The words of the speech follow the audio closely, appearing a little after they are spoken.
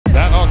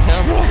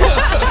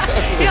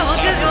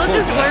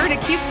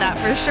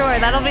for sure.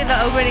 That'll be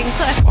the opening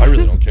clip. I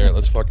really don't care.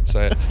 Let's fucking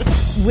say it.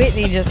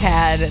 Whitney just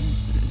had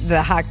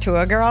the Hawk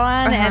Thua girl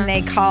on, and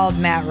they called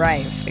Matt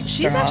Rife.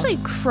 She's actually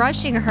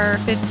crushing her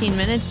 15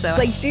 minutes, though.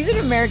 Like, she's an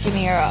American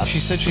hero. She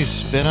said she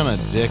spit on a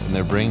dick, and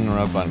they're bringing her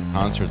up on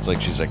concerts like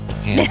she's a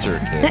cancer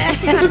kid.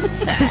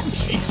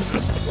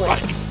 Jesus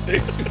Christ,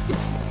 dude.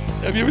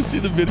 Have you ever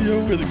seen the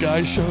video where the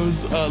guy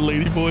shows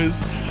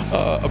Ladyboy's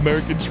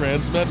American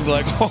trans men? They're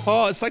like,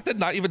 oh, it's like they're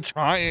not even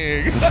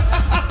trying.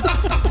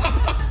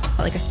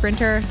 Like a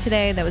sprinter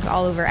today that was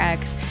all over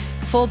X,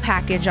 full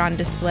package on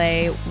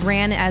display,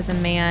 ran as a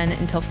man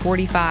until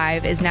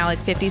 45, is now like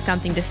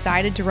 50-something,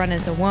 decided to run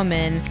as a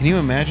woman. Can you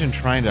imagine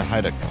trying to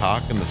hide a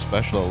cock in the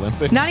Special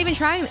Olympics? Not even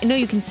trying. No,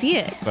 you can see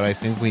it. But I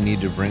think we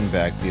need to bring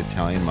back the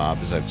Italian mob,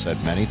 as I've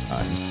said many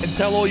times. And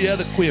tell all your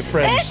other queer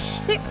friends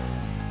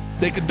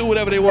they can do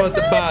whatever they want at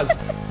the bars.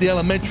 The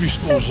elementary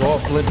schools are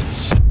off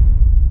limits.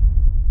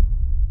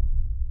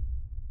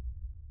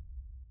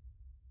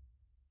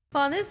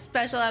 Well, on this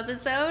special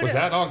episode, Was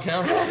that on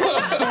camera?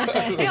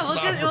 yeah,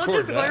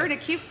 we're gonna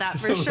keep that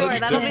for sure.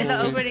 That'll be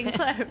the opening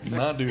clip.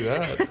 Not do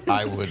that.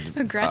 I would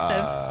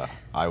Aggressive.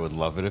 I would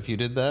love it if you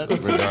did that,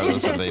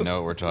 regardless if they know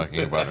what we're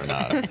talking about or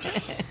not.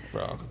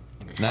 Bro.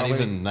 Not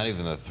even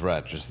the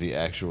threat, just the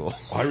actual.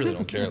 I really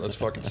don't care. Let's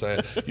fucking say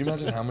it. You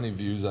imagine how many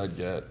views I'd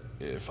get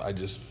if I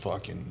just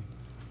fucking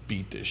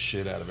beat this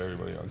shit out of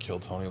everybody on Kill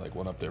Tony, like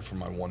went up there for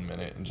my 1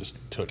 minute and just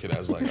took it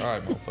as like, all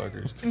right,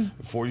 motherfuckers,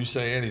 before you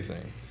say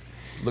anything,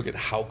 look at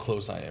how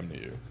close I am to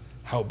you,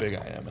 how big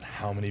I am, and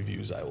how many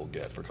views I will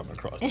get for coming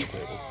across the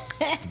table.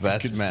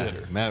 That's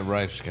Matt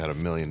Rife's got $1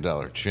 million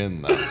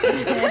chin, though.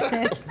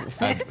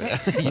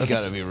 You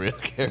gotta be real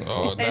careful.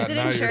 Oh, Is it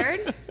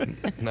insured?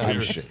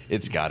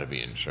 It's gotta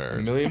be insured.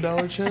 $1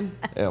 million chin?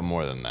 Yeah,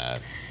 more than that.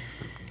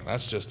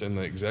 That's just in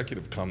the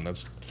executive cum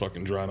that's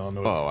fucking drawn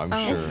onto it. Oh, I'm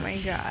sure. Oh my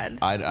god.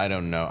 I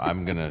don't know.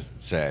 I'm gonna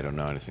say I don't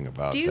know anything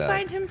about that. Do you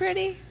find him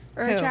pretty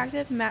or Who?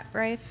 attractive, Matt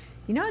Rife?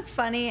 You know what's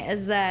funny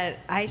is that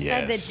I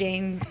said that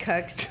Dane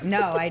Cook's.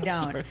 No, I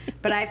don't.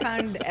 But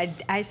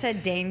I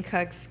said Dane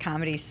Cook's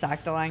comedy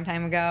sucked a long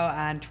time ago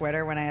on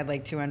Twitter when I had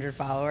like 200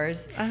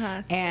 followers.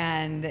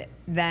 And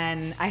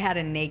then I had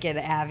a naked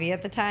Avi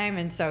at the time,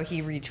 and so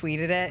he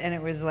retweeted it, and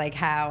it was like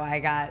how I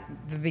got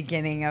the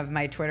beginning of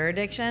my Twitter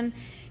addiction.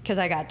 Because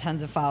I got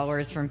tons of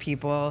followers from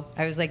people.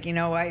 I was like, you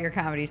know what? Your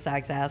comedy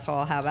sucks,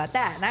 asshole. How about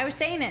that? And I was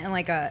saying it in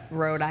like a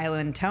Rhode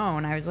Island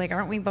tone. I was like,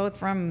 aren't we we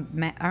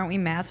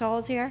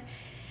massholes here?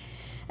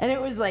 And it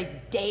was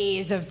like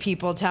days of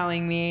people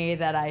telling me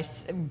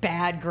that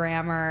bad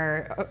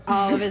grammar,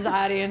 all of his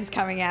audience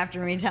coming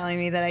after me telling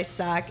me that I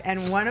sucked. And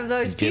one of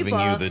those people.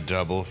 Giving you the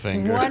double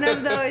finger. One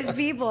of those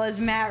people is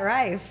Matt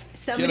Rife.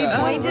 Somebody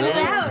pointed it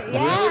out.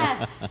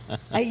 Yeah.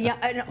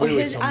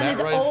 Wait, so on Matt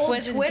his Rife- old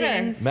Was it Twitter.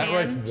 Dane's Matt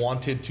stand? Rife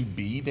wanted to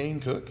be Dane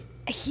Cook?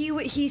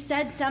 He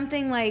said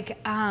something like,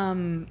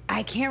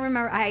 I can't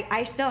remember.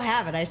 I still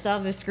have it. I still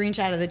have the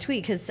screenshot of the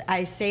tweet because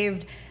I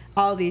saved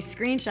all these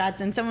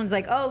screenshots, and someone's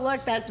like, oh,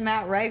 look, that's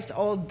Matt Rife's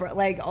old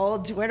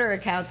Twitter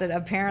account that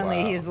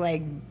apparently he's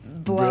like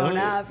blown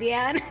up.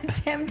 Yeah, and it's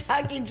him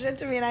talking shit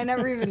to me, and I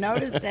never even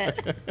noticed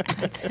it.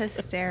 That's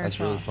hysterical. That's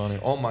really funny.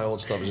 All my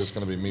old stuff is just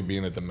going to be me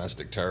being a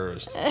domestic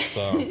terrorist.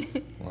 So,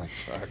 like,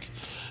 fuck.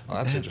 Well,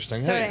 that's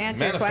interesting. So hey, to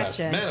answer your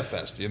question.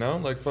 manifest, you know?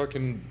 Like,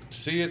 fucking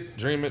see it,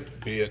 dream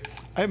it, be it.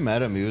 I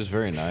met him. He was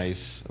very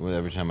nice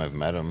every time I've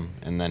met him.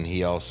 And then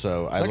he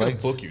also. I like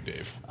to book you,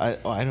 Dave. I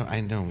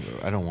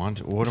don't want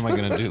to. What am I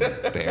gonna do?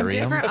 Bury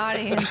him? Different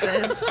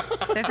audiences,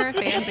 different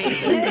fan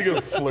bases. You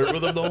gonna flirt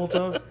with him the whole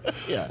time?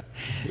 Yeah.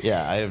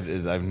 I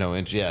have no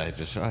interest. Yeah,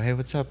 just hey,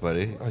 what's up,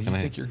 buddy? Oh, you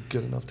think you're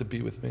good enough to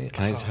be with me?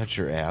 Can I touch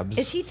your abs?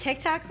 Is he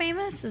TikTok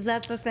famous? Is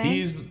that the thing?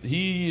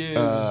 He is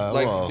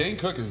like Dane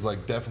Cook is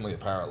like definitely a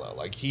parallel.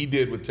 Like he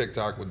did with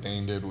TikTok what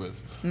Dane did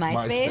with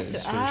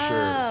MySpace for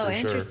oh, sure.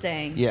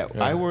 interesting. Yeah,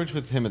 I worked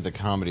with him at the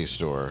Comedy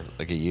Store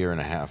like a year and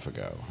a half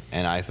ago,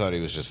 and I thought he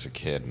was just a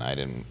kid, and I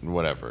didn't,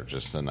 whatever,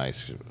 just a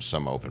nice,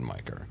 some open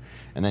micer.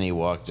 And then he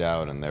walked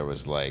out, and there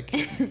was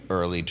like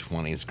early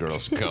 20s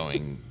girls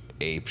going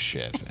ape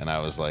shit, and I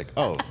was like,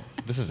 oh,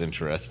 this is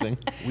interesting.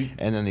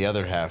 And then the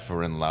other half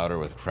were in Louder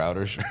with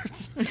Crowder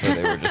shirts, so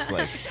they were just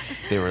like,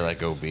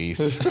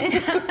 obese.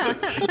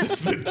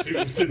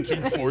 the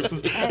two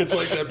forces. It's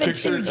like that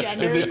picture in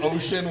the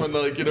ocean when,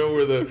 like, you know,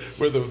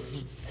 where the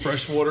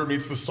fresh water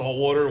meets the salt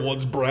water.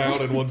 One's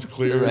brown and one's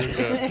clear.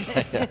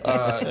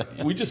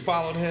 Right. We just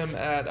followed him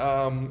at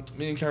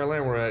me and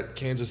Caroline were at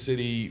Kansas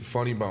City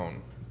Funny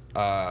Bone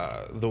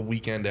the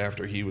weekend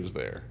after he was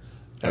there,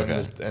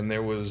 and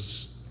there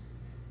was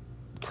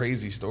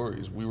crazy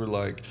stories. We were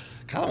like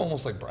kind of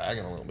almost like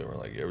bragging a little bit. We're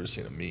like, you ever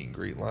seen a meet and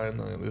greet line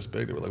this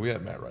big? They were like, we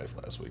had Matt Rife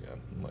last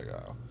weekend. I'm like,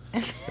 oh.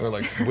 They were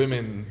like,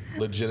 women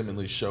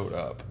legitimately showed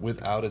up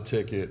without a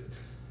ticket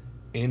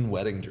in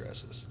wedding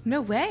dresses.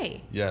 No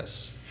way.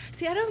 Yes.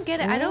 See, I don't get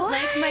it. I don't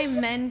like my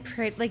men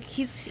pretty. Like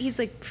he's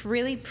like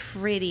really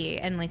pretty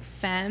and like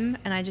femme,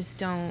 and I just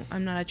don't.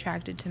 I'm not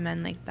attracted to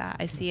men like that.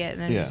 I see it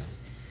and I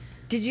just.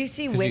 Did you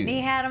see Whitney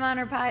had him on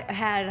her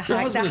had Her the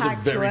husband is a Hawk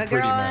very Thua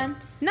pretty girl man. on?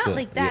 Not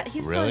like that. Yeah,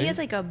 He's really? he has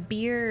like a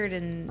beard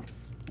and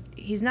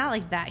he's not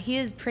like that. He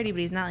is pretty, but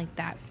he's not like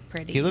that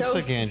pretty. He looks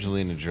like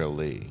Angelina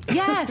Jolie.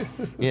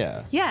 Yes.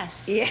 Yeah.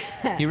 Yes. Yeah.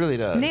 He really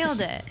does.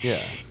 Nailed it.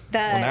 Yeah.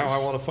 Well, now I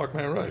want to fuck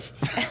my wife.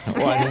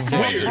 Well, I didn't say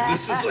Weird.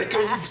 This is like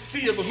a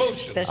sea of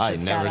emotions. This I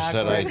just never got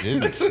said I awkward.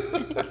 didn't.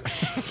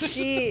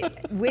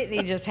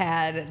 Whitney just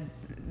had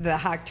the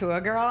Hawk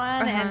Thua girl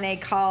on, and they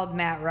called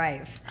Matt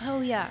Rife.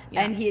 Oh yeah.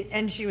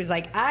 And she was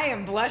like, I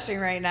am blushing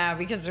right now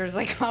because there's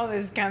like all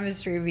this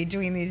chemistry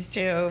between these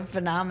two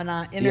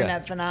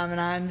internet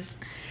phenomenons.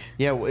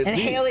 Yeah. And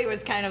Haley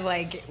was kind of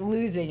like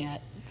losing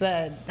it.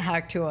 The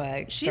Hawk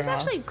Thua. She's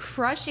actually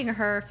crushing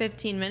her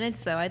 15 minutes,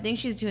 though. I think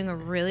she's doing a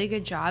really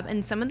good job.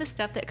 And some of the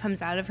stuff that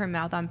comes out of her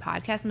mouth on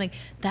podcasts, I'm like,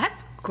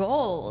 that's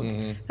gold.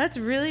 That's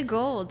really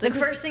gold. The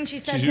first thing she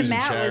said She's to using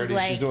Matt charity.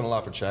 was like, She's doing a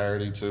lot for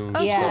charity too.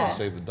 yeah. Stuff to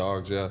save the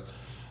dogs. Yeah.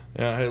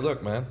 Yeah. Hey,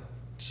 look, man.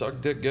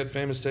 Suck dick, get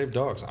famous, save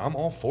dogs. I'm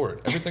all for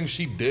it. Everything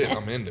she did,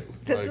 I'm into.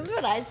 This is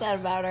what I said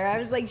about her. I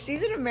was like,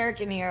 she's an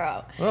American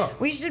hero. Oh.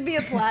 We should be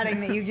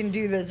applauding that you can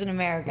do this in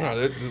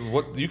America.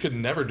 What you could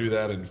never do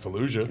that in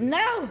Fallujah.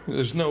 No.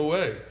 There's no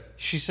way.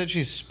 She said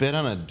she spit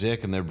on a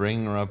dick, and they're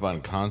bringing her up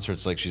on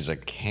concerts like she's a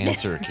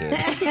cancer kid.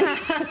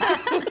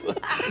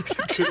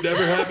 Could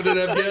never happen in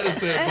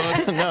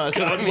Afghanistan, bud. No, that's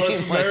what God I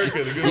bless mean. America.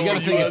 Like, The good you gotta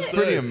old think it's USA.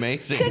 pretty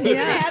amazing. Couldn't even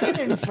happen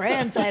in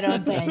France, I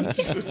don't think.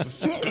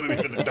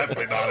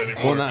 Definitely not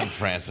anymore. Well, not in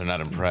France. They're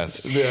not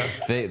impressed. Yeah.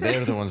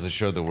 They're the ones that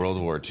showed the World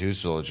War II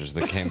soldiers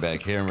that came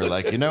back here and were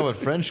like, you know what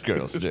French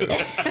girls do?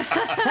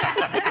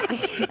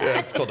 Yeah,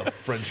 it's called a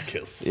French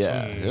kiss.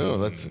 Yeah.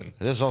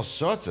 There's all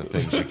sorts of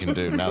things you can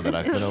do now that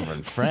I've been over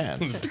in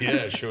France.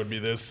 Yeah, showed me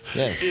this.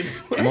 Yes.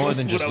 When More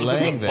than just I was in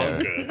laying the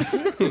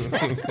there.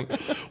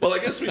 bunker. Well, I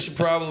guess we should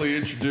probably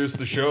introduce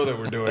the show that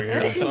we're doing here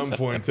at some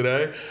point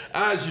today.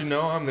 As you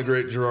know, I'm the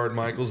great Gerard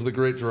Michaels. The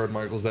great Gerard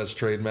Michaels, that's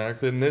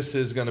trademarked. And this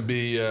is going to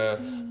be a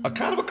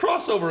kind of a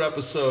crossover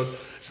episode.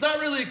 It's not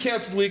really a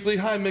Canceled Weekly.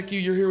 Hi, Mickey.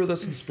 You're here with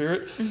us in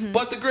spirit.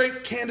 But the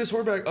great Candice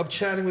Horbacz of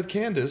Chatting with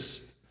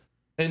Candice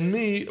and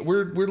me,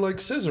 we're like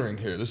scissoring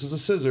here. This is a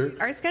scissor.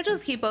 Our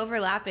schedules keep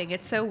overlapping.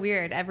 It's so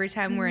weird. Every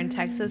time we're in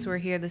Texas, we're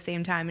here at the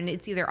same time, and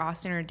it's either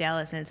Austin or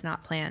Dallas, and it's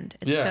not planned.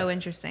 It's so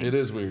interesting. It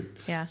is weird.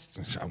 Yeah.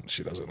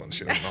 She doesn't know.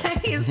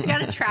 He's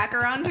got a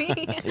tracker on me.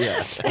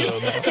 Yeah.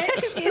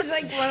 He's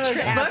like one of those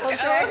Apple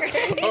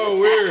trackers.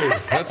 Oh,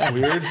 weird. That's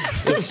weird.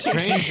 It's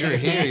strange you're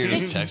here. You're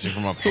just texting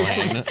from a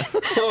plane.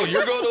 Oh,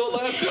 you're going to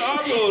Alaska?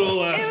 I'm going to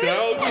Alaska.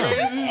 How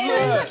crazy is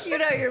It that? was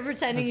cute how you're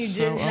pretending you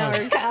didn't know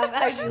her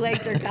how she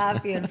liked her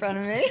coffee in front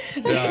of me.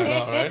 Yeah, I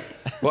know, right?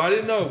 Well, I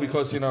didn't know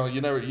because you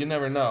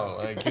never know.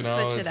 Like Switch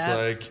it it's up.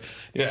 like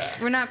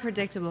We're not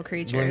predictable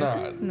creatures. we're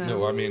not. No.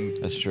 No, I mean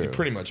That's true. You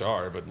pretty much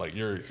are, but like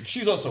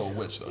she's also a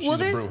witch though. She's a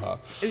bruja.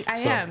 I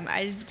am.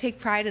 I take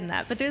pride in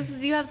that. But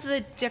you have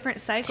the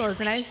different cycles,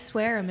 and I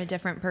swear I'm a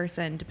different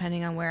person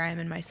depending on where I'm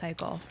in my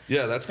cycle.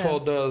 Yeah, that's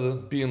called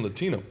being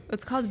Latino.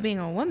 It's called being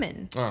a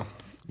woman. Oh,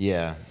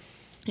 Yeah.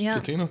 Yeah.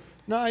 Latino,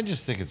 No, I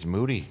just think it's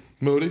moody.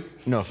 moody.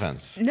 No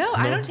offense. No,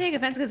 I don't take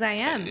offense because I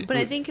am. But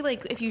I think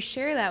like if you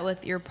share that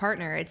with your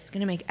partner, it's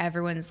gonna make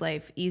everyone's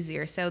life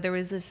easier. So there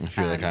was this. I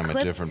feel like I'm clip.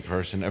 a different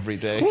person every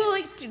day. Well,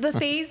 like the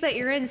phase that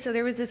you're in. So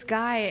there was this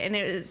guy, and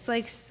it was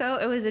like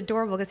it was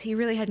adorable because he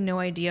really had no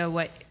idea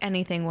what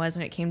anything was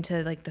when it came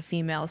to like the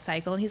female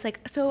cycle. And he's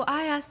like, so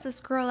I asked this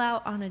girl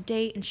out on a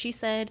date, and she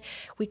said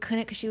we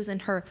couldn't because she was in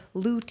her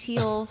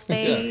luteal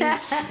phase.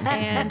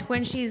 And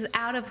when she's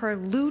out of her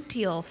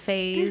luteal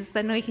phase,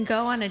 then we can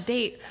go on a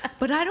date.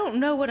 But I don't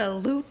know what a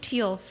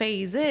luteal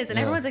phase is. And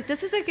everyone's like,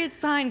 this is a good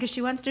sign because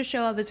she wants to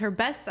show up as her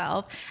best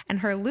self, and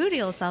her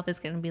luteal self is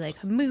going to be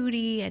like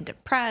moody and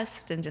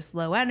depressed and just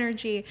low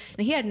energy.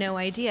 And he had no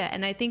idea.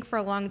 And I think for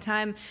a long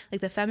time,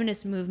 like the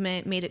feminist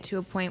movement made it to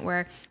a point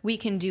where we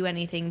can do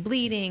anything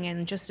bleeding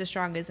and just as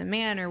strong as a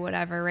man or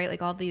whatever, right?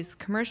 Like all these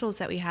commercials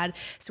that we had.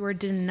 So we're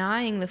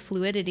denying the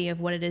fluidity of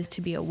what it is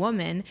to be a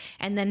woman.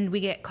 And then we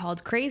get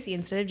called crazy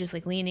instead of just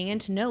like leaning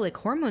into no, like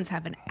hormones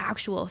have an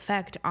actual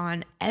effect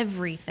on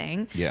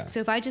everything. Yeah. So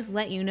if I just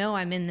let you know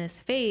I'm in this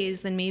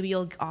phase, then maybe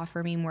you'll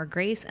offer me more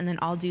grace, and then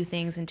I'll do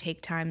things and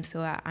take time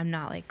so I'm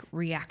not like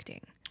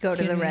reacting. Go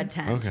to the red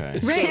tent. Okay.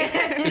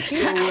 It's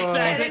so,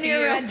 Sit in your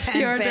red tent,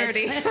 You're bitch.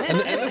 dirty.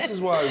 and this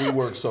is why we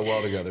work so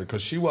well together,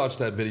 because she watched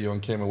that video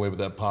and came away with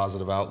that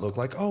positive outlook,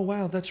 like, oh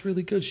wow, that's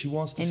really good. She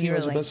wants to And see you her were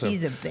as her like, best self.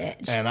 he's a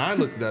bitch. And I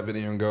looked at that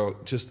video and go,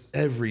 just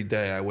every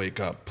day I wake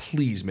up,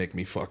 please make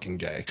me fucking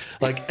gay.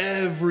 Like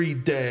every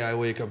day I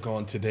wake up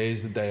going,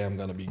 today's the day I'm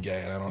gonna be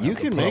gay, and I don't. You have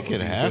to can put make up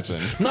with it these happen.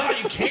 bitches. No,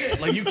 you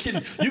can't. Like you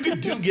can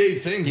do gay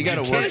things. You but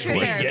gotta can't work be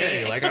for it.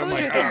 gay. Like I'm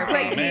like, Exposure oh, therapy.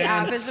 Like the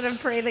man. opposite of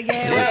pray the gay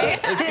Yeah, way.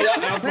 it's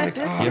the, I'm like,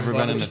 oh, You ever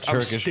been in a I'm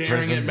Turkish staring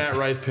prison? at Matt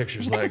Rife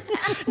pictures, like,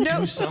 just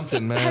do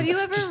something, man. Have you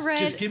ever read-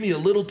 Just give me a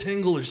little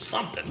tingle or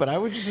something. But I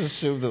would just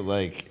assume that,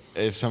 like,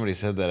 if somebody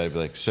said that, I'd be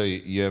like, so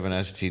you have an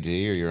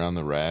STD or you're on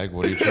the rag?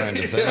 What are you trying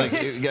to say? Like,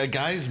 a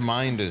guy's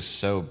mind is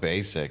so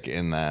basic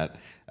in that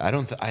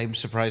I'm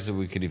surprised that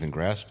we could even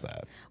grasp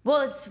that.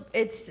 Well,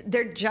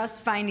 they're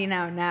just finding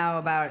out now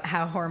about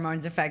how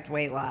hormones affect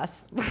weight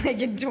loss. Like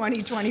in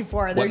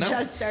 2024, they're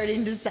just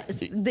starting to,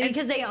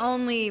 because they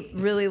only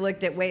really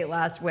looked at weight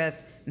loss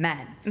with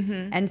men.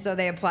 And so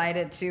they applied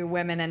it to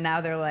women, and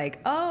now they're like,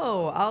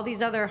 oh, all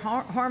these other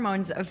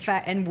hormones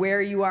affect, and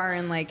where you are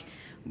in like,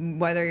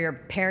 whether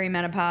you're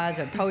perimenopause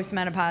or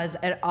postmenopause,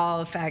 it all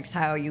affects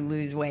how you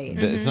lose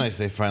weight. It's nice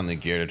they finally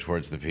geared it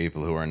towards the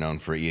people who are known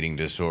for eating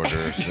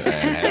disorders and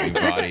having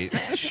body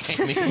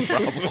shaming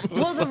problems.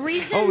 Well, the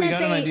reason we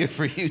got an idea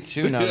for you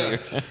too now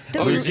that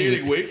you're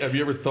gaining weight. Have you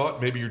ever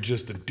thought maybe you're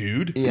just a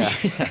dude? Yeah.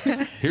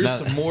 Here's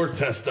some more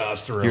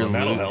testosterone.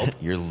 That'll help.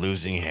 You're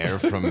losing hair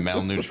from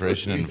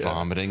malnutrition and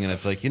vomiting, and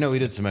it's like, we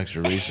did some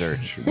extra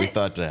research. We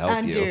thought to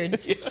help you.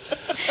 Dudes.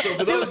 So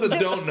for those that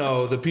don't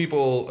know, the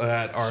people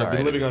that are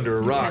living under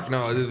a rock,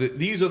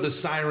 these are the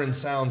siren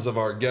sounds of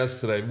our guests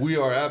today. We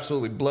are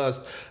absolutely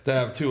blessed to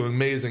have two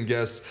amazing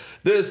guests.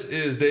 This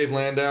is Dave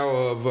Landau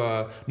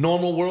of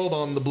Normal World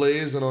on The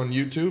Blaze and on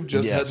YouTube,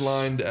 just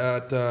headlined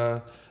at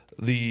the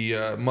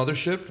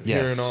Mothership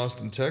here in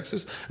Austin,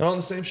 Texas. And on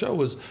the same show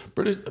was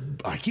British,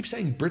 I keep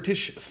saying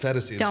British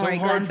Phetasy. It's so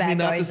hard for me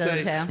not to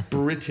say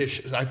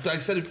British. I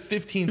said it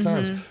 15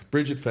 times.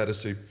 Bridget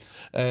Phetasy.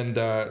 And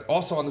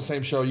also on the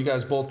same show, you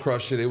guys both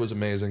crushed it. It was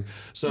amazing.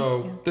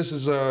 So this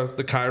is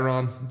the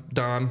Chiron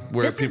Don,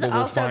 where people will find them.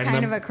 This is also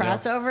kind of a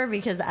crossover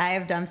because I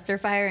have Dumpster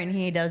Fire and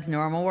he does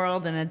Normal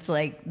World, and it's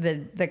like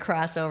the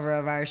crossover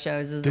of our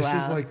shows as well.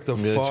 This is like the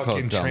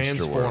fucking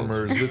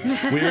Transformers.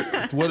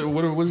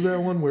 What was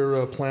that one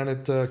where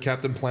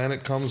Captain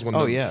Planet comes when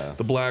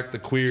the black, the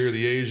queer,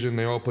 the Asian,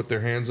 they all put their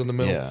hands in the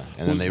middle? Yeah,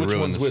 and then they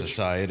ruin the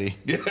society.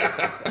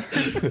 Yeah.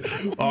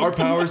 Our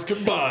powers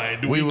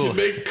combined, we can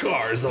make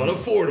cars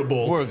unaffordable.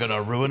 We're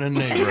gonna ruin a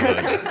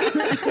neighborhood.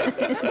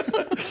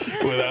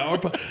 With our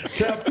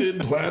Captain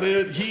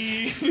Planet,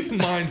 he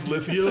mines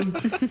lithium.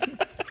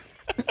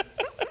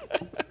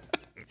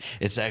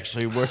 It's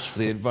actually worse for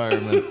the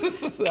environment.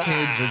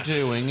 Kids are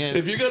doing it.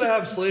 If you're gonna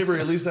have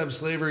slavery, at least have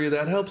slavery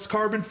that helps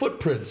carbon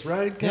footprints,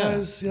 right,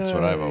 guys? Yeah, that's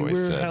what I've always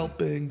said. We're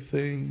helping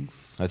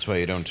things. That's why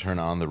you don't turn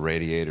on the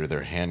radiator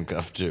they're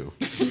handcuffed to.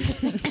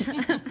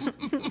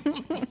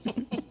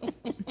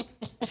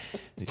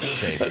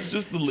 That's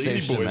just the lady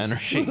boys. Some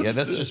energy. Yeah,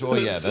 that's just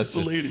that's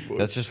the lady boys.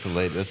 That's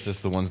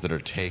just the ones that are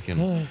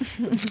taken.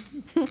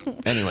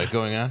 Anyway,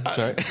 going on.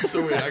 Sorry.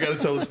 So wait, I gotta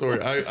tell the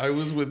story. I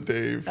was with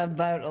Dave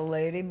about a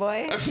lady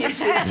boy. I was with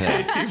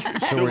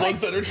Dave. The ones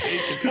that are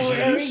taken.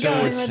 Where are we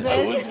going with this?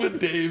 I was with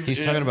Dave.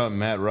 He's talking about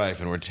Matt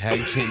Rife, and we're tag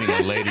teaming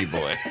a lady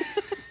boy.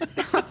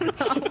 Oh, no.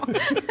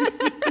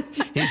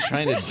 He's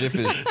trying to dip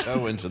his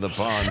toe into the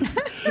pond.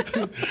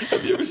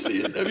 Have you ever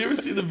seen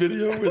the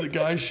video where the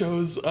guy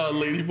shows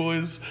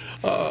ladyboys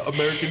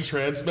American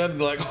trans men and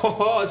they're like,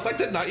 oh, it's like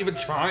they're not even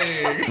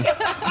trying.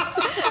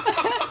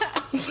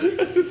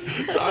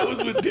 So I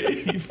was with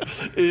Dave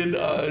in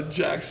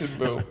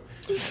Jacksonville.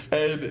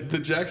 And the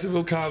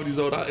Jacksonville Comedy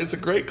Zone, it's a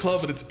great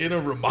club, and it's in a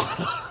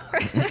Ramada.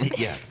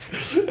 Yeah.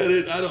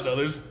 And I don't know,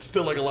 there's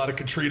still like a lot of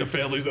Katrina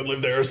families that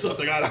live there or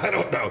something. I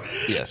don't know.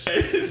 Yes.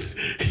 And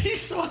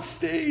he's on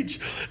stage,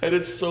 and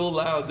it's so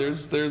loud.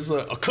 There's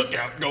a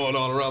cookout going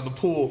on around the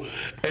pool,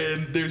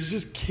 and there's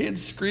just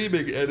kids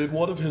screaming. And in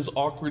one of his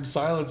awkward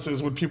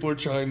silences, when people are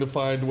trying to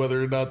find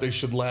whether or not they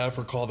should laugh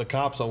or call the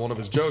cops on one of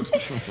his jokes,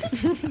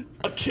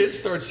 a kid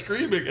starts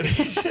screaming, and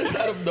he's just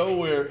out of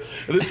nowhere.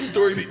 And this is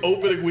during the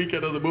opening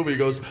weekend of the movie. He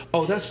goes,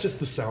 "Oh, that's just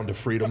the sound of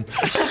freedom."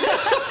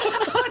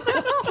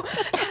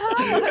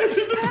 And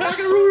in the back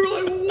of the room, we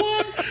were like,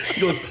 "What?"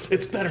 He goes,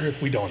 "It's better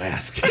if we don't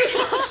ask."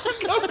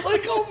 I'm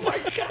like, "Oh my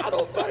God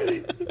Almighty!"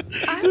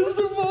 This is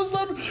the most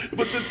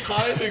but the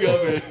timing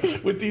of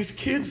it, with these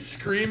kids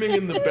screaming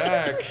in the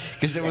back,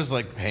 because it was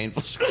like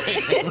painful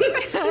screaming.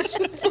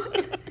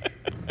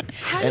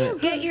 How do you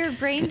get your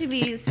brain to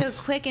be so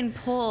quick and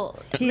pull?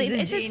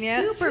 It's a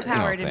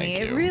superpower to me.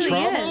 It really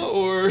trauma is.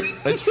 Or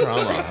it's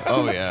trauma.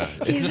 Oh yeah.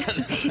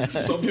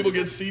 Some people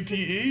get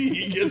CTE.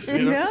 He gets.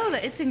 No,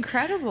 it's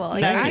incredible.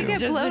 Like, I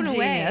get blown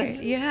away.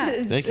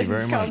 Yeah. Thank you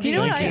very much. You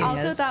know what I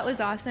also thought was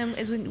awesome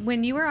is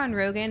when you were on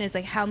Rogan is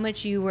like how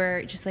much you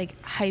were just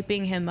like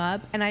hyping him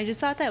up, and I just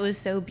thought that was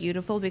so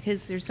beautiful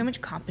because there's so much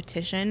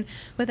competition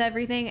with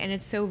everything, and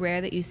it's so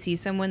rare that you see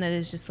someone that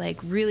is just like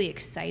really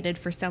excited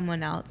for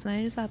someone else, and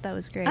I just thought that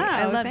was great.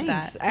 I loved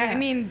that. I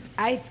mean,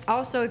 I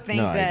also think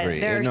that I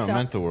agree. it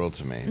meant the world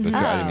to me. But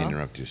I didn't mean to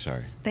interrupt you.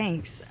 Sorry.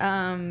 Thanks.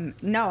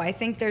 No, I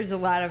think there's a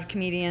lot of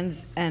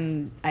comedians,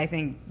 and I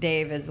think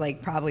Dave is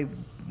like probably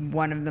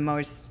one of the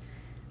most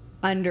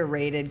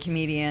underrated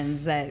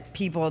comedians that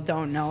people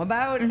don't know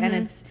about,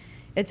 and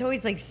it's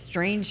always like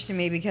strange to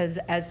me because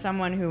as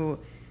someone who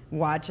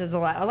watches a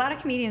lot of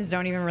comedians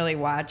don't even really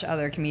watch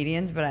other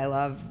comedians, but I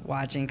love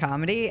watching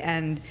comedy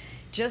and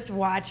just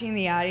watching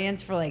the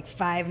audience for like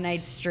 5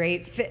 nights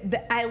straight.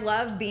 I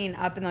love being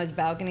up in those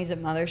balconies at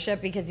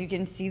Mothership because you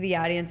can see the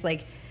audience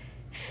like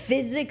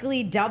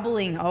physically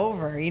doubling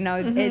over. You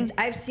know,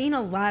 I've seen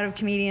a lot of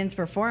comedians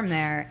perform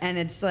there, and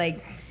it's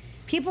like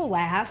people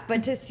laugh,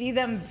 but to see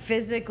them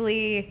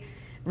physically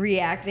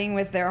reacting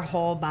with their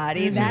whole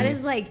body, that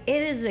is like,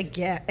 it is a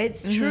gift.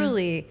 It's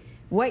truly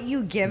what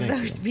you give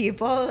those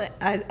people,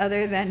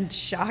 other than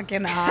shock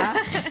and awe.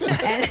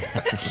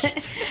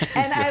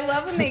 and I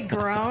love when they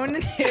groan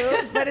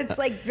too, but it's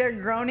like they're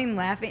groaning,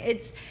 laughing.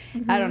 It's,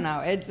 I don't know.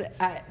 It's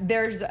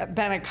there's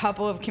been a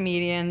couple of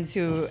comedians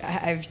who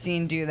I've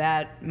seen do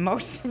that.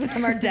 Most of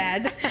them are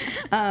dead. Give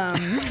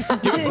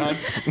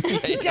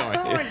it time.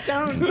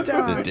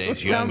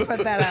 Don't put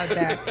that out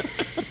there,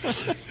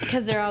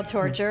 because they're all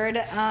tortured.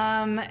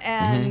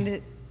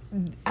 And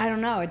I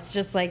don't know. It's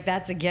just like,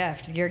 that's a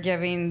gift you're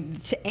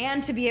giving,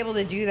 and to be able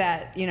to do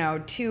that,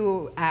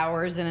 2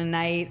 hours in a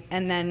night,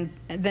 and then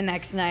the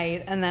next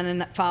night, and then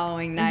the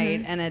following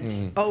night, and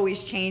it's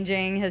always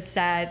changing his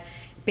set.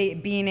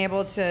 Being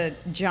able to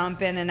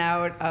jump in and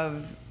out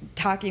of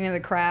talking to the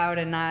crowd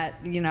and not,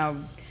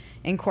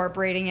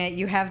 incorporating it.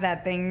 You have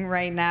that thing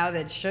right now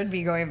that should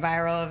be going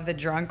viral of the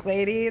drunk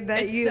lady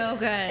that it's so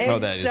good.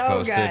 It's that is so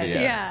posted, good.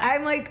 yeah.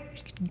 I'm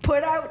like,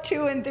 put out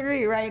 2 and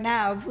 3 right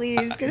now,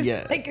 please. Make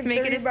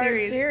it a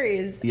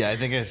series. Yeah, I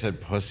think I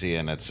said pussy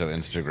in it, so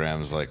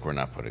Instagram's like, we're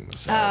not putting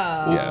this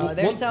out. Oh, yeah.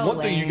 they're so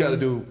One thing you lame. got to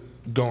do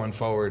going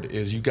forward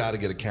is you got to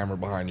get a camera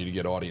behind you to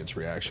get audience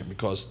reaction,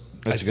 because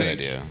That's I a good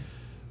think idea.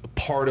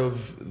 part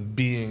of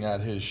being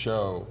at his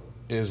show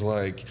is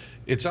like,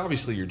 it's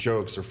obviously your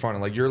jokes are funny.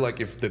 Like, you're like,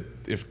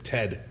 if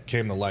Ted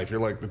came to life, you're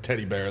like the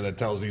teddy bear that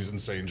tells these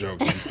insane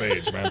jokes on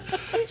stage, man.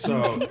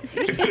 So, but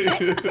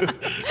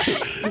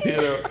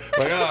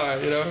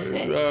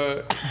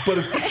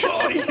it's the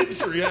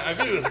audience react. I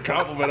mean it as a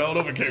compliment. I don't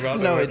know if it came out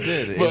that No, way. it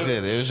did. It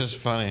did. It was just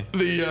funny.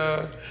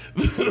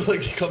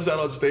 Like, he comes out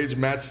on stage,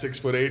 Matt's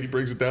 6'8", he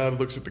brings it down and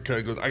looks at the guy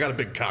and goes, I got a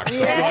big cock. So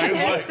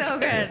It's so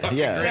good.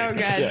 Yeah. So good.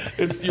 Yeah.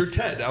 It's your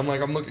Ted. I'm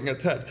looking at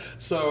Ted.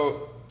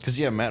 So, Because,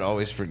 Matt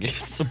always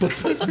forgets about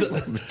the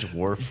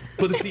dwarf.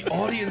 but it's the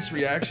audience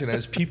reaction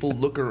as people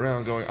look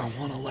around going, I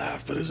want to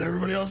laugh, but is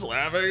everybody else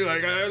laughing?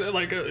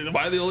 Am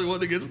I the only one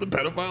that gets the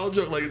pedophile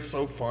joke? Like, it's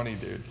so funny,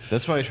 dude.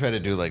 That's why I try to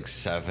do like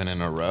 7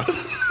 in a row.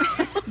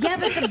 Yeah,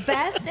 but the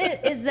best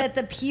is that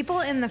the people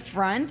in the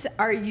front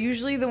are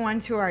usually the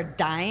ones who are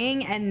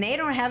dying, and they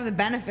don't have the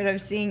benefit of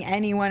seeing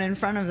anyone in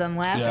front of them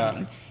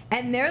laughing. Yeah.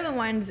 And they're the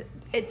ones.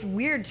 It's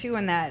weird too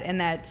in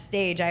that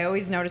stage. I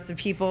always notice the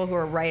people who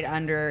are right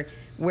under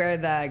where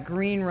the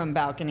green room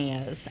balcony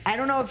is. I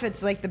don't know if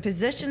it's like the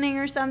positioning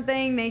or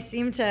something. They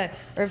seem to,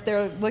 or if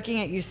they're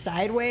looking at you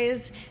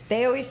sideways,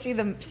 they always seem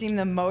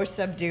the most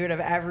subdued of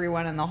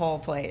everyone in the whole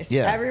place.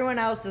 Yeah. Everyone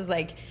else is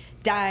like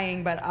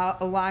dying, but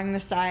along the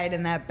side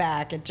and that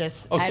back, it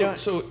just.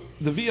 So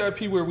the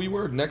VIP where we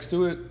were next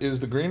to it is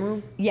the green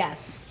room?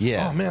 Yes.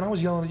 Yeah. Oh, man, I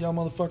was yelling at y'all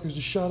motherfuckers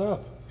to shut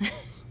up. I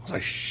was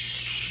like,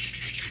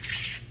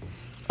 shh.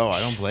 Oh, I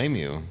don't blame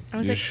you.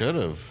 You should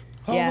have.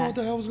 I don't know what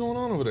the hell was going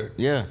on over there.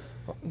 Yeah.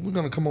 We're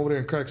going to come over there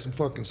and crack some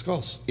fucking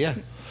skulls. Yeah.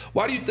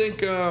 Why do you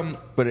think,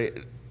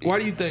 why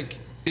do you think,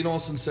 in all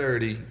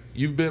sincerity,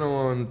 you've been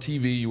on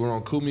TV, you were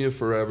on Kumia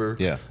forever,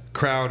 Yeah.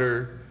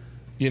 Crowder,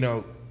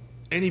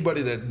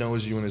 anybody that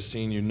knows you and has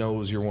seen you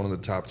knows you're one of the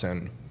top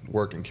 10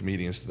 working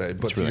comedians today.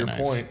 But That's to really your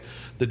nice. point,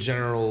 the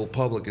general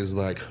public is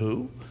like,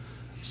 who?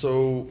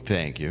 So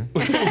Thank you.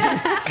 What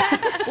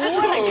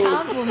a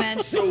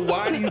compliment. So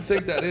why do you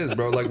think that is,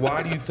 bro? Like,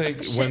 why do you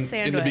think Shit when in the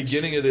sandwich.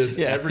 beginning of this,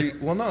 Yeah.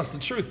 well, no, it's the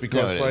truth,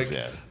 because No, it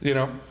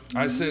is,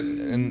 I sit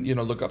and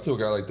look up to a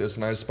guy like this,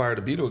 and I aspire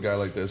to be to a guy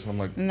like this, and I'm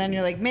like, And then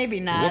you're like, maybe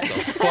not.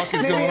 what the fuck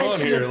is Maybe going I on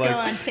should here? just go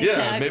on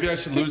TikTok. maybe I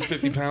should lose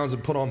 50 pounds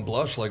and put on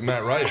blush like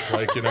Matt Rife,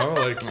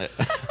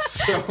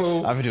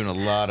 so I've been doing a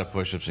lot of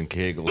push-ups and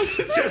kegels.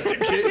 just in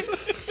case.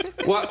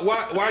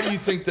 Why do you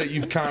think that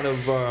you've kind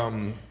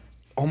of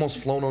almost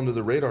flown under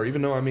the radar,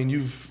 even though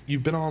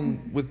you've been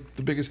on with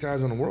the biggest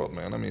guys in the world,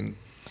 man? I mean.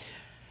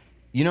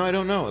 I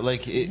don't know.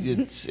 Like,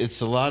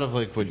 it's a lot of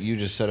like what you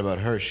just said about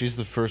her. She's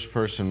the first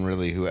person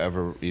really who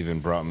ever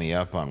even brought me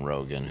up on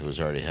Rogan, who was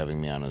already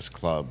having me on his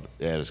club,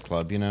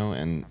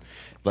 and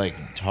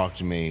like talked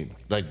to me,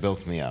 like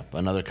built me up.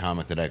 Another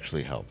comic that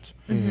actually helped.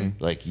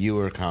 Mm-hmm. Like, you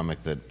were a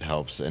comic that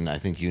helps, and I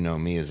think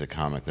me as a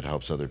comic that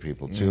helps other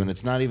people too. Mm-hmm. And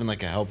it's not even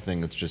like a help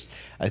thing. It's just,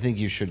 I think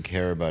you should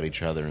care about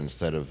each other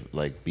instead of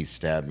like be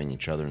stabbing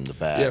each other in the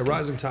back. Yeah,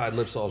 rising tide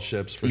lifts all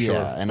ships, for sure.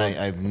 Yeah, and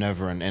I've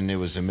never, and it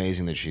was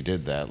amazing that she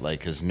did that, like,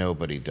 because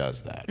nobody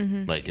does that.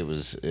 Mm-hmm. Like,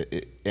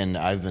 and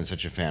I've been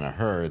such a fan of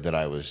her that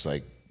I was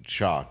like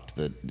shocked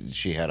that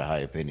she had a high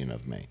opinion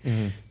of me.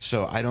 Mm-hmm.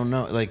 So I don't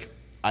know,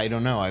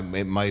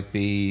 it might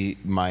be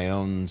my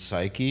own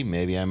psyche.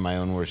 Maybe I'm my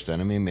own worst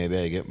enemy.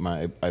 Maybe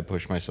I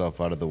push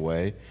myself out of the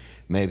way.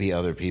 Maybe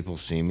other people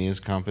see me as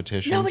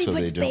competition, Nobody so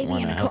puts they don't Davey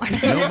want in to the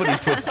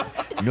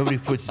help. Nobody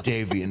puts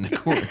Davey in the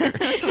corner.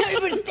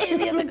 Nobody puts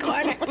Davey in the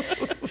corner.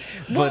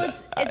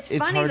 But it's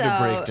funny, hard though. to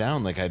break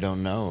down. Like, I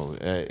don't know,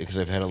 because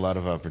I've had a lot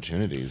of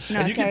opportunities. No,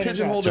 And you get sorry to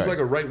pigeonholed interrupt. as like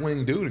a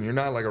right-wing dude, and you're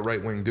not like a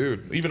right-wing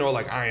dude. Even though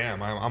like I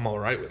am, I'm all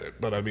right with it.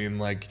 But I mean,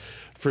 like,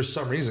 for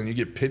some reason, you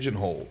get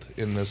pigeonholed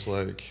in this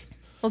like.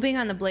 Well, being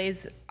on the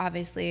Blaze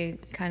obviously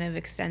kind of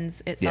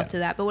extends itself to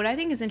that. But what I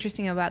think is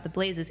interesting about the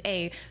Blaze is,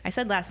 I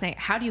said last night,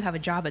 how do you have a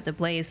job at the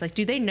Blaze? Like,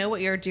 do they know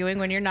what you're doing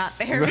when you're not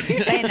there?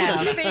 They know.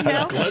 Do they know?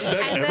 Has Glenn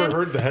Beck ever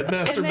heard the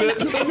Headmaster bit?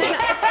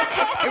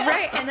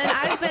 Right. And then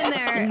I've been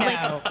there like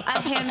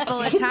a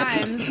handful of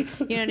times.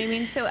 You know what I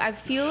mean? So I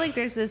feel like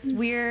there's this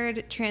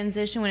weird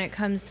transition when it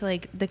comes to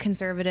like the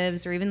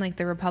conservatives or even like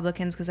the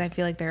Republicans, because I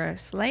feel like they're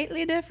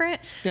slightly different.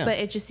 Yeah. But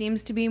it just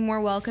seems to be more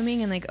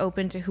welcoming and like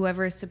open to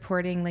whoever is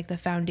supporting like the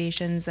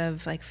foundations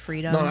of like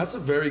freedom. No, that's a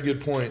very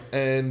good point.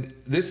 And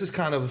this is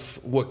kind of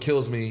what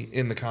kills me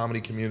in the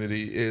comedy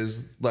community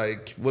is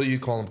like, what do you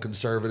call them,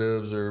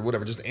 conservatives or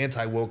whatever, just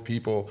anti-woke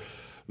people,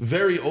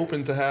 very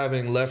open to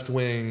having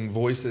left-wing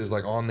voices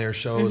like on their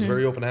shows,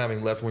 very open to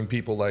having left-wing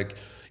people like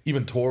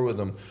even tour with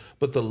them.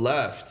 But the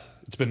left,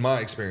 it's been my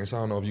experience, I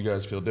don't know if you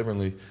guys feel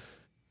differently,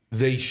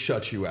 they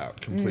shut you out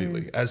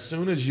completely. As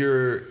soon as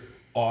you're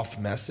off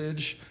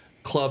message,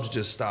 clubs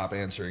just stop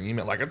answering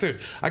email. Like, dude,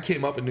 I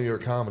came up in New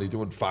York comedy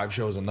doing 5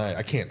 shows a night.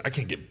 I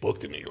can't get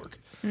booked in New York.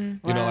 You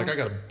know, like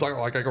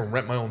I can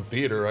rent my own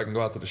theater. I can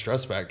go out to the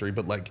Stress Factory,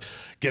 but like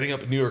getting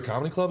up at New York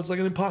Comedy Club, it's like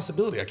an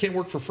impossibility. I can't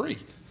work for free.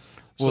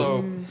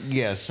 Well,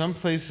 yeah, some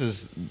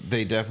places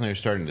they definitely are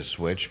starting to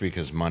switch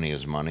because money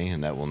is money,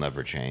 and that will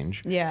never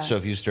change. Yeah. So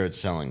if you start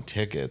selling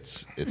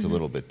tickets, it's a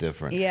little bit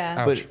different.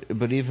 Yeah.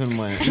 But even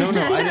when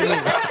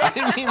I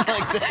didn't mean like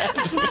that.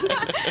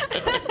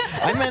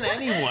 I meant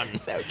anyone.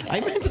 Okay.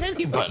 I meant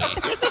anybody.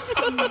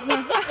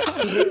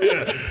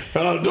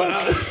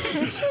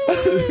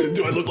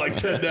 Do I look like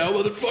Ted now,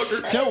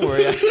 motherfucker? Don't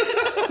worry.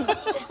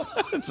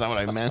 That's not what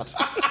I meant.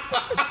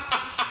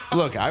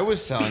 Look, I was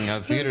selling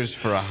out theaters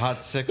for a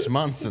hot 6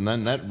 months, and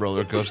then that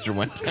roller coaster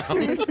went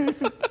down.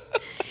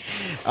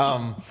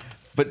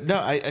 But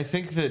no, I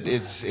think that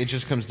it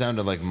just comes down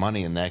to like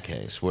money in that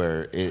case.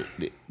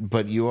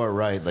 But you are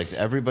right. Like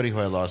everybody who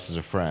I lost as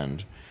a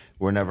friend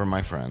were never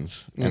my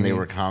friends, and they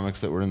were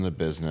comics that were in the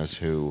business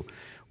who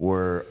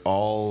were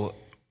all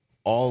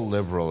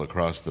liberal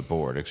across the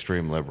board,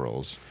 extreme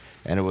liberals.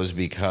 And it was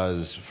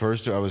because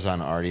first I was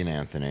on Artie and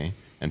Anthony.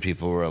 And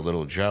people were a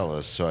little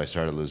jealous, so I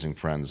started losing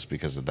friends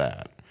because of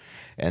that.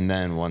 And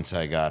then once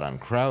I got on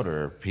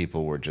Crowder,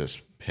 people were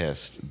just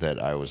pissed that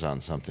I was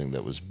on something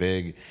that was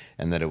big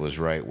and that it was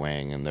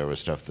right-wing and there was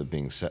stuff that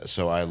being said.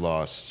 So I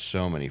lost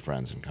so many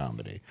friends in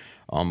comedy,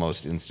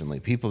 almost instantly.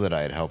 People that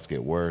I had helped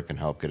get work and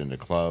helped get into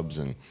clubs.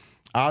 And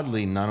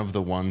oddly, none of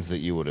the ones that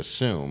you would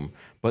assume,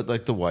 but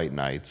like the White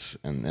Knights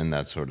and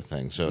that sort of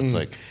thing. So it's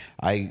like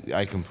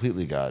I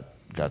completely got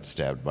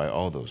stabbed by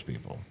all those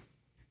people.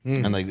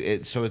 And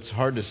like so it's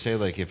hard to say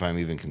like if I'm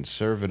even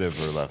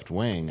conservative or left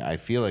wing. I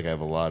feel like I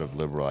have a lot of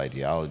liberal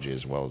ideology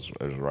as well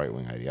as right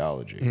wing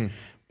ideology,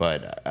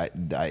 but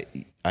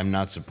I'm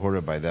not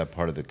supported by that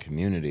part of the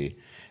community,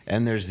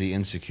 and there's the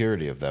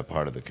insecurity of that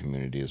part of the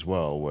community as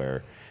well,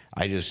 where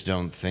I just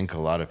don't think a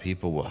lot of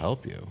people will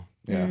help you.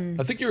 Yeah,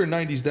 I think you're a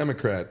 '90s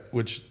Democrat,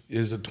 which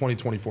is a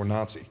 2024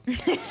 Nazi.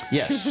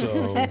 Yes.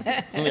 So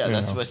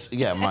that's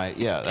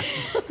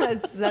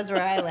that's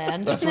where I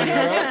land. That's where you're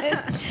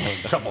at.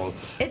 A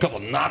couple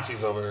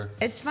Nazis over here.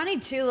 It's funny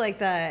too, like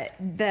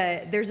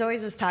there's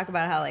always this talk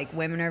about how like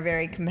women are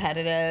very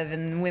competitive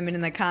and women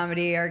in the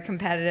comedy are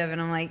competitive,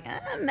 and I'm like,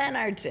 men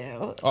are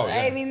too. Oh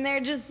yeah. I mean,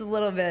 they're just a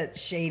little bit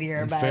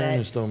shadier about it. In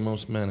fairness, it. though,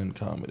 most men in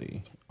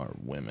comedy are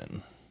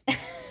women.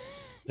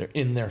 They're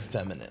in their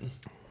feminine,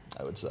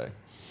 I would say.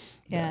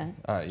 Yeah.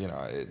 You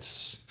know,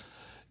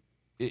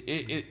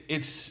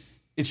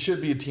 it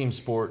should be a team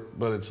sport,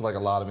 but it's like a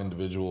lot of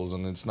individuals,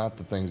 and it's not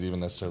the things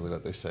even necessarily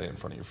that they say in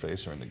front of your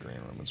face or in the green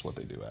room. It's what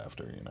they do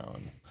after, you know.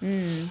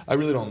 And I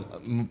really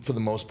don't, for the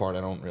most part,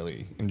 I don't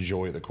really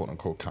enjoy the quote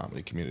unquote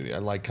comedy community. I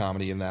like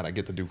comedy in that I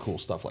get to do cool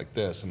stuff like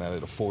this, and that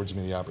it affords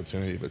me the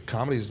opportunity. But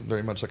comedy is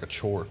very much like a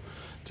chore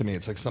to me.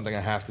 It's like something I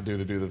have to do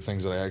the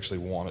things that I actually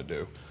want to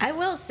do. I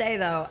will say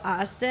though,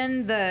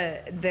 Austin,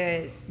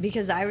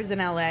 because I was in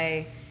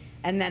LA.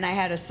 And then I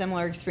had a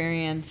similar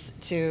experience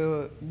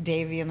to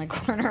Davey in the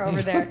corner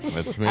over there.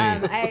 That's me.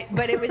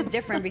 But it was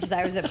different because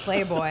I was at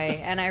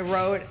Playboy, and I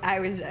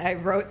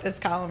wrote this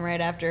column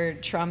right after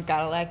Trump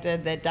got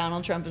elected that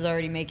Donald Trump is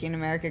already making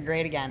America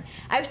great again.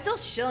 I was still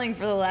shilling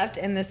for the left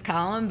in this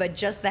column, but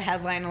just the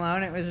headline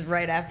alone, it was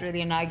right after the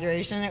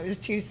inauguration. It was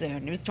too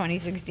soon. It was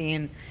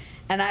 2016,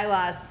 and I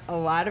lost a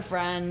lot of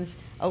friends.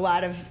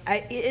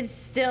 It's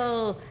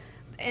still.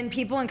 And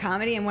people in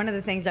comedy, and one of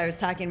the things I was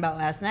talking about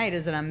last night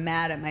is that I'm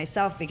mad at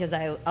myself because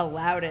I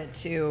allowed it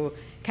to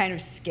kind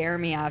of scare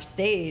me off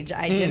stage.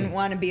 I didn't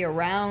want to be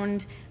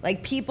around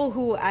like people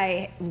who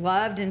I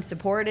loved and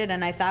supported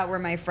and I thought were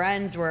my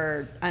friends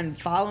were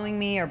unfollowing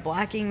me or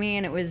blocking me,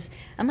 and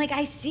I'm like,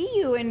 I see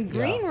you in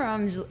green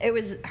rooms. It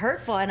was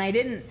hurtful, and I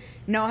didn't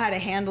know how to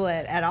handle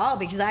it at all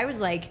because I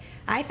was like,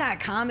 I thought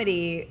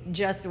comedy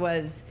just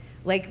was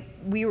like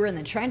we were in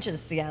the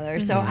trenches together.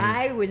 So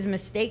I was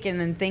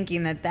mistaken in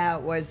thinking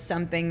that was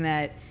something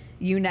that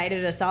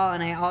united us all.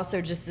 And I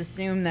also just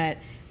assumed that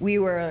we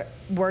were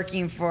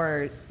working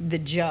for the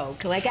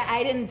joke. Like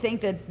I didn't think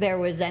that there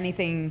was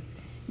anything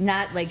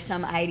not like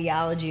some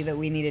ideology that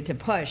we needed to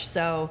push.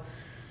 So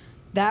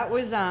that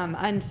was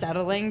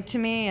unsettling to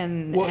me.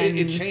 And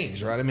it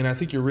changed, right? I mean, I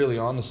think you're really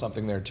onto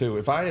something there too.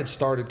 If I had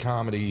started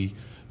comedy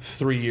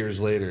 3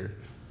 years later,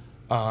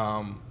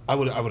 I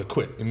would have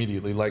quit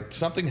immediately. Like,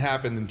 something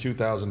happened in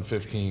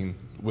 2015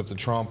 with the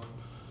Trump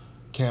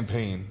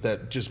campaign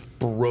that just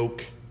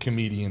broke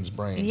comedians'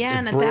 brains. Yeah,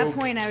 and at that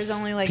point, I was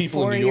only like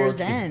 4 years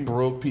in. It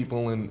broke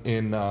people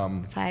in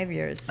 5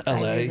 years. LA.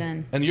 5 years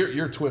in. And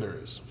your Twitter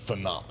is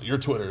phenomenal. Your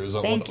Twitter is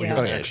Thank you.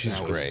 Oh yeah, she's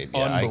great.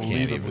 Yeah,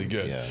 unbelievably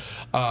good.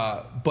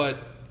 Yeah. But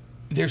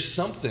there's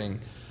something,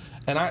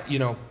 and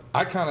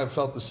I kind of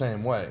felt the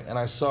same way. And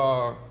I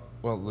saw,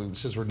 well,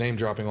 since we're name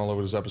dropping all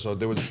over this episode,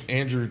 there was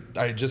Andrew.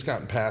 I had just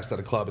gotten passed at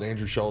a club, and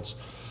Andrew Schultz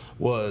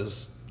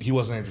he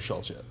wasn't Andrew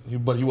Schultz yet,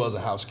 but he was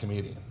a house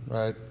comedian,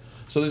 right?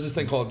 So there's this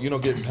thing called,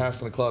 getting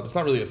passed in a club. It's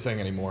not really a thing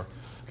anymore.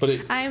 But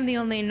I am the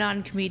only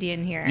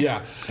non-comedian here.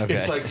 Yeah. Okay.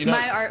 It's like,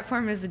 my art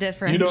form is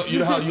different. You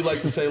know how you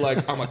like to say,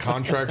 like, I'm a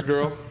contract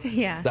girl?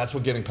 Yeah. That's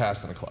what getting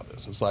passed in a club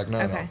is. It's like, no.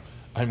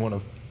 I'm one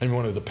of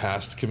the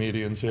past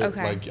comedians here.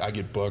 Okay. Like, I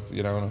get booked,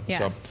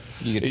 So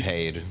You get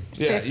paid.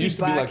 Yeah, it used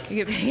to be like,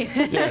 you get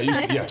paid. yeah, it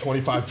used to be,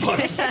 $25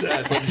 a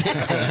set.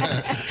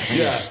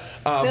 Yeah.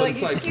 They're But like,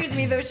 it's like, excuse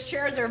me, those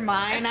chairs are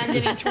mine. I'm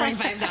getting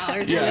 $25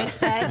 for this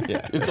set.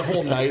 Yeah. it's a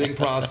whole knighting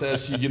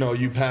process.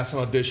 You pass an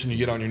audition, you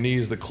get on your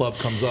knees, the club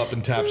comes up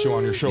and taps you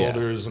on your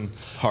shoulders, and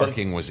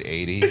Parking was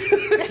 80.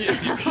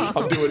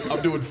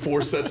 I'm doing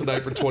 4 sets a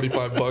night for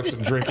 $25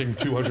 and drinking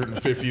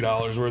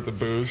 $250 worth of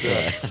booze.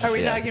 Yeah. Are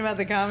we talking about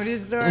the Comedy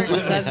Store?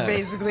 'Cause that's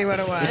basically what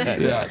it was.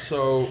 Yeah.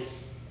 So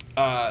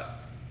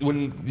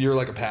when you're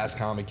like a past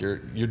comic, you're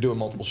doing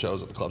multiple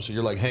shows at the club, so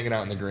you're like hanging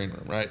out in the green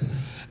room, right?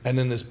 And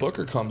then this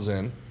booker comes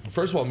in.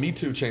 First of all, Me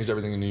Too changed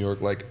everything in New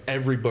York. Like,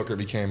 every booker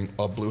became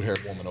a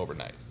blue-haired woman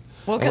overnight.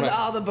 Well, because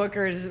all the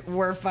bookers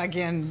were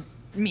fucking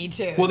Me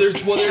Too. Well, there is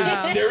something to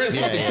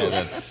it.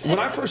 That's... When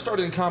I first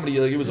started in comedy,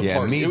 like, it was a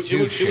party. Me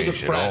Too it was a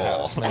frat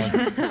house,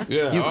 man.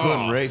 Yeah. You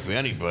couldn't rape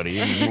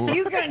anybody anymore.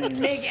 You couldn't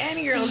make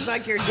any girl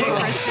suck your dick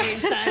for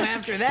stage time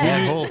after that.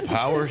 That whole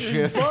power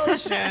shift.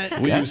 Bullshit.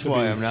 That's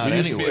why I'm not we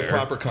used to be anywhere. a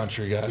proper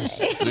country, guys.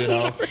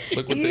 Look what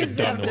You they've used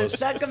to done have to to us.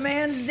 suck a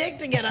man's dick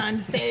to get on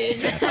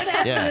stage. What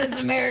happened to this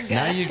America?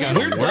 Now you got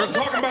We're to done work.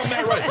 talking about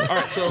Matt Rife. All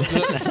right, so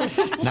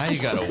Now you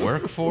got to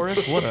work for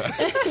it. What a.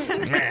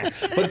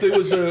 but there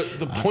was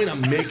the point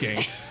I'm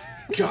making,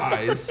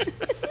 guys.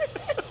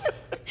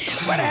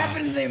 What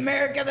happened to the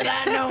America that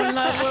I know and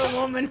love, where a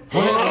woman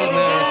What can't happened get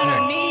to on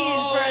her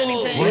knees for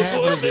anything? What Look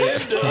happened what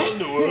they've done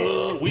to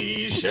us.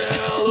 We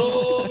shall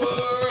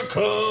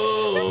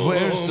overcome.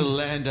 Where's the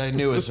land I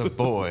knew as a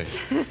boy,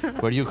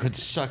 where you could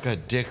suck a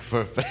dick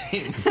for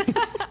fame?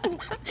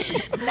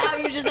 Now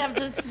you just have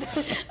to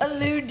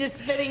allude to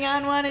spitting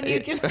on one, and you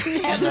can.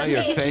 Have Now a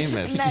you're name.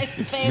 famous. Now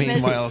you're famous.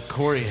 Meanwhile,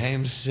 Corey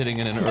Haim's sitting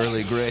in an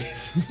early grave.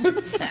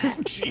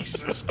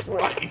 Jesus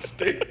Christ,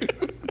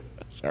 dude.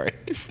 Sorry.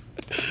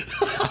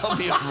 I'll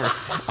be over.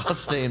 I'll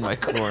stay in my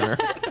corner.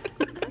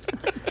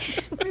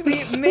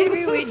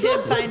 Maybe we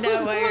did find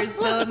out why you're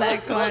still in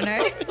that corner.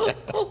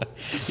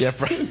 Yeah,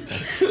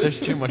 there's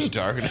too much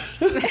darkness.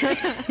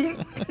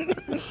 The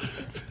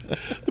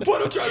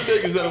point I'm trying to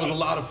make is that it was a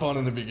lot of fun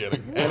in the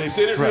beginning, and it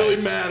didn't really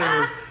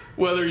matter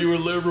whether you were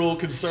liberal,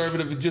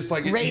 conservative, just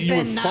like you were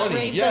Raping, not funny.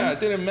 raping. Yeah, it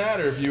didn't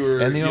matter if you were.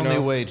 And the only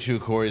way two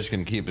Corys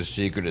can keep a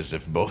secret is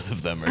if both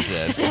of them are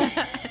dead.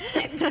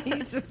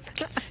 Jesus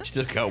Christ.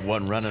 Still got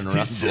one running around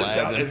He's just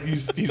out blabbing. and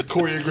he's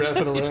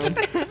choreographing around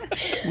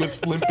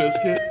with Limp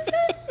Bizkit.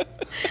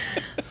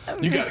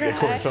 You got to get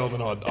Corey Feldman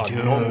on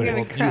normal.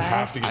 You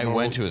have to get I normal.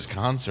 went to his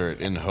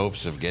concert in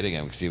hopes of getting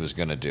him because he was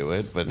going to do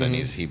it, but then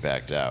he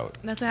backed out.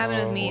 That's what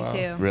happened with me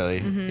too. Really?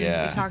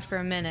 Yeah. We talked for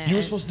a minute. You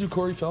were supposed to do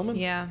Corey Feldman?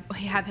 Yeah, we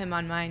have him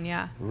on mine.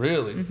 Yeah,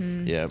 Really?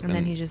 Yeah. and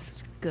then he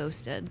just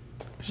ghosted.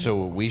 So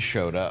we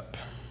showed up,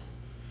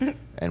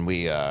 and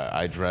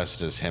I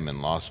dressed as him in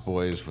Lost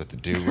Boys with the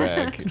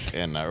do-rag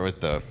and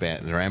with the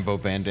Rambo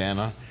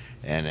bandana,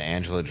 and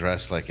Angela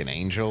dressed like an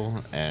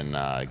angel, and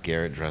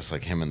Garrett dressed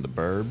like him in the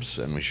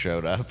Burbs, and we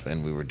showed up,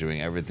 and we were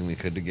doing everything we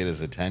could to get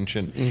his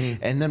attention.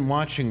 And then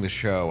watching the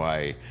show,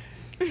 I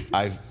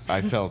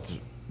felt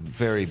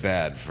very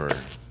bad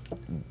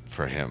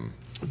for him.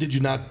 Did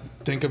you not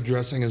think of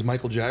dressing as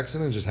Michael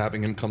Jackson and just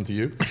having him come to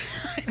you?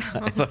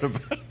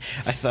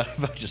 I thought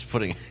about just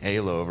putting a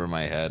halo over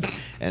my head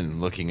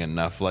and looking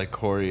enough like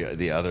Corey,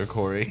 the other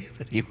Corey,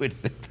 that he would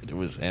think that it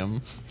was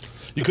him.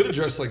 You could have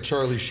dressed like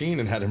Charlie Sheen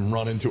and had him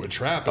run into a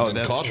trap. And Oh, then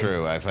that's caught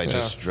true. Him. If I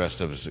just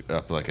dressed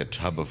up like a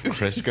tub of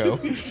Crisco.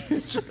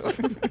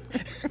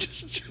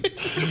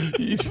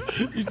 you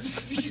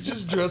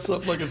just dress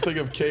up like a thing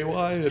of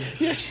KY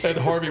and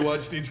Harvey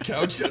Weinstein's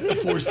couch at the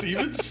Four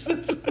Stevens.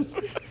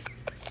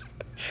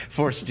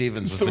 Four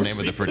Stevens was the name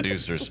of the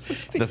producers.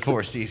 The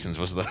Four Seasons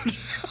was the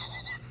hotel.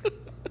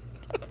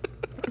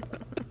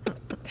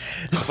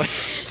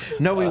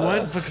 No, we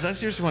went because I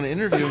seriously want to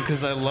interview him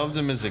because I loved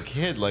him as a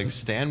kid. Like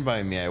Stand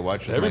By Me, I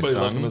watched with Everybody my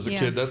son. loved him as a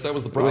kid. That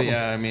was the Well, problem.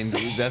 yeah, I mean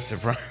that's the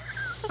problem.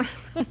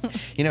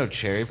 You know,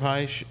 Cherry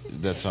Pie,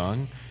 that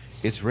song.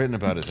 It's written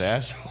about his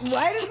asshole.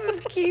 Why does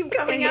this keep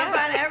coming up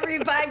on every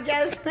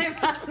podcast I'm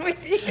on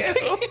with you?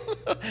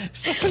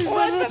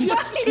 What the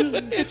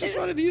fuck? I just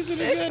wanted to use it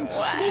again. What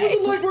was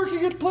it like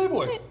working at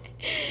Playboy?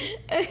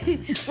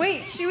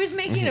 Wait, she was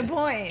making a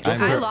point.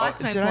 I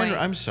lost my point.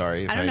 I'm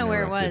sorry. I don't know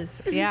where it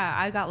was. Yeah,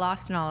 I got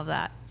lost in all of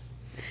that.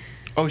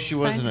 Oh, she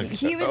wasn't.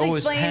 He was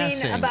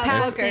explaining about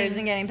bookers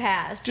and getting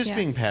passed. Just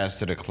being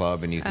passed at a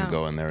club, and you can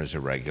go in there as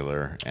a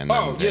regular. And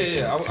I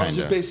was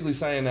just basically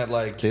saying that,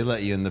 like, they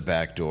let you in the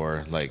back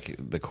door, like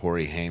the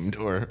Corey Haim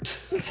door.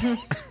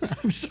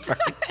 I'm sorry.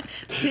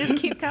 You just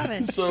keep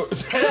coming. So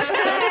that's the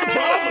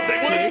problem. They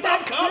wouldn't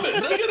stop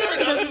coming. Look at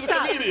her. Now she's a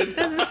comedian.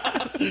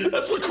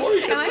 That's what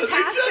Corey gets.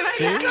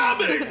 Keep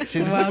coming. See,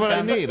 this is what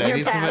I need. I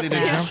need somebody to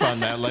jump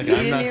on that. Like,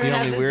 I'm not the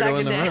only weirdo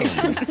in the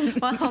room.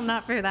 Well,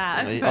 not for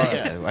that.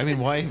 Yeah, I mean,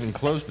 why even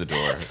close the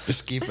door?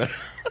 Just keep it.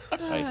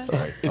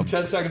 Sorry. In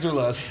 10 seconds or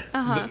less,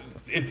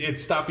 it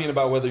stopped being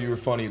about whether you were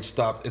funny. It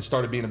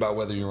started being about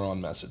whether you were on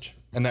message.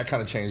 And that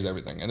kind of changed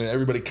everything. And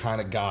everybody kind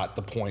of got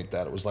the point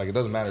that it was like, it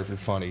doesn't matter if you're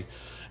funny.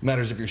 It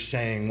matters if you're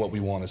saying what we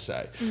want to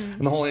say. And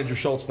the whole Andrew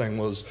Schultz thing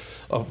was,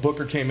 a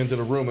booker came into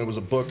the room, and it was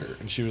a booker.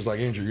 And she was like,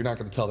 Andrew, you're not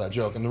going to tell that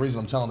joke. And the reason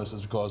I'm telling this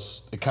is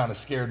because it kind of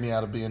scared me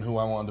out of being who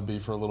I wanted to be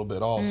for a little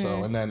bit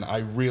also. And then I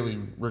really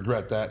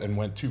regret that and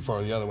went too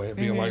far the other way,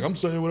 being like, I'm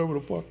saying whatever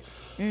the fuck.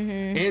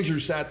 Andrew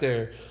sat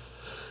there,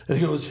 and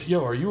he goes,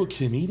 yo, are you a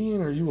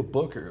comedian or are you a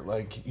booker?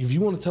 Like, if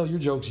you want to tell your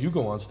jokes, you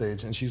go on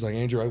stage. And she's like,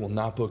 Andrew, I will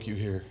not book you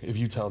here if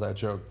you tell that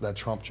joke, that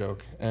Trump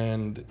joke.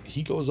 And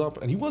he goes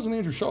up, and he wasn't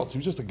Andrew Schultz. He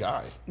was just a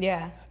guy.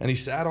 Yeah. And he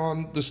sat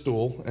on the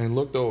stool and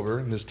looked over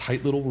in this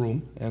tight little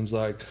room and was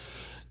like,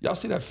 y'all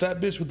see that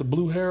fat bitch with the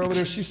blue hair over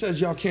there? She says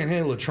y'all can't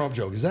handle a Trump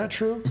joke. Is that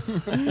true?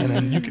 And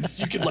then you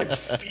could like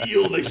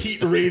feel the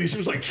heat radiation. It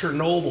was like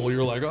Chernobyl. You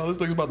were like, oh, this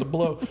thing's about to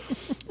blow.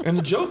 And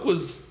the joke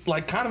was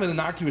like kind of an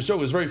innocuous joke.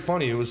 It was very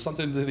funny. It was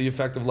something to the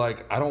effect of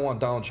like, I don't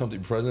want Donald Trump to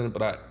be president,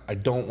 but I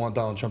don't want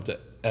Donald Trump to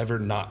ever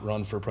not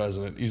run for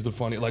president. He's the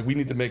funny. Like, we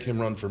need to make him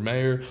run for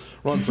mayor,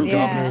 run for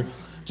governor,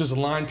 just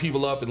line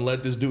people up and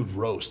let this dude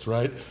roast,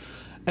 right?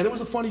 And it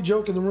was a funny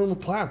joke, in the room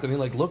clapped, and he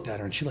like looked at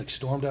her, and she like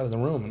stormed out of the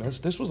room. And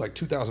this was like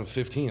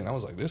 2015, and I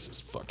was like, this is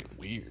fucking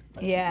weird.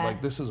 Man. Yeah.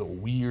 Like, this is a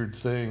weird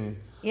thing.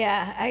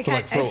 Yeah.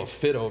 To throw a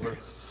fit over.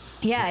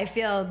 Yeah, I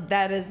feel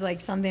that is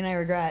like something I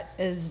regret,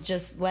 is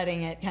just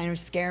letting it kind of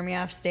scare me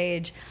off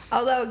stage.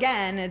 Although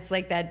again, it's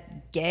like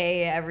that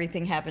gay,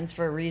 everything happens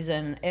for a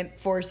reason. It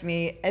forced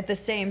me, at the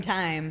same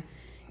time,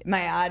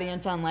 my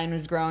audience online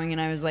was growing,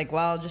 and I was like,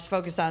 well, just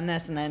focus on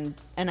this.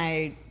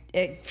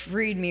 It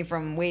freed me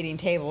from waiting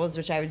tables,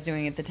 which I was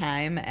doing at the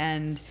time,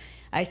 and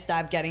I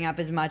stopped getting up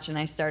as much, and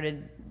I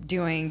started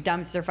doing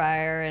dumpster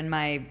fire in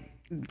my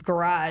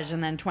garage.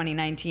 And then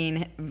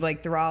 2019,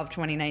 like through all of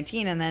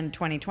 2019, and then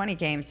 2020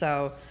 came,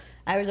 so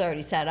I was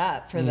already set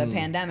up for the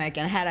pandemic.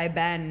 And had I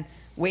been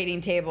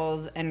waiting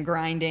tables and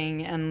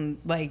grinding and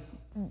like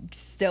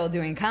still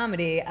doing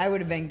comedy, I would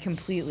have been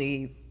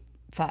completely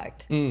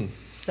fucked.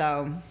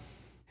 So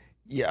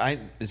yeah, I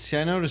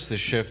noticed the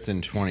shift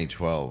in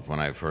 2012 when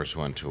I first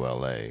went to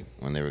LA,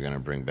 when they were going to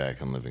bring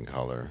back In Living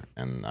Color,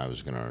 and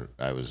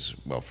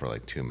for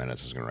like 2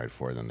 minutes I was going to write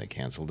for it, then they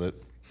canceled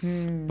it.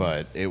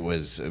 But it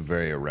was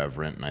very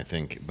irreverent,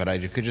 and but I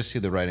could just see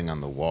the writing on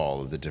the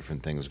wall of the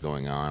different things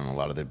going on, a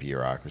lot of the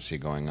bureaucracy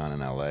going on in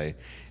LA,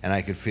 and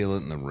I could feel it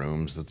in the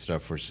rooms, that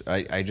stuff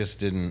I just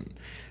didn't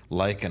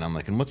like it. I'm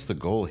like, and what's the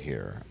goal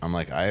here? I'm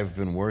like, I have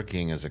been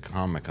working as a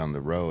comic on the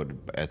road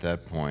at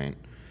that point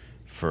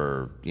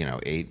for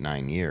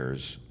 8-9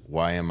 years.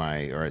 Why am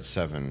I, or at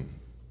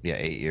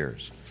 8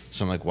 years?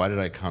 So I'm like, why did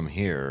I come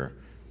here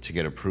to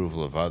get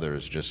approval of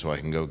others just so I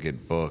can go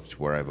get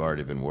booked where I've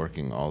already been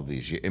working all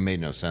these years? It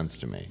made no sense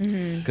to me,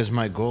 because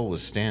my goal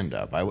was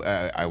stand-up.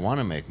 I want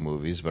to make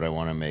movies, but I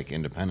want to make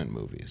independent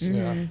movies.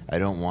 I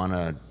don't want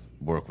to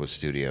work with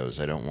studios.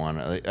 I don't want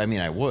to, I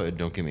mean, I would,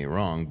 don't get me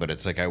wrong, but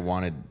it's like I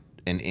wanted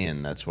an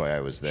in. That's why I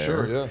was there.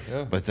 Sure,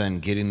 yeah. But then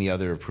getting the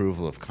other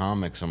approval of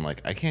comics, I'm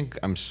like,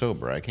 I'm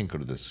sober. I can't go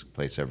to this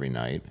place every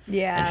night.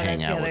 Yeah, and hang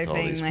that's out the other with all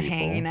thing, these the people.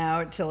 hanging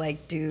out to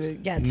like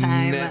get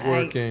time.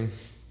 Networking.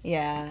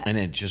 Yeah. And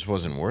it just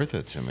wasn't worth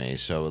it to me.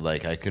 So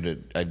like I'd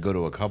go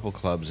to a couple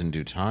clubs and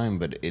do time,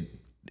 but the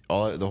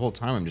whole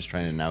time I'm just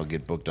trying to now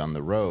get booked on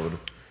the road,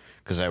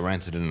 because I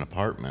rented an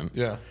apartment.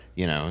 Yeah.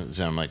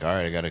 So I'm like, all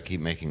right, I got to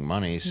keep making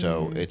money.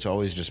 So it's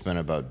always just been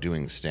about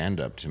doing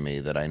stand-up to me,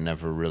 that I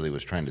never really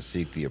was trying to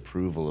seek the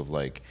approval of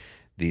like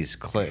these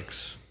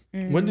cliques.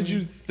 When did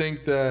you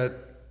think that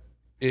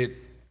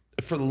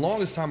for the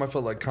longest time, I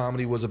felt like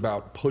comedy was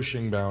about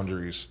pushing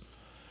boundaries,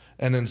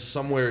 and then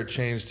somewhere it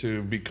changed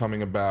to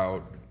becoming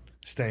about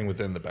staying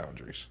within the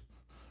boundaries,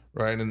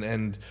 right?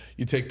 And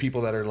you take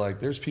people that are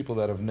like, there's people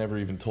that have never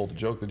even told a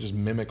joke, they just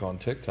mimic on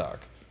TikTok,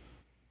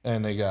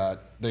 and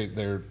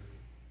they're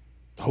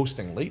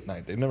hosting late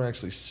night. They've never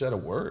actually said a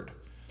word.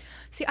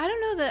 See, I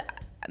don't know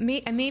that.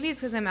 Maybe it's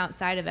because I'm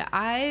outside of it.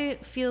 I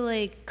feel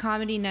like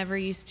comedy never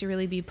used to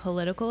really be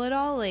political at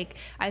all. Like,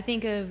 I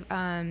think of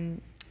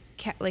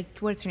like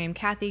what's her name,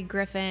 Kathy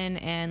Griffin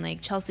and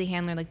like Chelsea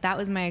Handler. Like that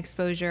was my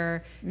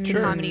exposure to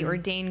comedy, or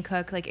Dane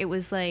Cook. Like it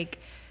was like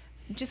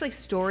just like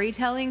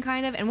storytelling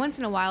kind of. And once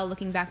in a while,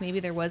 looking back, maybe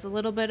there was a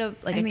little bit of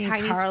like tiny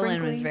Carlin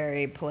sprinkling. was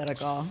very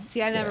political.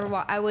 See, I never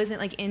I wasn't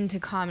like into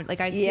comedy.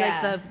 Like I'd see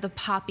like the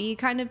poppy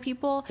kind of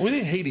people. We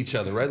didn't hate each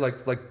other, right?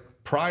 Like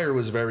Pryor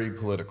was very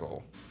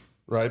political,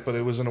 right? But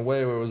it was in a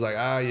way where it was like,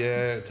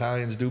 yeah,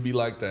 Italians do be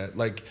like that.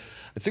 Like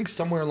I think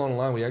somewhere along the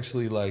line we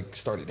actually like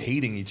started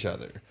hating each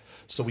other,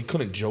 so we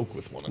couldn't joke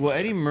with one another. Well,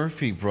 Eddie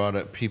Murphy brought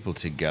up people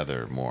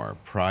together more.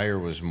 Pryor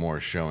was more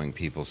showing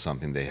people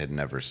something they had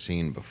never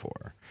seen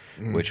before,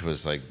 which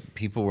was like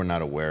people were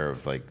not aware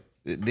of, like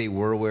they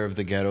were aware of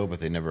the ghetto, but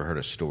they never heard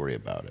a story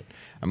about it.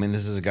 I mean,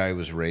 this is a guy who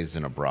was raised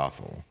in a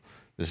brothel.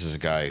 This is a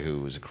guy who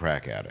was a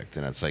crack addict,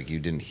 and it's like you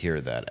didn't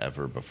hear that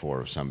ever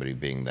before of somebody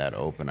being that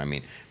open. I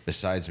mean,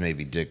 besides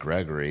maybe Dick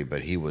Gregory,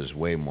 but he was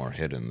way more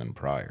hidden than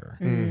Pryor,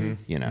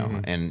 you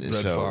know. And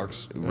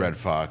Red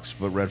Fox,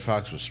 but Red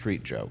Fox was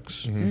street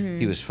jokes.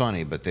 He was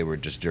funny, but they were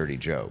just dirty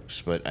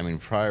jokes. But I mean,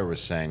 Pryor was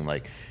saying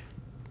like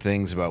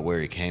things about where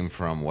he came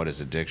from, what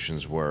his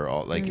addictions were,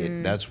 all like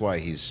that's why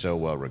he's so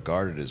well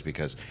regarded, is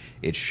because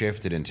it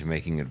shifted into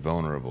making it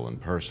vulnerable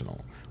and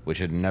personal, which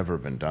had never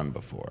been done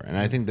before. And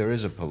I think there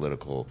is a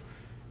political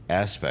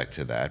aspect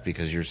to that,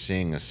 because you're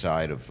seeing a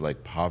side of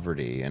like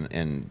poverty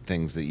and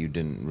things that you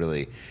didn't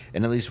really,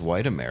 and at least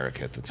white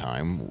America at the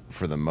time,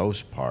 for the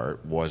most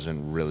part,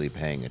 wasn't really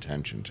paying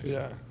attention to.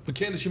 Yeah, but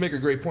Candice, you make a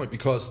great point,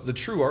 because the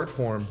true art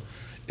form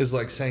is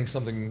like saying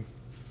something,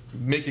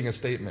 making a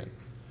statement,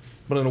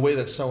 but in a way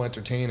that's so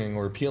entertaining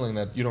or appealing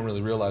that you don't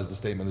really realize the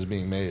statement is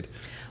being made.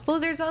 Well,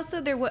 there's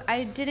also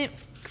I didn't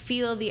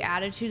feel the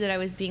attitude that I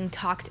was being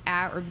talked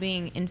at or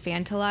being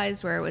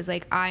infantilized, where it was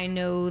like, I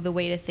know the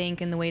way to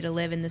think and the way to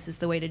live, and this is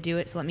the way to do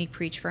it, so let me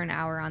preach for an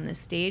hour on this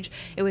stage.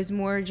 It was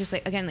more just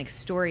like, again, like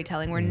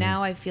storytelling, where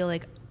now I feel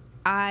like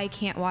I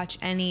can't watch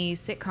any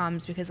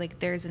sitcoms because like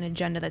there's an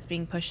agenda that's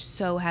being pushed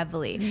so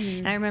heavily.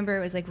 And I remember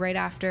it was like right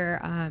after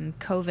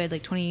COVID,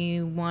 like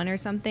 21 or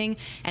something,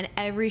 and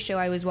every show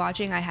I was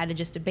watching I had to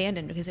just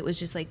abandon because it was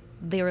just like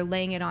they were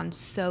laying it on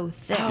so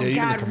thick. Oh even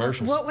God, the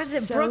commercials. what was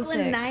it? So Brooklyn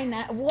thick.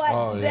 Nine-Nine. What?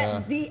 Oh,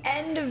 yeah. The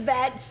end of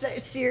that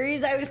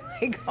series, I was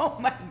like, oh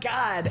my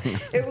God,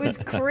 it was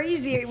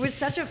crazy. It was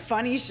such a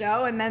funny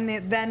show, and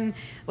then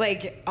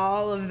like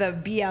all of the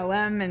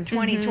BLM and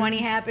 2020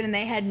 happened, and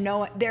they had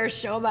their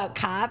show about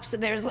cops,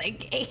 and there's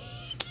like 8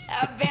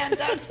 cab vans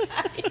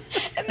outside,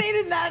 and they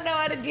did not know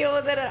how to deal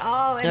with it at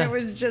all. And it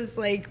was just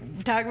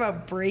like, talk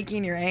about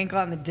breaking your ankle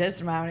on the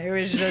dismount. It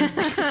was just,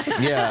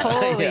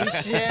 holy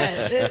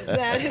shit.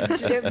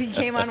 It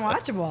became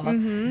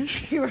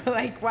unwatchable. You were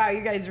like, wow,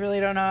 you guys really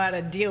don't know how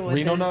to deal with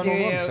Reno this,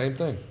 911, do you? same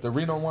thing. The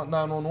Reno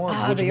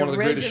 911, which the is one of the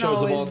greatest original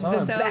shows of all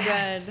was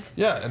time. So good.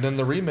 Yeah, and then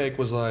the remake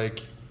was like,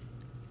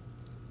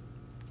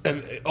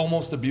 and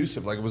almost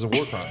abusive, like it was a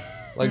war crime.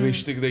 Like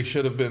they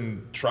should have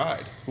been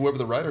tried. Whoever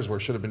the writers were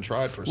should have been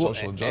tried for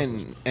social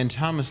injustice. And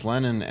Thomas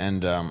Lennon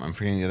and I'm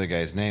forgetting the other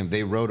guy's name.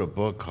 They wrote a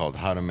book called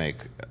How to Make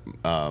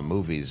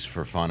Movies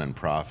for Fun and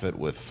Profit,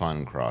 with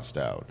fun crossed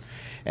out.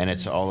 And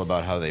it's all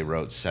about how they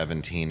wrote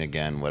 17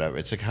 again, whatever.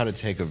 It's like how to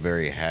take a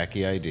very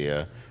hacky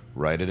idea,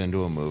 write it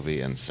into a movie,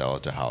 and sell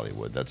it to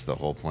Hollywood. That's the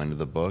whole point of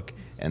the book.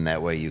 And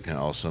that way you can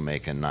also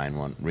make a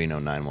Reno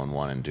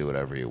 911 and do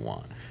whatever you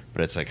want.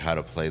 But it's like how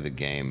to play the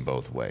game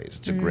both ways.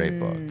 It's a great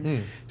book.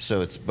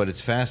 So it's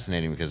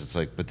fascinating because it's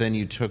like, but then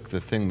you took the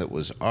thing that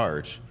was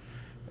art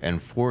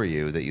and for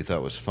you that you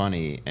thought was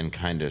funny and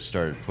kind of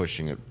started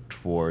pushing it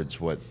towards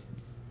what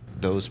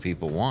those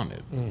people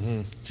wanted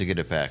to get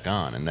it back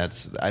on. And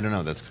that's, I don't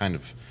know, that's kind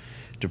of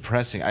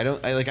depressing. I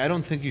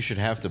don't think you should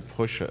have to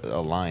push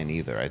a line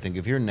either. I think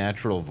if your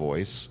natural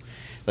voice,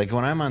 like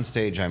when I'm on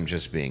stage, I'm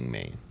just being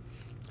me.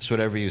 So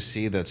whatever you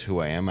see, that's who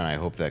I am, and I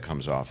hope that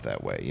comes off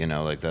that way. You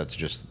know, like that's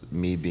just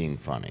me being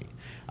funny.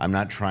 I'm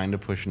not trying to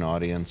push an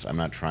audience. I'm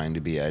not trying to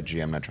be edgy.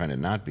 I'm not trying to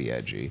not be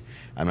edgy.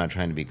 I'm not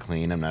trying to be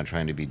clean. I'm not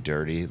trying to be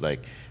dirty.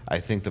 Like,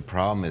 I think the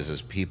problem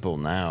is people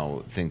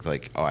now think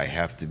like, oh, I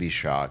have to be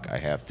shock. I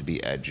have to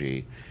be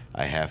edgy.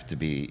 I have to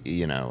be,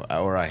 you know,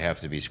 or I have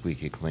to be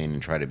squeaky clean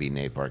and try to be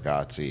Nate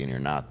Bargatze, and you're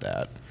not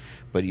that.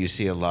 But you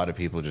see a lot of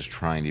people just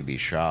trying to be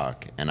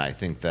shock, and I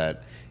think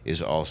that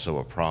is also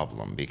a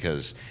problem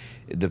because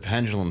the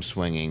pendulum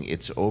swinging,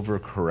 it's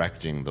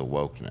overcorrecting the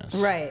wokeness.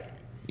 Right.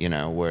 You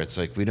know, where it's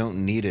like, we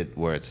don't need it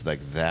where it's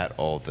like that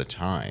all the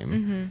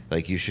time.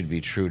 Like, you should be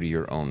true to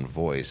your own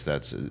voice.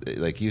 That's,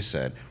 like you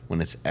said,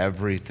 when it's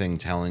everything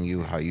telling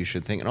you how you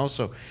should think. And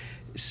also,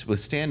 with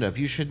stand-up,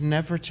 you should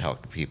never tell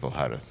people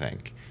how to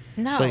think.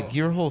 No. Like,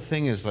 your whole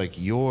thing is like,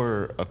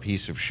 you're a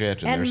piece of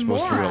shit and they're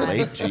supposed to morons.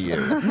 relate to you.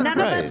 None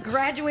of us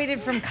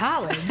graduated from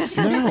college.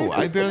 No,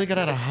 I barely got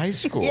out of high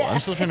school. Yeah.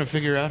 I'm still trying to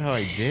figure out how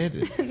I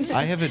did.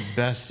 I have it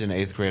best in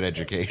 8th grade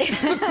education.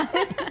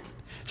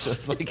 So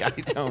it's like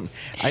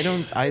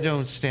I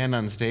don't stand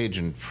on stage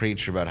and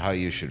preach about how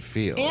you should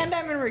feel. And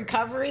I'm in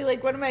recovery.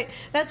 Like, what am I?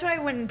 That's why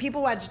when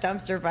people watch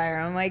Dumpster Fire,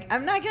 I'm like,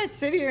 I'm not gonna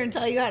sit here and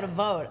tell you how to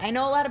vote. I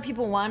know a lot of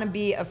people want to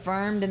be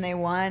affirmed and they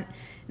want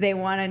They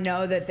want to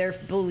know that their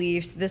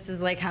beliefs, this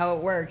is like how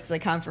it works. The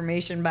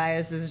confirmation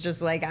bias is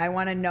just like, I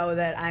want to know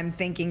that I'm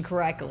thinking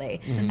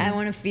correctly. I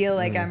want to feel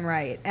like I'm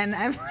right. And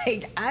I'm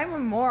like, I'm a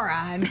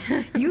moron.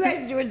 You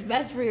guys do what's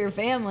best for your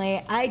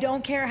family. I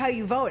don't care how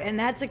you vote. And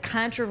that's a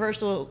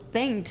controversial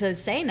thing to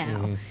say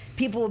now.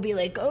 People will be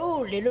like,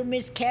 oh, little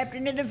Miss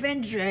Captain of the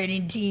fence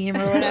riding team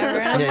or whatever.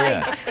 And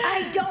I'm like,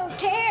 I don't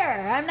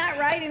care. I'm not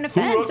riding a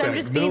fence. I'm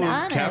just being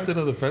honest. Captain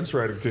of the fence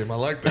riding team. I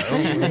like that.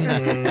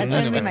 That's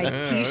going to be my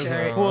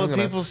t-shirt. Well,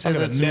 people say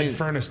that to Ned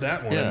Furnace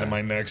that one into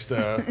my next...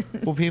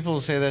 Well,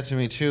 people say that to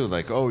me too.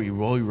 Like, oh, you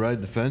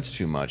ride the fence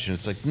too much. And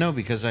it's like, no,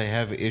 because I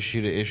have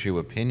issue-to-issue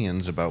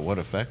opinions about what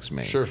affects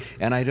me. Sure.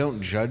 And I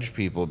don't judge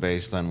people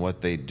based on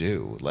what they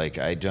do. Like,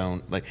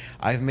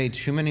 I've made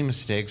too many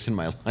mistakes in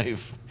my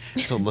life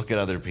to look at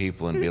other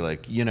people and be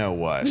like, you know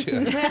what?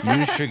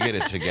 You should get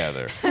it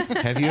together.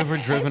 Have you ever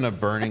driven a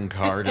burning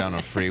car down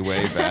a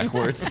freeway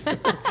backwards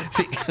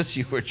because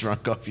you were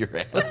drunk off your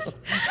ass?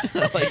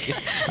 David,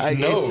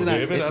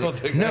 I don't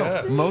think I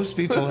have. Most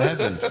people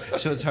haven't.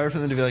 So it's hard for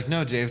them to be like,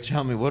 no, Dave,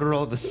 tell me, what are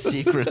all the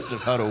secrets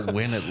of how to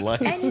win at life?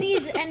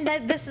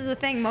 This is the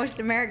thing. Most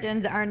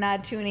Americans are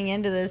not tuning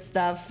into this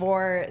stuff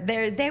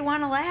they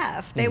want to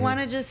laugh. They want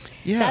to just,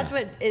 that's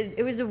what,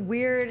 it was a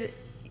weird...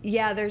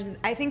 Yeah,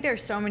 I think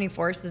there's so many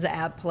forces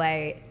at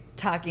play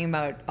talking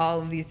about all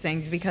of these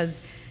things,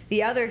 because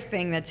the other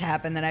thing that's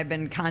happened that I've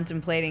been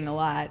contemplating a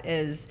lot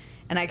is,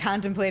 and I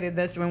contemplated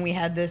this when we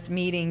had this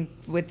meeting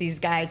with these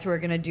guys who are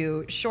going to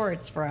do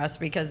shorts for us,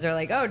 because they're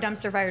like, oh,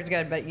 dumpster fire is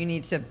good, but you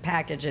need to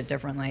package it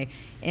differently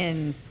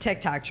in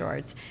TikTok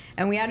shorts.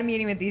 And we had a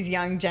meeting with these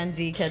young Gen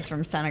Z kids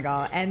from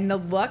Senegal, and the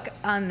look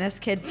on this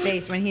kid's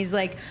face when he's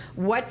like,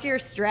 what's your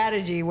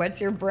strategy?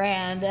 What's your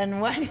brand? And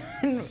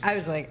I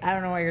was like, I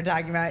don't know what you're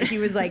talking about. He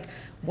was like,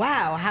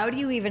 wow, how do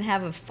you even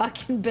have a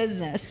fucking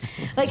business?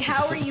 Like,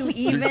 how are you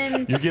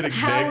even... You're getting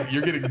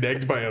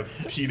negged by a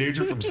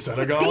teenager from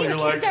Senegal. You're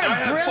like, I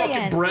have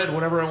fucking bread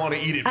whenever I want to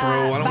eat it,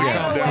 bro. Why don't we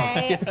calm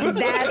down?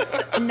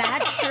 That's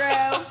not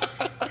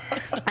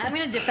true. I'm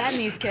going to defend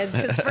these kids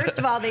because, first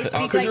of all, they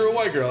speak because you're a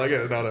white girl. I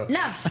get it.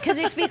 No, because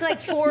they speak like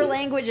 4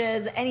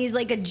 languages, and he's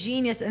like a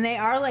genius, and they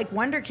are like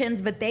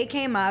wonderkins, but they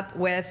came up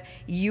with,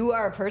 you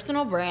are a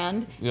personal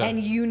brand,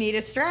 and you need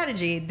a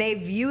strategy. They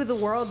view the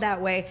world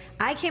that way.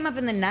 I came up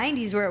in the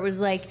 90s where it was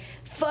like,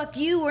 fuck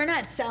you, we're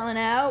not selling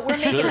out, we're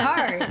making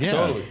art. Yeah.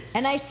 Totally.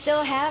 And I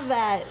still have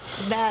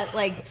that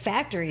like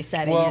factory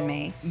setting in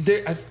me.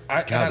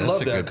 I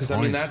love that, because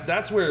I mean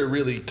that's where it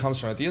really comes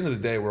from. At the end of the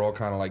day, we're all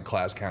kind of like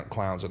class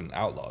clowns and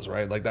outlaws,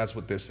 right? Like that's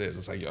what this is.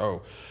 It's like,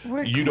 oh,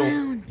 you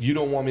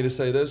don't want me to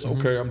say this?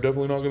 Okay, I'm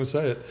definitely not going to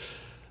say it.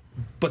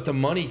 But the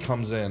money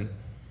comes in,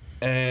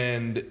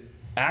 and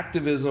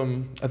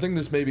activism. I think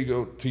this maybe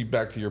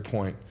back to your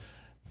point.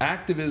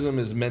 Activism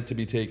is meant to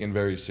be taken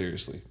very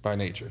seriously by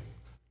nature.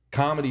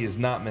 Comedy is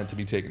not meant to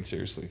be taken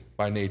seriously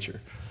by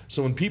nature.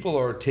 So when people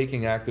are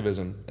taking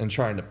activism and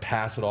trying to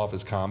pass it off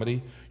as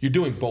comedy, you're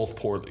doing both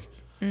poorly.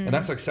 And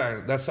that's like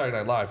Saturday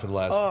Night Live for the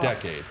last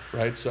decade,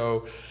 right?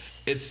 So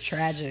it's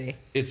tragedy.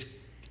 It's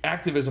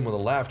activism with a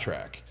laugh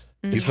track.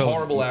 It's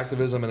horrible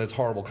activism and it's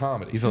horrible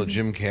comedy. You felt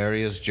Jim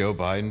Carrey as Joe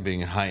Biden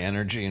being high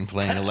energy and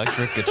playing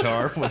electric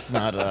guitar was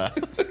not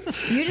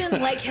You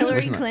didn't like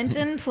Hillary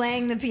Clinton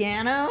playing the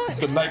piano?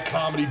 The night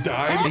comedy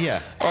died?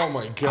 Yeah. Oh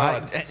my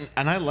God.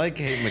 And I like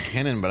Kate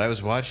McKinnon, but I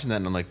was watching that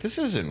and I'm like, this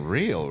isn't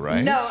real,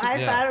 right? No,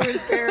 I thought it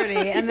was parody.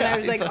 And then I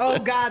was like, oh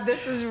God,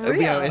 this is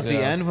real. At the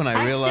end when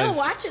I realized... I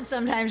still watch it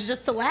sometimes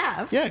just to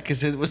laugh. Yeah,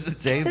 because it was the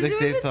day that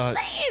they thought...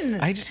 Insane.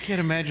 I just can't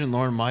imagine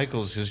Lorne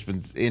Michaels, who's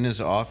been in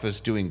his office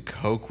doing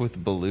coke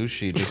with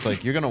Belushi, just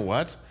like, you're going to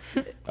what?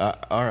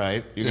 All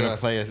right, you're going to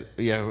play...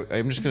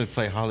 I'm just going to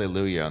play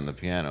Hallelujah on the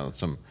piano.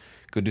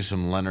 Go do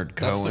some Leonard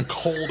Cohen. That's the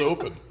cold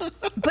open.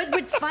 But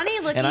what's funny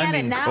looking at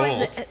it now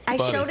is I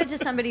showed it to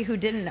somebody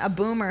a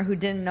boomer who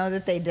didn't know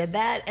that they did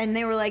that, and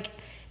they were like,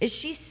 is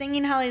she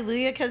singing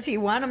Hallelujah because he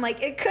won? I'm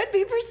like, it could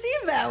be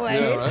perceived that way.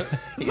 Yeah, right?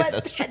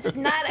 But that's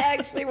not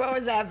actually what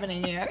was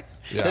happening here.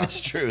 Yeah. That is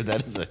true.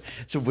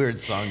 It's a weird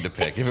song to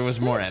pick. If it was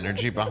more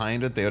energy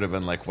behind it, they would have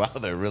been like, wow,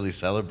 they're really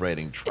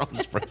celebrating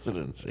Trump's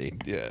presidency.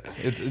 Yeah.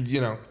 It's,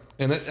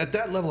 and at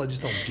that level, I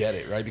just don't get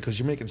it, right? Because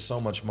you're making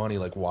so much money,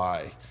 like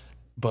why?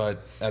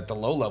 But at the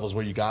low levels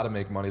where you got to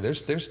make money,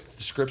 there's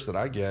scripts that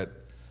I get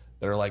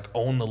that are like,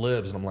 own the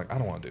libs. And I'm like, I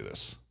don't want to do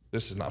this.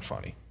 This is not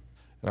funny.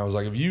 And I was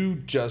like, if you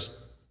just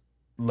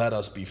let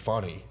us be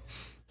funny,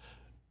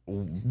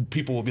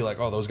 people will be like,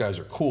 oh, those guys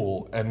are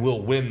cool, and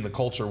we'll win the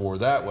culture war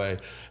that way.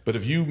 But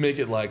if you make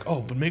it like,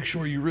 oh, but make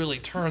sure you really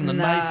turn the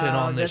knife in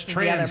on this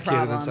trans kid,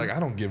 and it's like, I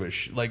don't give a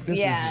shit. Like, this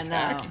is just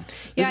hacking.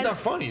 This is not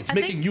funny. It's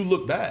making you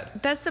look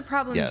bad. That's the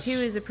problem, too,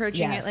 is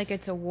approaching it like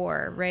it's a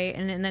war, right?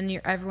 And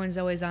then everyone's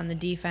always on the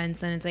defense.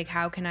 Then it's like,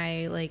 how can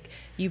I, like,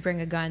 you bring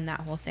a gun,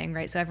 that whole thing,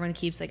 right? So everyone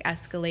keeps, like,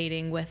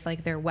 escalating with,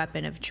 like, their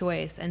weapon of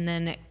choice. And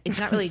then it's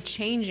not really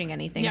changing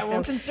anything. Yeah,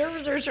 well,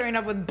 conservatives are showing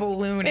up with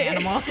balloon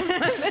animals.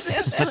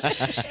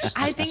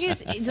 I think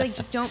it's like,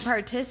 just don't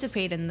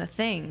participate in the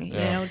thing, you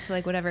know, to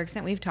like whatever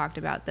extent. We've talked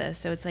about this.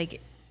 So it's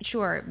like,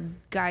 sure,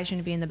 guys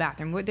shouldn't be in the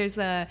bathroom. There's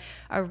a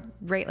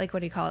right, like, what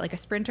do you call it? Like a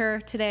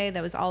sprinter today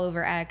that was all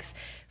over X.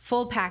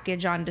 Full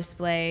package on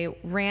display,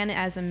 ran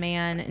as a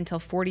man until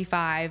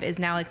 45, is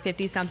now like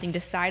 50-something,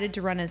 decided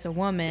to run as a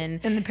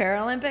woman. In the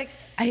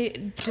Paralympics?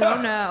 I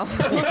don't know.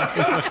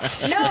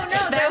 No,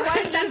 there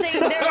was something,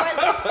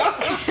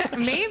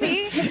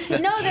 Maybe.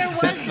 No, there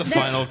was. That's the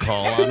final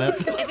call on it.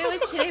 If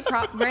it was today,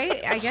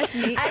 right? I guess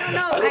me. I don't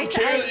know. I don't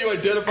care that you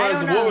identify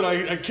as a woman.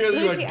 I care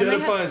that you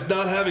identify as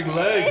not having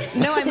legs.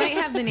 No, I might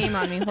have the name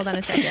on me. Hold on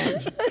a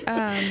second.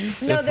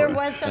 No, there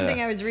was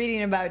something I was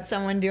reading about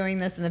someone doing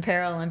this in the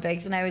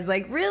Paralympics, and I was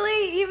like,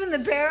 really? Even the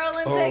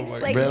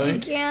Paralympics? Like, really? You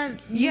can't.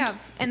 Yeah,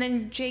 and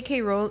then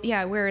J.K. Rowling.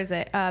 Yeah, where is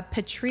it?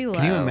 Petrillo.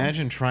 Can you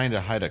imagine trying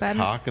to hide a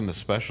cock in the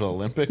Special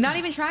Olympics? Not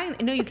even trying.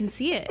 No, you can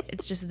see it.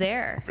 It's just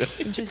there.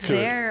 It's just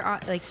there,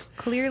 like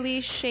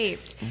clearly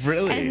shaped.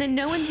 Really? And then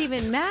no one's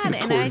even mad,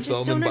 and I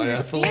just don't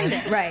understand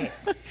it. Right.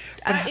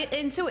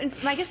 And so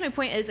I guess my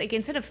point is, like,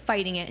 instead of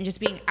fighting it and just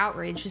being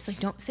outraged, just like,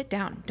 don't sit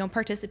down, don't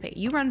participate.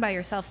 You run by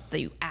yourself,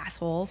 you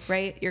asshole,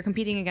 right? You're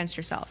competing against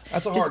yourself.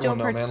 That's a hard one,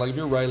 though, man. Like, if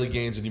you're Riley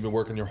Gaines and you've been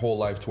working your whole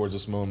life towards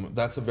this moment,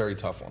 that's a very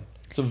tough one.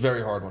 It's a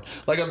very hard one.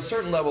 Like, on a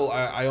certain level,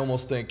 I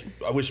almost think,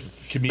 I wish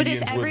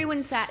comedians But if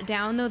everyone sat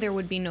down, though, there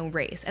would be no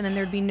race. And then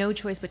there'd be no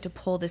choice but to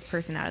pull this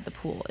person out of the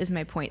pool, is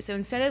my point. So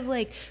instead of,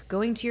 like,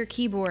 going to your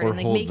keyboard and,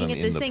 like, making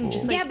it this thing,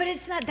 just, like... Yeah, but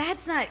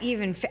that's not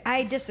even...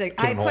 I disagree.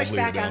 I push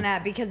back on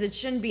that because it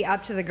shouldn't be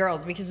up to the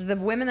girls. Because the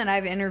women that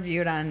I've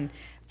interviewed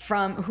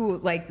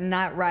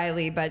not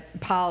Riley, but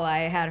Paula, I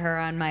had her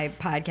on my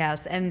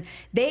podcast, and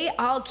they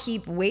all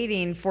keep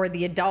waiting for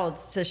the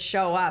adults to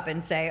show up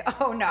and say,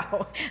 oh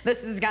no,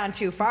 this has gone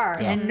too far,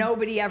 and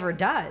nobody ever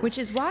does. Which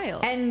is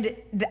wild. And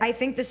I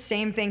think the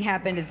same thing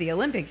happened at the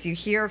Olympics. You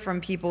hear from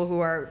people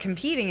who are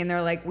competing, and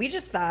they're like, we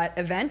just thought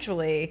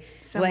eventually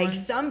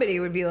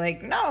somebody would be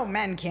like, no,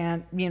 men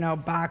can't,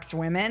 box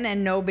women,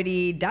 and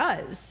nobody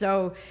does.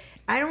 So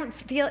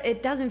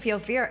it doesn't feel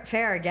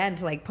fair again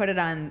to like put it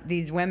on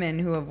these women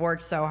who have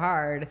worked so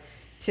hard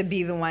to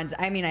be the ones.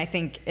 I mean, I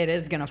think it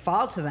is going to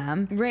fall to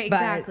them. Right,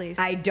 exactly.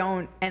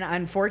 And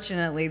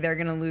unfortunately they're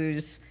going to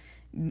lose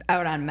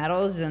out on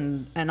medals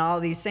and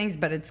all these things,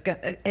 but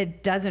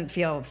it doesn't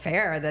feel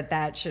fair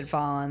that should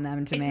fall on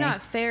them to me. It's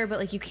not fair, but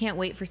like you can't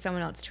wait for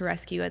someone else to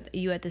rescue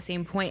you at the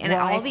same point. And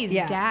all these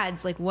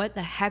dads, like, what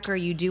the heck are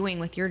you doing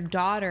with your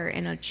daughter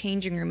in a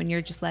changing room and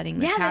you're just letting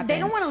this happen? They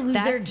don't want to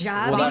lose their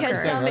job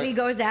because somebody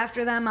goes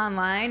after them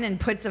online and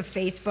puts a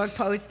Facebook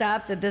post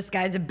up that this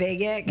guy's a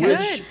bigot.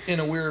 Which, in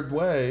a weird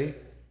way,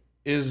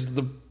 is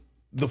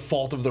the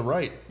fault of the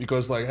right,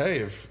 because like, hey,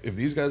 if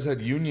these guys had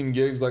union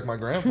gigs like my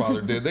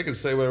grandfather did, they could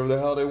say whatever the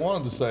hell they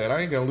wanted to say and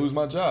I ain't gonna lose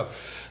my job.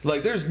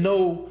 Like, there's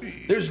no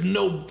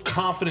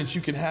confidence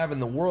you can have in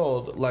the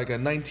world like a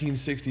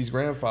 1960s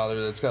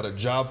grandfather that's got a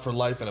job for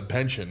life and a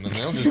pension, and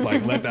they'll just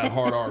like let that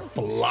hard R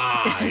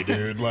fly,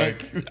 dude.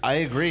 Like, I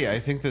agree. I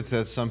think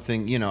that's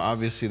something,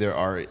 obviously there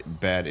are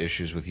bad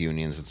issues with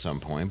unions at some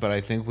point, but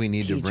I think we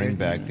need to bring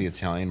back the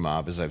Italian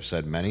mob, as I've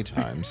said many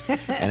times,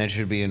 and it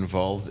should be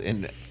involved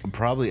in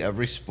probably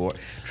every sport.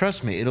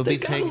 Trust me, they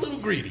got a little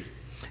greedy.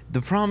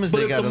 The problem is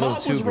they got a little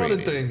too greedy. But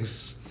if the mob was running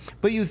things...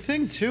 But you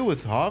think, too,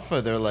 with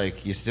Hoffa, they're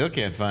like, you still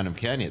can't find him,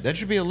 can you? That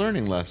should be a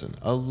learning lesson.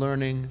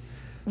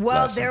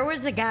 Well, there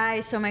was a guy,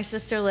 so my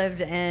sister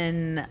lived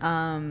in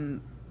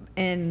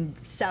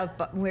South,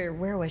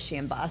 where was she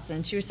in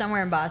Boston? She was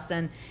somewhere in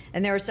Boston,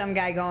 and there was some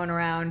guy going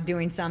around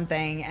doing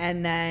something,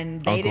 and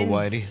then Uncle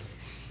Whitey.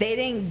 They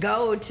didn't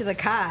go to the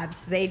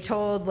cops. They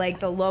told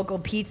like the local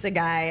pizza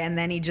guy, and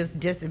then he just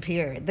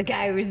disappeared. The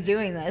guy who was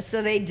doing this.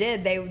 So they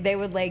did. They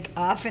would like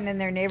often in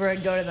their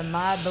neighborhood go to the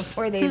mob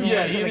before they even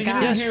went to the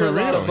cops.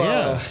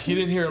 You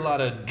didn't hear a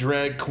lot of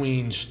drag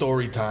queen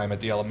story time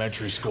at the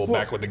elementary school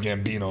back when the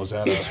Gambinos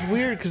had. It's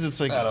weird because it's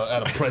like had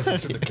a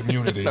presence in the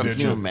community. Did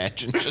you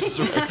imagine?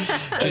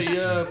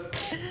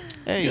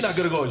 Hey, you're not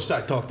gonna go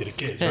inside talk to the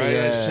kids, right?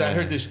 I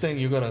heard this thing.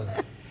 You're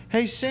gonna.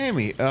 Hey,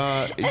 Sammy,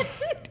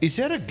 is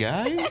that a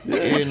guy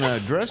in a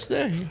dress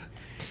there?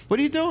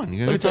 What are you doing?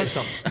 Let me tell you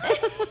something.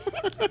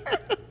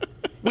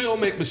 We all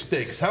make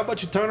mistakes. How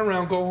about you turn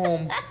around, go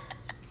home?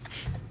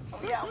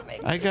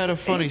 I got a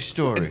funny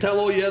story. And tell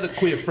all your other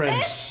queer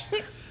friends.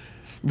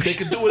 They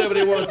can do whatever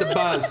they want at the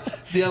bars.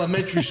 The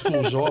elementary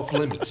school's off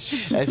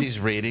limits. As he's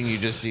reading, you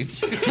just see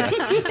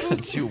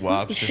two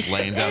wops just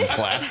laying down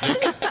plastic.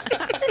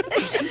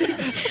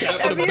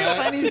 That'd be a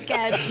funny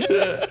sketch.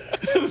 Yeah.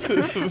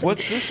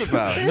 What's this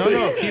about?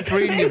 No, keep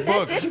reading your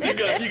books. You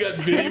got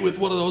Vinny with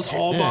one of those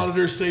hall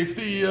monitor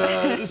safety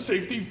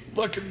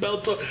fucking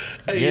belts on.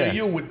 Hey,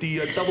 you with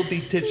the double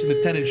D titch and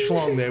the 10-inch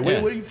schlong there.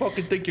 Where do you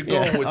fucking think you're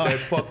going with that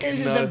fucking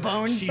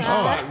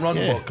C-Spot run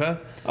book, huh?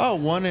 Oh,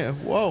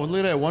 whoa, look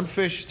at that. One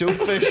fish, two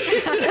fish,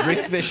 three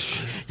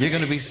fish. You're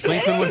going to be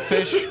sleeping with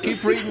fish?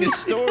 Keep reading your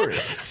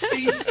stories.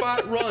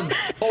 C-Spot run.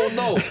 Oh,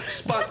 no.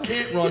 Spot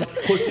can't run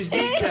because his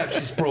kneecaps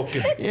is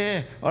broken.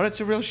 Yeah. Oh, that's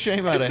a real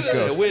shame how that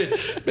goes. Weird.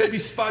 Maybe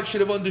Spot should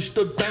have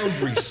understood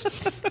boundaries.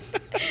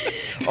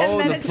 And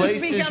then the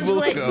places will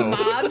like go.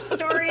 Mob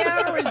story hour.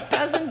 Star Wars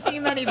doesn't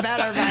seem any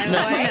better, by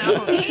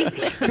the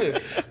way.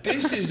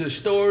 This is a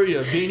story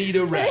of Vinny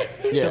the Rat,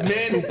 the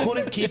man who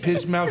couldn't keep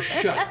his mouth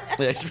shut.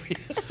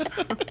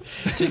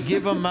 To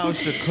give a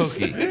mouse a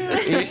cookie,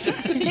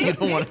 you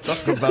don't want to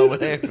talk about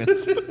what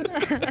happens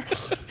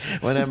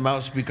when that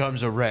mouse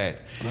becomes a rat.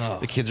 Oh.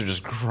 The kids are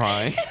just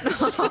crying.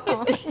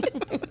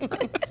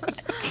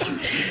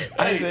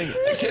 I think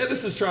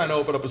Candice is trying to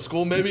open up a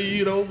school. Maybe,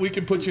 you know, we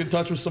can put you in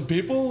touch with some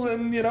people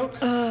and, you know,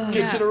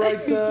 get you the right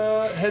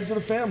heads of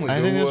the family.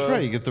 I think that's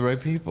right. You get the right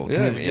people.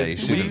 Yeah,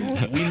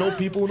 we know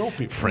people who know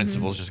people.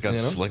 Principal's just got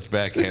slicked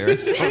back hair and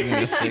smoking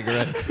a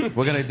cigarette.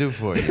 What can I do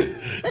for you?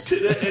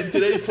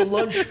 Today for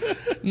lunch,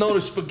 no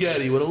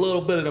spaghetti with a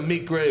little bit of the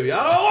meat gravy.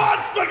 I don't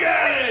want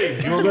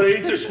spaghetti! You're going to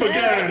eat the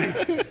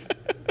spaghetti.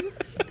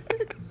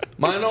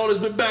 My owner's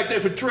been back there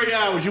for 3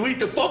 hours. You eat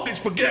the fucking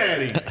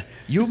spaghetti.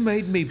 You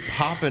made me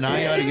pop an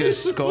eye out of your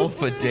skull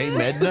for Dame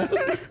Edna?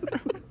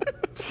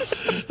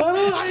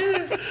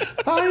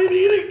 I ain't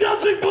eating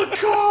nothing but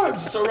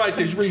carbs. It's all right,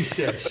 there's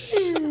recess.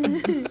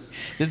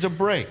 There's a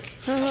break.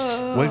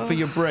 Wait for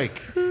your break.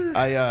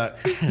 I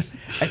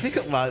think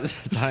a lot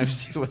of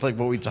times, like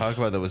what we talk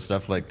about with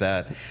stuff like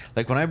that,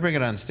 like when I bring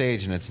it on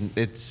stage,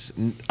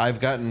 and I've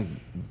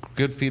gotten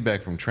good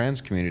feedback from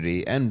trans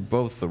community and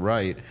both the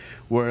right,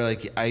 where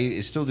like I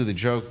still do the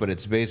joke, but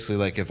it's basically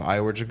like if I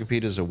were to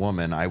compete as a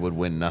woman, I would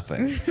win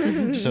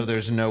nothing. So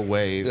there's no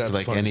way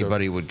like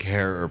anybody would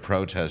care or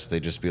protest.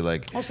 They'd just be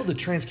like. Also, the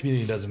trans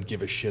community doesn't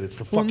give a shit. It's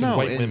the fucking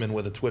white women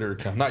with a Twitter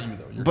account, not you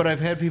though. But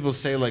I've had people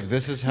say like,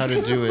 this is how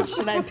to do it.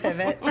 Should I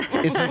pivot?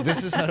 It's like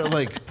this is how to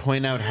like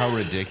point out how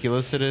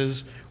ridiculous it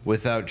is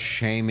without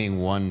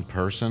shaming one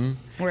person.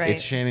 Right.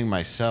 It's shaming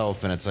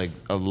myself, and it's like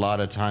a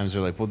lot of times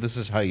they're like, well, this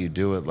is how you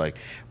do it. Like,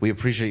 we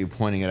appreciate you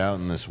pointing it out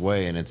in this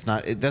way, and it's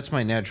not. That's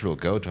my natural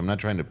go-to. I'm not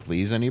trying to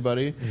please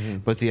anybody,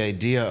 but the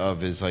idea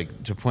of is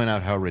like to point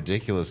out how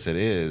ridiculous it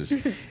is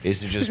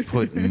to just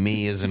put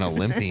me as an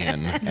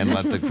Olympian and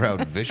let the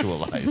crowd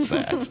visualize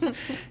that.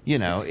 You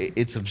know,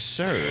 it's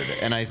absurd,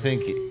 and I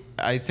think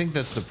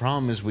that's the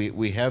problem is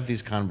we have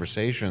these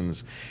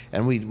conversations,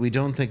 and we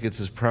don't think it's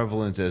as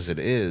prevalent as it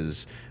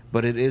is.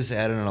 But it is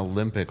at an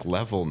Olympic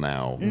level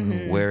now,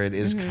 where it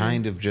is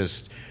kind of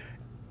just,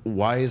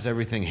 why is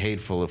everything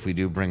hateful if we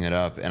do bring it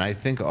up? And I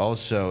think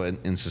also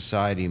in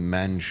society,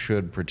 men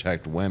should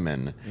protect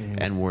women,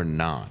 and we're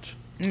not.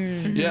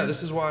 Yeah,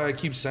 this is why I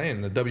keep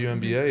saying the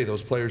WNBA,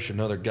 those players should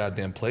know their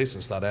goddamn place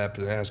and start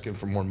asking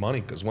for more money,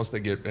 because once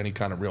they get any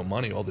kind of real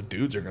money, all the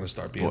dudes are going to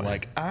start being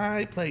like,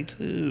 I play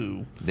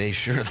too. They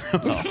sure.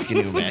 Oh, can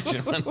you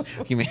imagine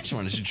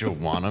when it's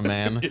Joanna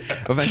Man?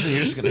 Yeah. Eventually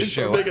you're just going to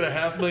show up. Making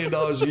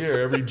 $500,000 a year.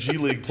 Every G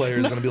League player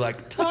is going to be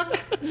like, tuck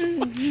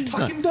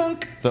and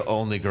dunk. The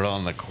only girl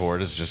on the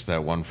court is just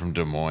that one from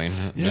Des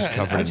Moines, just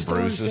covered in bruises. I just don't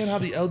understand how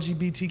the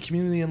LGBT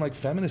community and like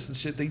feminists and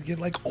shit, they get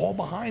like all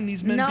behind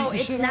these men. No,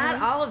 it's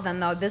not all of them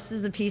though. This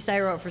is the piece I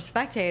wrote for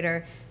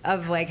Spectator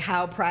of like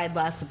how pride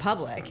lasts the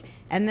public,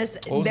 and this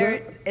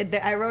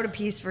I wrote a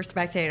piece for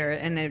Spectator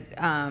and it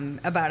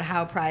about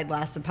how pride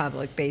lasts the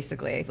public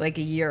basically like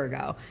a year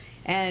ago,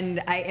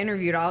 and I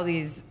interviewed all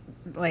these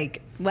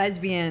like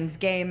lesbians,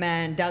 gay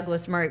men,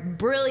 Douglas Murray,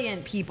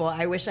 brilliant people.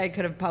 I wish I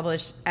could have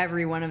published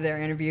every one of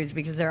their interviews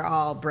because they're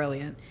all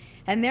brilliant,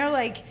 and they're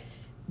like,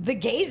 the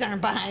gays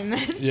aren't behind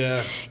this.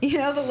 Yeah. You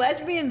know, the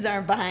lesbians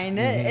aren't behind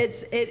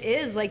it. It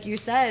is, like you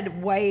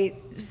said, white,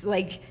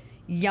 like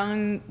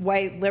young,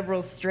 white,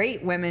 liberal,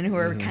 straight women who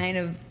are kind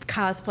of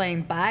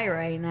cosplaying bi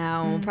right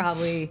now and will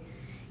probably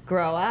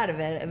grow out of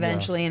it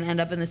eventually and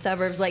end up in the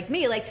suburbs like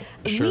me. Like,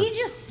 we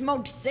just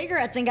smoked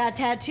cigarettes and got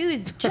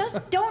tattoos.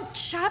 Just don't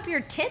chop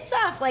your tits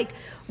off. Like,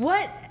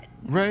 what?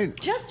 Right.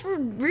 Just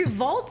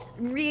revolt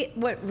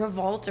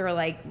or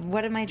like,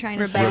 what am I trying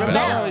to say?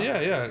 Rebel.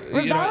 Yeah.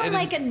 Rebel in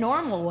like a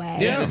normal way.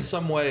 Yeah, in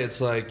some way it's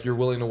like you're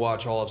willing to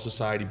watch all of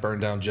society burn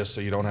down just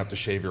so you don't have to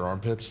shave your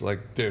armpits.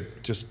 Like,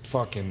 dude, just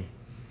fucking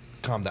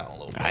calm down a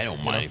little bit. I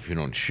don't mind if you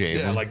don't shave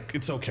them. Like,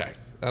 it's okay.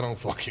 I don't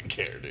fucking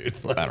care,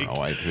 dude. Like, I don't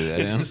know why I threw that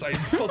it's in. Just like,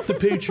 fuck the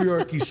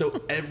patriarchy.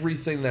 So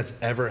everything that's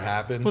ever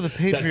happened the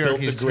patriarchy that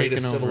built the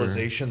greatest over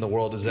civilization the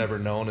world has ever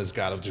known has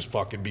got to just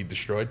fucking be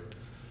destroyed.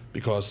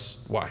 Because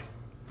why?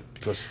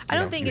 Because I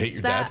don't think it's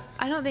that.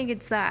 I don't think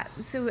it's that.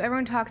 So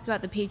everyone talks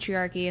about the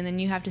patriarchy, and then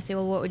you have to say,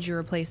 well, what would you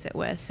replace it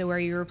with? So are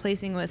you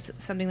replacing with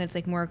something that's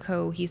like more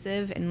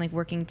cohesive and like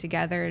working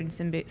together and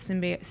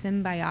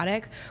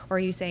symbiotic, or are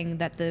you saying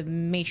that the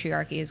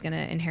matriarchy is going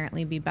to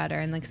inherently be better?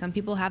 And like some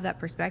people have that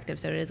perspective,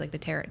 so it is like to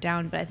tear it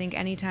down. But I think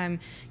anytime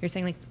you're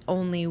saying like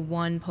only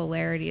one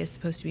polarity is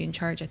supposed to be in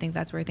charge, I think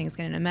that's where things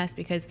get in a mess.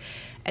 Because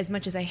as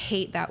much as I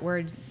hate that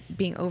word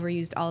being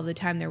overused all of the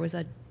time, there was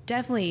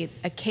definitely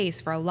a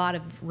case for a lot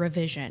of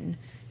revision.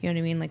 You know what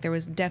I mean? Like there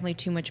was definitely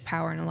too much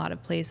power in a lot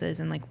of places,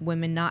 and like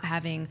women not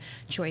having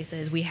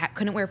choices. We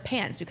couldn't wear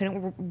pants. We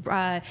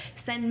couldn't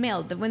send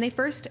mail. When they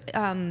first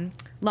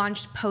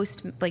launched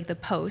Post,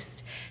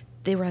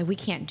 they were like, we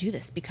can't do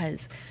this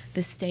because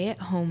the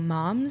stay-at-home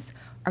moms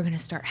are going to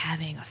start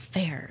having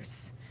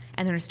affairs.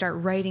 and they're gonna start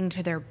writing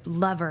to their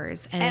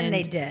lovers, and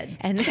they did,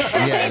 and they did,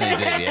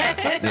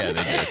 they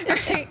did.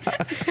 Right?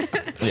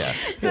 Yeah,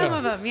 some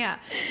of them, yeah.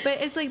 But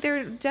it's like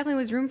there definitely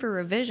was room for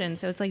revision.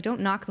 So it's like,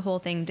 don't knock the whole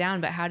thing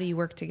down, but how do you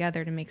work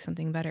together to make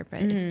something better?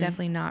 But it's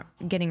definitely not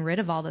getting rid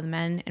of all the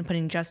men and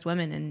putting just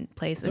women in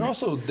place. They're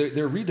also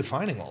they're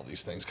redefining all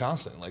these things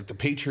constantly. Like the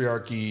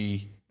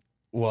patriarchy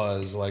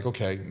was like,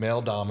 okay,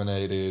 male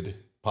dominated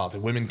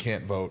politics, women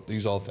can't vote,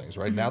 these all things,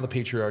 right? Now the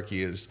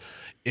patriarchy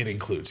it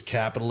includes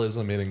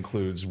capitalism, it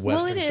includes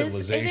Western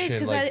civilization. It is,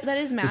 because that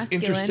is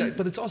masculine.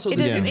 But it's also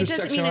this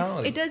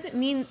intersectionality. It doesn't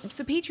mean,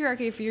 so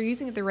patriarchy, if you're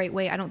using it the right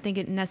way, I don't think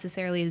it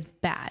necessarily is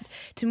bad.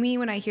 To me,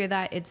 when I hear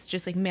that, it's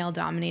just like male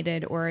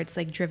dominated, or it's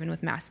like driven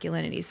with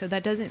masculinity. So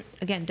that doesn't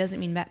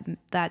mean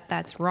that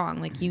that's wrong.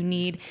 Like, you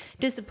need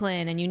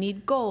discipline, and you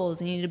need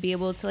goals, and you need to be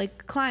able to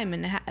like climb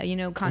and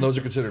and those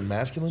are considered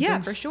masculine Yeah,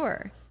 things? for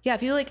sure. Yeah,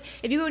 if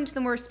you go into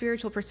the more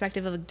spiritual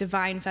perspective of like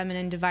divine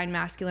feminine, divine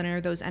masculine, or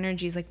those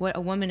energies, like what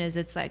a woman is,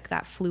 it's like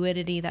that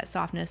fluidity, that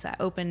softness, that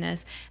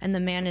openness, and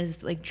the man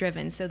is like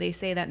driven. So they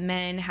say that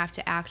men have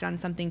to act on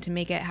something to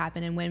make it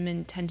happen, and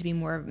women tend to be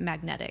more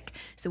magnetic.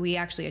 So we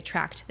actually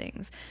attract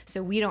things.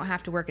 So we don't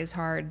have to work as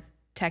hard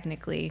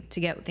technically to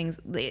get things.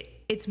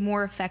 It's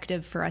more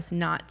effective for us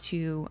not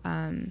to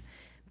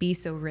be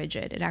so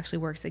rigid. It actually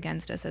works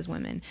against us as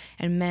women.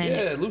 And men,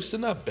 yeah,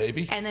 loosen up,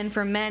 baby. And then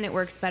for men, it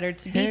works better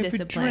to be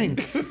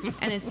disciplined.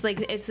 And it's like,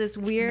 it's this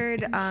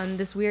weird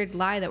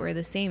lie that we're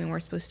the same, and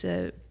we're supposed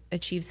to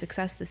achieve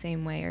success the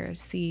same way, or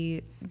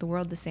see the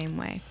world the same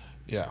way.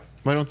 Yeah.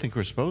 Well, I don't think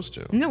we're supposed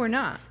to. No, we're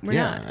not. We're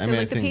not. So I mean,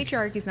 like the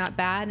patriarchy is not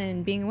bad,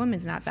 and being a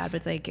woman's not bad,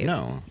 but it's like,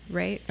 no.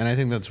 Right? And I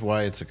think that's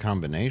why it's a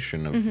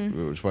combination of,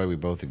 it's why we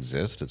both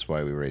exist. It's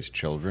why we raise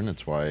children.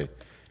 It's why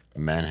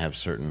men have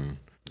certain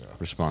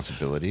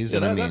responsibilities. Yeah,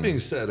 that being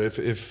said,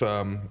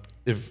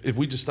 if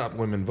we just stopped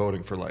women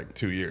voting for like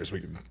 2 years, we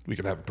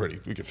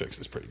could fix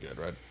this pretty good,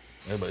 right?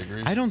 Everybody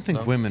agree? I don't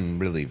think women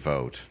really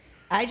vote.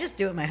 I just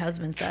do what my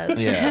husband says.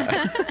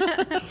 Yeah.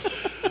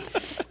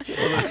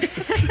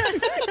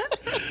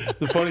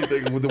 The funny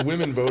thing with the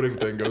women voting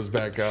thing goes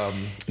back.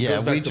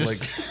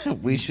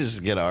 We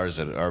just get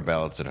our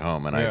ballots at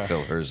home, and I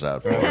fill hers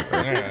out for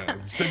her. Yeah,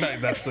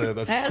 that's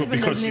my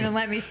husband doesn't even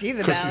let me see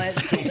the ballot.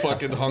 She's still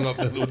fucking hung up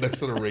next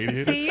to the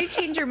radiator. So you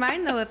change your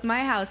mind though with my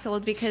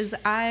household, because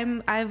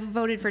I've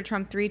voted for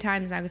Trump 3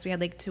 times now, because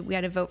we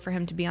had to vote for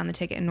him to be on the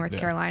ticket in North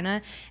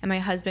Carolina, and my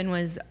husband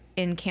was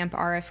in camp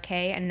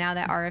RFK, and now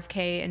that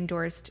RFK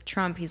endorsed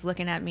Trump, he's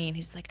looking at me and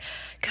he's like,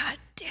 God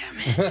damn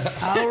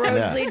it. All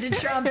roads lead to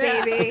Trump,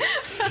 baby.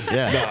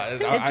 Yeah.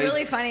 It's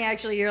really funny,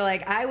 actually. You're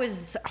like, I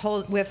was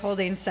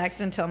withholding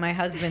sex until my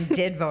husband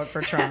did vote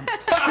for Trump. Show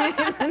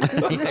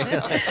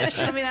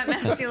me that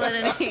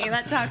masculinity,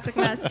 that toxic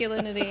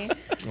masculinity.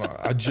 Well,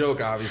 a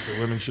joke, obviously.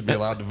 Women should be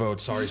allowed to vote.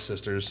 Sorry,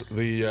 sisters.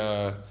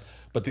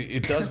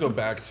 It does go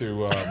back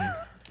to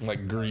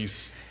like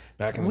Greece.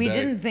 Back in the day. We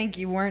didn't think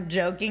you weren't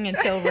joking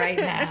until right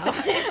now.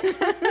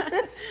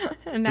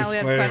 And now we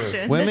have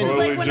questions. Women, this is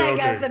like when I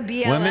got the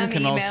BLM women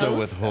can emails. also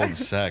withhold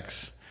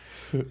sex.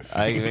 Not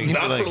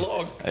for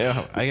long.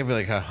 I can be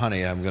like,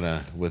 honey, I'm going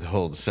to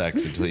withhold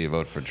sex until you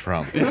vote for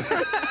Trump.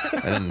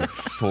 And then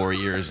 4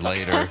 years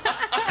later.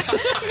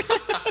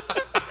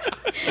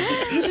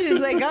 She's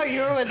like, oh,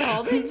 you were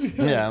withholding?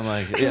 Yeah, I'm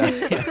like, yeah.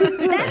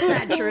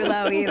 That's not true,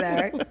 though,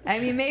 either. I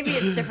mean, maybe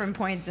it's different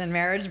points in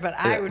marriage, but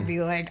I would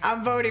be like,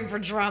 I'm voting for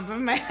Trump. If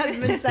my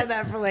husband said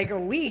that for like a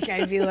week,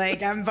 I'd be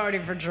like, I'm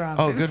voting for Trump.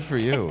 Oh, good for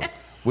you.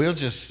 We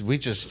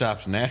just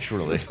stopped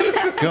naturally.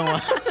 Go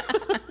on.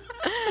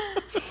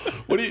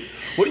 What do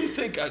you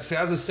think? See,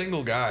 as a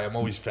single guy, I'm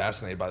always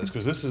fascinated by this,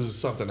 because this is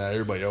something that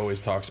everybody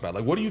always talks about.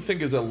 Like, what do you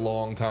think is a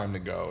long time to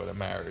go in a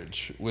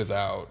marriage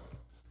without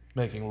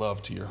making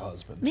love to your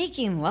husband?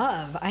 Making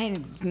love? I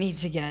need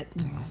to get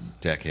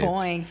decades.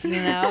 Boink, you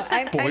know?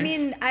 I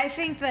mean, I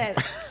think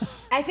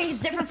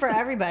it's different for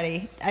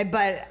everybody.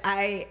 But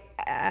I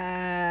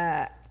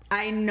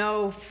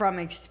know from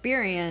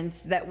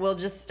experience that we'll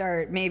just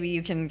start, maybe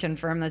you can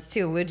confirm this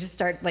too, we'll just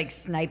start like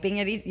sniping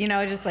at each,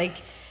 just like,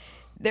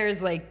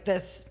 there's like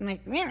this,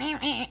 like,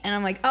 and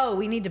I'm like, oh,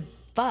 we need to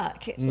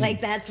fuck.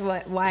 Like, that's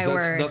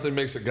nothing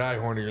makes a guy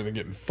hornier than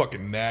getting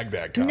fucking nagged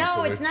at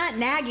constantly. No, it's not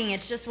nagging.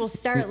 It's just we'll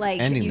start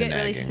like, you get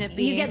really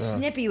snippy. You get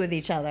snippy with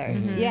each other.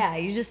 Mm-hmm. Yeah,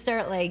 you just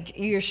start like,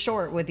 you're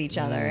short with each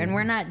other. And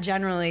we're not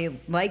generally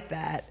like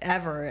that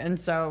ever. And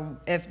so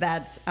if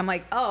that's, I'm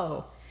like,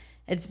 oh,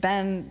 it's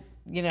been,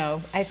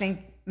 I think,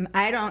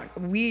 I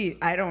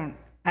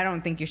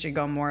don't think you should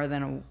go more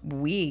than a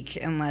week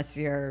unless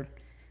you're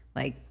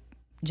like,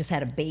 just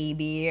had a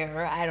baby,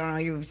 or I don't know,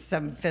 you have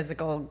some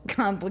physical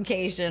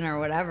complication or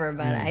whatever,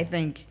 but I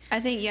think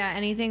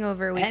anything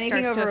over a week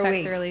starts to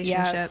affect the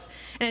relationship. Yep.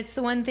 And it's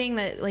the one thing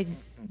that like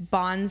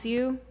bonds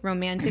you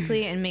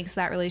romantically and makes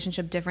that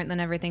relationship different than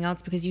everything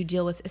else, because you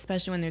deal with,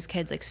 especially when there's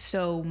kids, like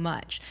so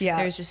much. Yeah.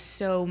 There's just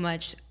so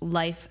much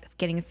life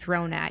getting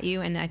thrown at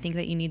you, and I think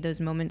that you need those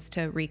moments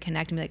to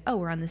reconnect and be like, oh,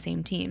 we're on the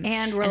same team.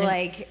 And we're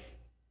like,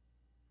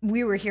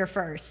 we were here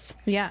first.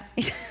 Yeah.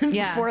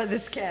 Before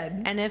this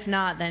kid. And if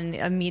not, then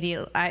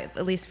immediately,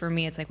 at least for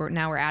me, it's like we're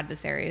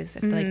adversaries. I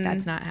feel like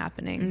that's not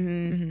happening.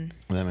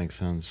 Mm-hmm. That makes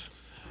sense.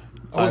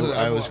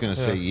 I was going to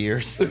say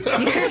years. My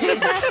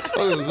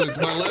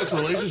last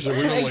relationship,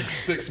 we were like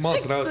 6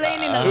 months.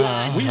 Explaining a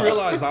lot. We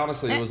realized,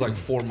 honestly, it was like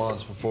 4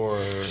 months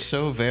before.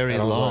 So very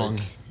long.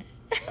 Like,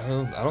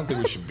 I don't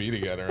think we should be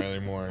together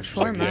anymore. She's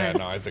 4 like, months. yeah,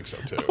 no, I think so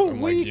too.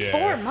 I'm like, yeah.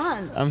 4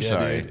 months. I'm Yeah,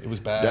 sorry. dude, it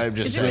was bad. I'm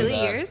just Is it really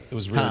saying. years? It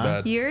was really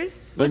bad.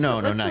 Years? But no,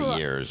 What's not the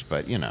years,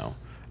 but Yeah.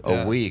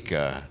 a week.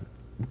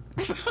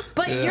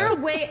 But you're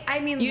away. I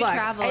mean, You look,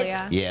 travel,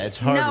 it's- Yeah, it's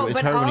hard. No, it's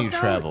but hard when you also,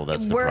 travel.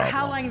 That's the problem.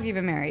 How long have you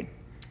been married?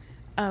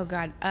 Oh,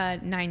 God.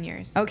 9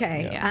 years.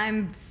 Okay, Yeah.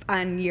 I'm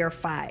on year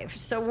 5.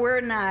 So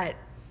we're not.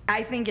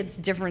 I think it's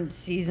different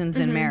seasons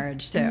in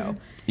marriage too.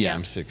 Yeah,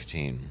 I'm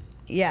 16.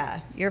 Yeah,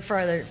 you're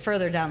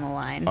further down the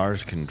line.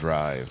 Ours can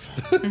drive.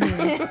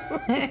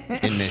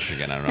 In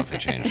Michigan, I don't know if they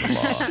changed the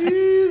law.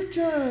 She's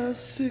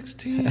just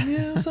 16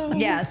 years old.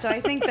 Yeah, so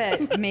I think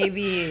that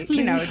maybe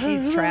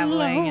he's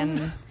traveling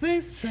and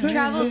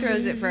Travel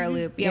throws it for a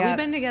loop. Yeah, Yeah. we've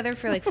been together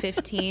for like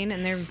 15,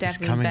 and there's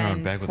definitely coming on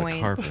been back with a points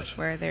carpet.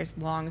 where there's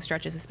long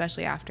stretches,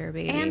 especially after a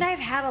baby. And I've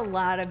had a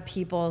lot of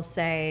people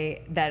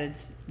say that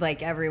it's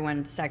like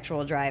everyone's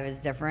sexual drive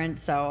is different.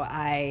 So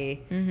I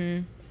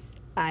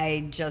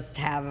just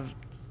have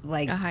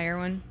like a higher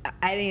one.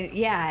 I didn't.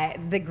 Yeah,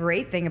 the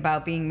great thing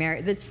about being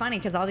married. It's funny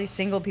because all these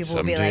single people Some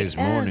will be days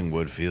like, morning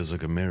wood feels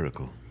like a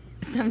miracle.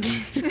 Some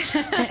days.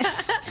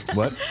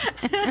 What?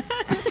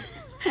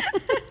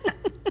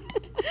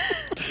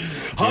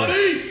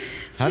 Honey!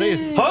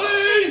 Honey,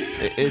 Honey!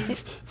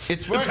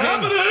 it's working. It's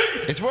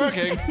happening! It's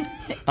working.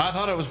 I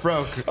thought it was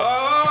broke.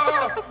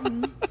 Ah!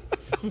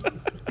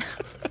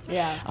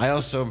 Yeah. I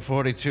also am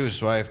 42,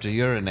 so I have to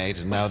urinate,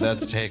 and now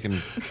that's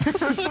taken.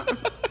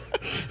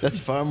 That's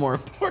far more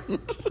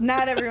important.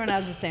 Not everyone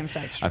has the same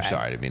sex drive. I'm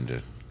sorry, I didn't mean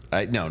to.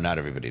 No, not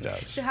everybody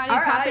does. So how do you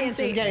Our audience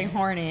compensate? was getting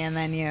horny, and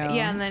then you.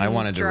 Yeah, and then I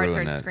wanted to Gerard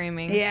ruin starts it.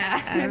 screaming.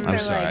 Yeah. I'm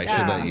sorry, I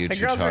should let you The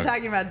two girls were talk.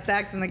 talking about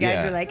sex, and the guys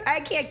Yeah. were like,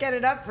 I can't get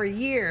it up for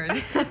years.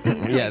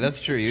 Yeah,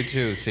 that's true. You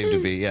two seem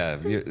to be. Yeah,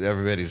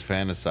 everybody's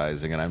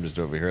fantasizing, and I'm just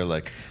over here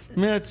like,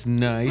 that's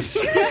nice.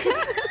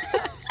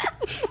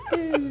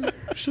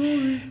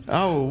 Sorry.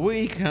 Oh, a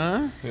week,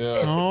 huh?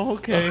 Yeah. Oh,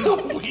 okay.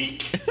 A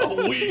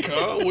week,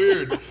 huh?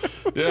 Weird.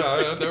 Yeah,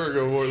 I'd never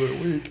go more than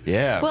a week.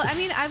 Yeah. Well, I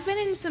mean, I've been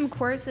in some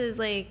courses,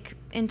 like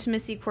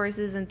intimacy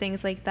courses and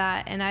things like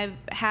that, and I've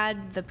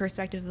had the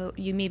perspective that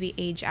you maybe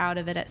age out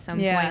of it at some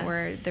Yeah. point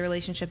where the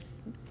relationship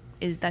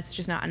that's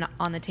just not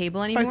on the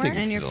table I anymore. think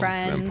And it's your still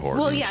friends.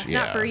 important. Well, yes,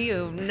 not yeah. for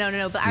you.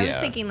 No. But I was Yeah.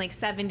 thinking like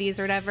 70s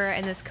or whatever,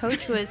 and this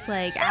coach was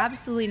like,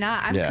 absolutely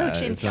not. I'm Yeah,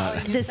 coaching it's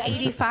not- this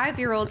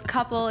 85-year-old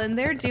couple, and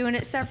they're doing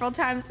it several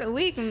times a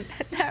week, and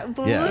that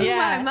blew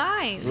Yeah. my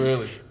mind.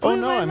 Really? Oh Blew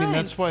no, my I mean mind.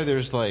 that's why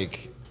there's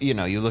like you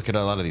look at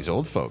a lot of these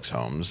old folks'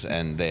 homes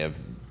and they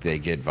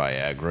get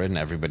Viagra and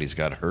everybody's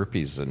got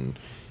herpes and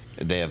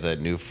they have that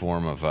new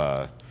form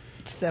of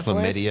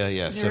Syphilis? chlamydia,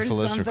 yeah, Or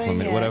syphilis or something,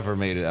 chlamydia, yeah. whatever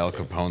made Al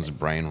Capone's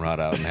brain rot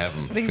out and have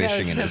him think that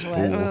fishing was in his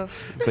syphilis.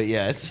 pool. But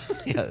yeah, it's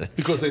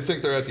Because they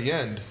think they're at the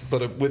end.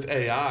 But with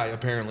AI,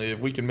 apparently, if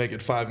we can make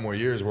it 5 more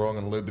years, we're all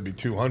going to live to be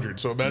 200.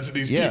 So imagine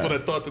these Yeah. people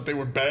that thought that they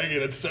were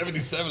banging at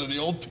 77 and the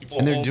old people.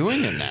 and they're old.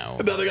 doing it now.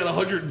 And now they got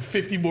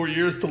 150 more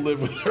years to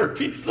live with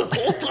herpes the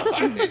whole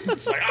time.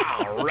 It's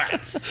like,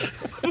 rats.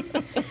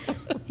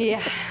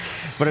 Yeah.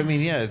 But I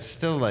mean, yeah, it's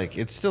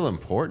still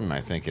important.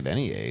 I think at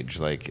any age,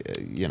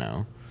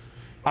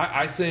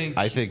 I think.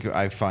 I think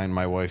I find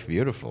my wife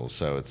beautiful,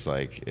 so it's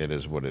like it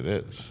is what it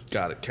is.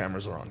 Got it.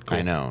 Cameras are on. Cool.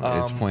 I know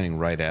it's pointing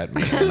right at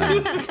me.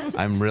 And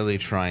I'm really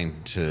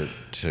trying to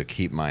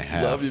keep my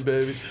half. Love you,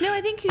 baby. No,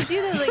 I think you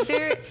do though. Like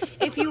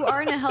if you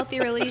are in a healthy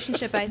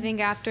relationship, I think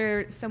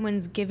after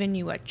someone's given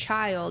you a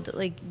child,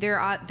 like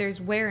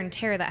there's wear and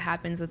tear that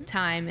happens with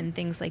time and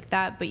things like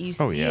that. But you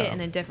see it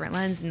in a different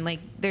lens, and like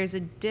there's a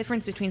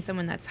difference between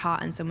someone that's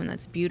hot and someone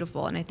that's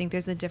beautiful, and I think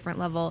there's a different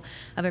level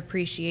of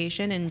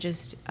appreciation and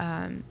just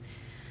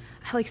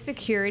like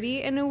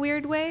security in a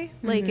weird way.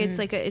 Like it's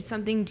like it's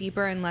something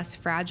deeper and less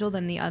fragile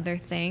than the other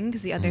thing,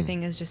 because the other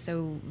thing is just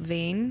so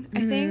vain,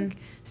 I think.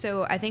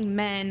 So I think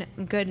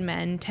good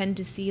men tend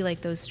to see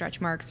like those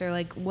stretch marks or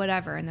like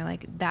whatever, and they're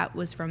like, that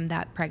was from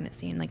that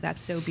pregnancy, and like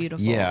that's so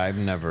beautiful. Yeah, I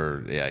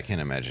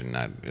can't imagine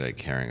not like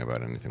caring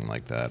about anything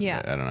like that.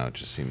 Yeah. I don't know, it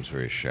just seems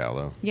very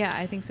shallow. Yeah,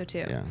 I think so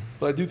too. Yeah.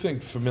 But I do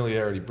think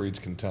familiarity breeds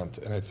contempt.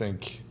 And I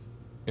think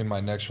in my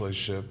next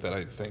relationship that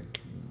I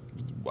think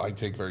I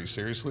take very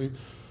seriously,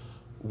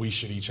 we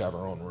should each have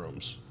our own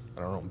rooms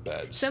and our own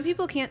beds. Some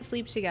people can't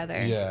sleep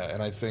together. Yeah,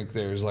 and I think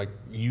there's like,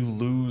 you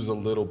lose a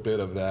little bit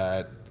of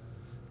that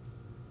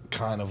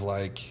kind of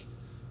like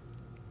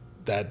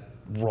that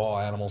raw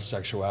animal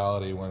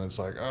sexuality when it's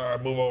like,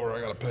 move over,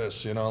 I gotta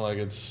piss,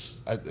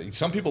 like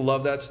some people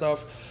love that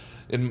stuff.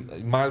 In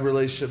my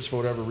relationships, for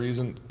whatever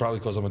reason, probably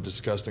because I'm a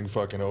disgusting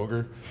fucking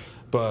ogre,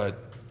 but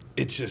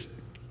it's just,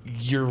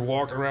 you're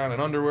walking around in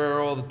underwear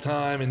all the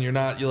time and you're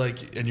not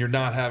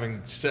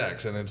having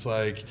sex, and it's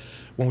like,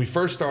 when we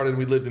first started,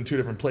 we lived in 2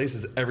 different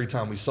places. Every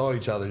time we saw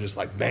each other, just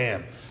like,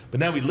 bam.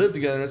 But now we live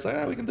together, and it's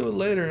like, we can do it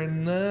later.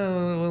 And,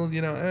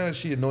 well,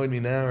 she annoyed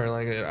me now, or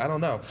like, I don't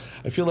know.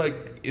 I feel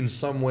like in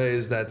some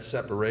ways that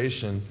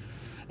separation.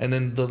 And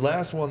then the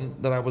last one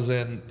that I was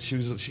in, she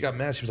got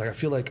mad. She was like, I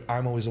feel like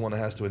I'm always the one that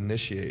has to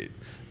initiate.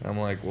 And I'm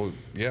like, well,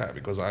 yeah,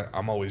 because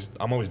I'm always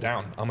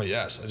down. I'm a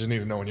yes. I just need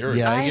to know when you're.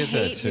 Yeah, I get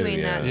that hate too.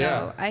 Doing that, Yeah.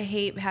 though. I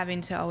hate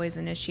having to always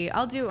initiate.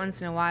 I'll do it once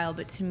in a while,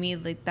 but to me,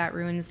 like that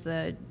ruins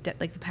the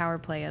power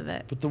play of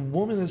it. But the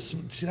woman is,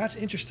 see, that's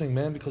interesting,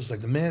 man, because like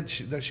the man,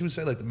 she would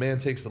say like the man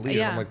takes the lead.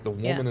 Yeah. I'm like, the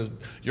woman is,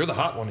 you're the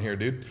hot one here,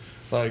 dude.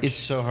 Like, It's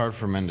so hard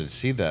for men to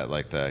see that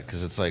like that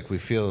because it's like we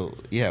feel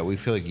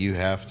like you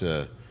have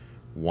to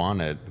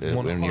want it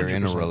when you're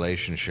in a 100%.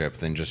 relationship,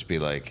 then just be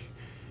like,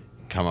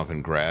 come up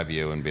and grab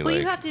you and be Well,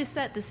 like, you have to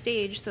set the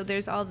stage, so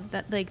there's all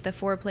that, like the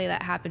foreplay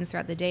that happens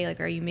throughout the day. Like,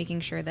 are you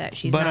making sure that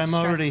she's but not I'm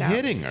already stressed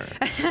out? hitting her.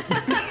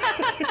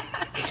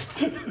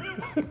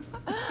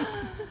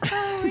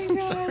 Oh my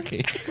God.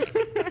 Sorry.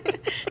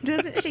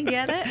 Doesn't she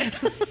get it?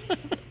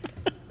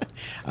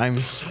 I'm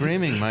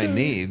screaming my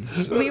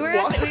needs. We were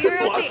at the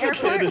airport.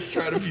 Candice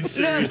trying to be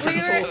serious. we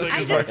This were- whole thing I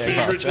is my just can't-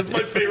 favorite. It's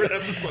my favorite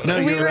episode. No,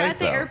 We you're were right, at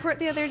the though. airport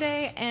the other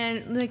day,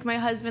 and like my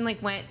husband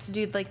like went to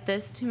do like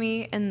this to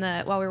me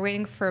while we were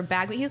waiting for a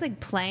bag, but he was like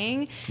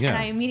playing, Yeah. and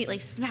I immediately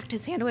like smacked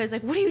his hand away. I was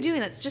like, "What are you doing?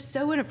 That's just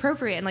so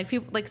inappropriate." And like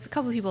people, like a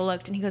couple of people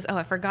looked, and he goes, "Oh,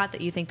 I forgot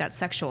that you think that's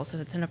sexual, so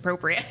it's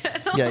inappropriate."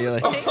 Yeah, you're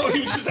like, Oh, he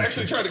was just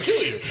actually trying to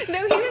kill you. No,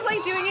 he was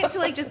like doing it to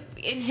like just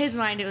in his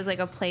mind it was like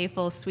a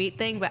playful, sweet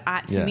thing, but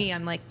to Yeah. me,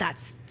 I'm like,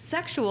 that's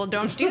sexual.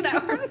 Don't do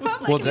that.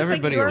 Well, it's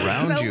everybody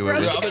around you. Yeah,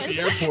 I'm at the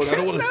airport. I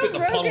don't want to sit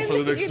in a puddle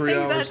for the next 3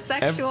 hours. That's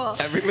sexual.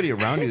 everybody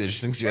around you that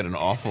just thinks you had an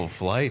awful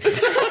flight.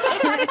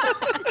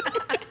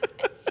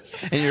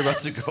 And you're about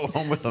to go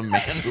home with a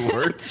man who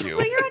hurt you.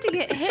 So you're about to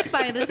get hit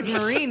by this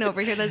Marine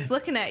over here that's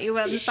looking at you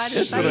on the side of the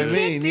That's side. what I You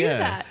mean, can't do yeah.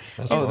 that.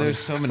 Oh, there's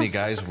so many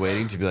guys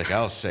waiting to be like,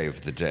 I'll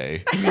save the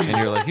day. And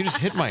you're like, you just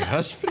hit my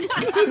husband.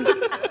 He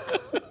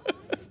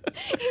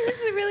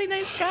was a really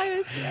nice guy,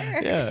 I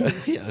swear. Yeah.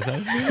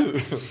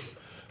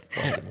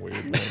 Fucking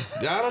weird, man.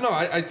 Yeah, I don't know.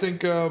 I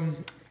think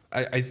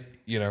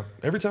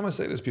every time I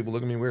say this, people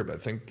look at me weird, but I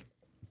think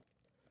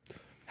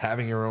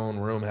having your own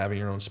room, having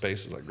your own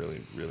space is like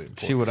really, really important.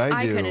 See what I do?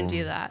 I couldn't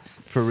do that.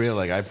 For real,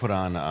 like I put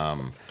on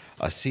a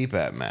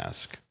CPAP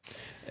mask.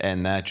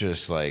 And that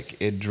just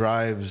like it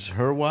drives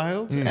her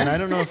wild, and I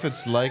don't know if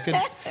it's like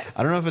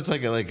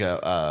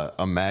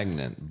a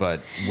magnet,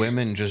 but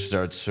women just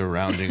start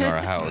surrounding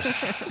our house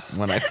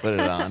when I put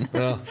it on.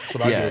 Yeah, that's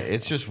what I do.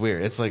 It's just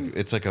weird. It's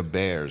like a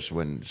bear's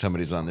when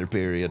somebody's on their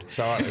period.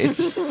 So I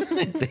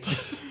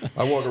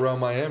walk around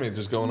Miami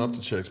just going up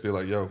to chicks, be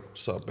like, "Yo,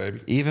 what's up,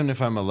 baby?" Even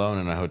if I'm alone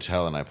in a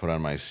hotel and I put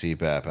on my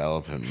CPAP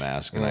elephant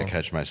mask and I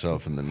catch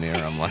myself in the mirror,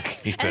 I'm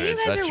like, you And better you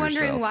guys touch are wondering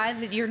yourself. why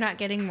that you're not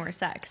getting more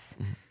sex.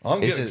 I'm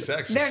getting it-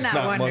 sex. It's They're just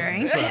not much-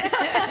 wondering.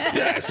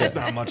 it's just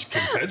not much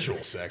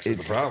consensual sex. Is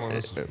the problem?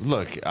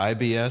 Look,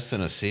 IBS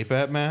and a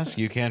CPAP mask,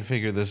 you can't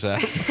figure this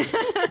out.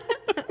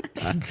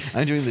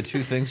 I'm doing the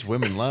 2 things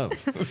women love.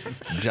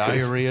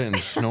 Diarrhea and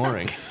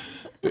snoring.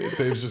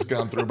 Dave's just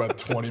gone through about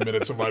 20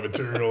 minutes of my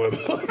material, and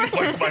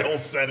like my whole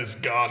set is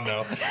gone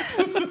now.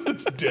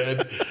 It's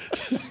dead.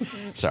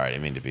 Sorry, I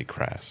didn't mean to be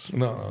crass.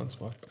 No, it's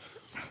fine.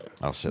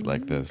 I'll sit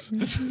like this.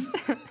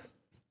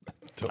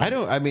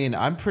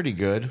 I'm pretty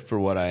good for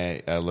what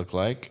I look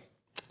like.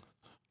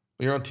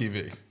 You're on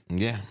TV,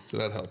 Yeah. so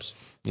that helps.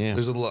 Yeah.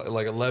 There's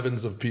like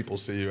 11s of people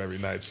see you every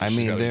night. So I you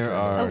mean, gotta be there turned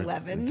on. are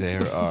 11.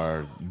 there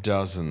are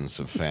dozens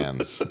of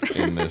fans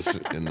in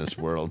this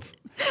world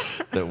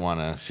that want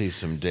to see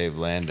some Dave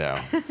Landau.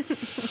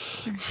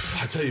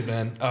 I tell you,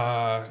 man.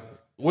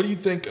 What do you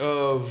think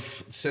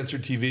of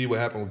censored TV? What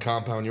happened with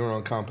Compound? You were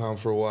on Compound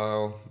for a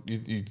while.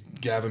 You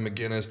Gavin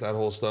McInnes, that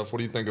whole stuff. What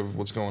do you think of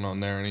what's going on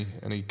there?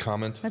 Any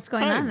comment? What's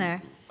going on there?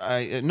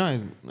 I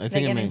They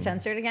think getting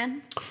censored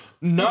again?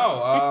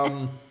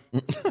 No.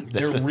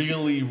 They're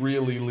really,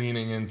 really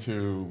leaning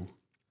into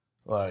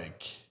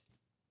like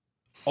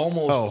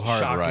almost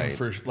hard shocking right.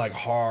 for like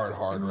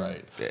hard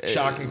right.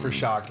 Shocking for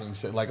shocking.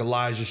 So, like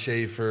Elijah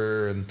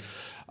Schaefer and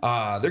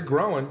they're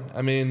growing.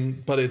 I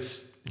mean, but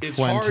it's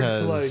hard to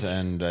Fuentes, like.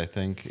 and I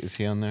think is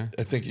he on there?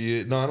 I think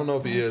I don't know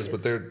if he is,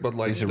 but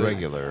like He's a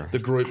regular. The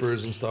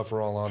Groypers and stuff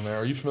are all on there.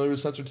 Are you familiar with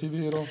censored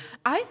TV at all?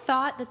 I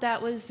thought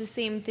that was the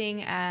same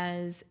thing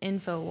as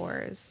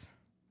InfoWars.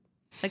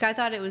 Like I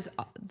thought it was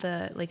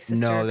the like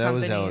sister No, that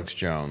was companies. Alex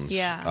Jones.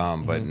 Yeah.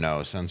 But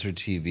no, censored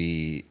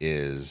TV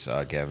is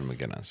Gavin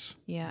McInnes.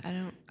 Yeah,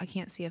 I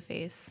can't see a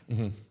face.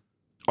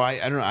 Oh, I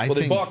don't know. I Well,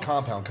 think they bought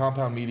Compound.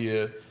 Compound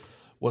Media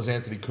was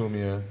Anthony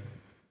Cumia,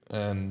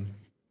 and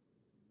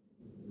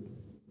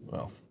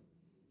well,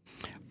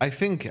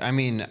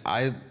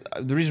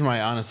 the reason why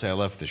honestly I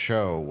left the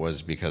show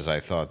was because I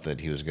thought that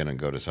he was going to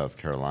go to South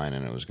Carolina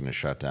and it was going to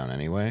shut down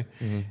anyway,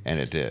 and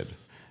it did.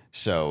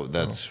 So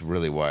that's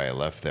really why I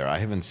left there. I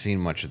haven't seen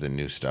much of the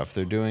new stuff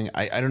they're doing.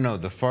 I don't know.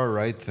 The far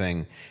right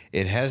thing,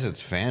 it has its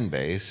fan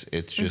base.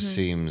 It just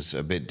seems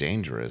a bit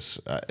dangerous,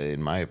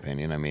 in my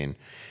opinion. I mean,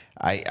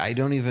 I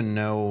don't even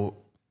know.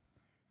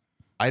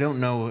 I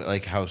don't know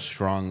like how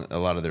strong a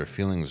lot of their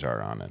feelings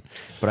are on it,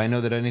 but I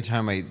know that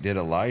anytime I did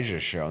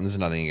Elijah's show, and this is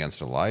nothing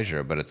against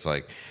Elijah, but it's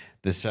like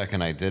the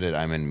second I did it,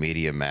 I'm in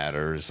Media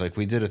Matters. Like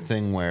we did a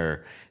thing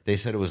where they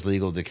said it was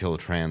legal to kill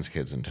trans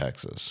kids in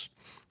Texas.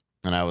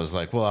 And I was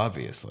like, well,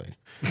 obviously.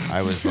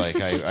 I was like,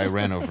 I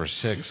ran over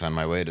 6 on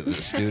my way to the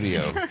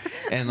studio.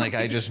 And like,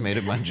 I just made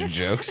a bunch of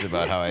jokes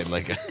about how I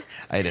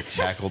had a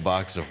tackle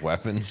box of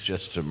weapons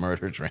just to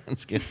murder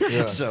trans kids.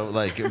 Yeah. So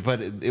like, but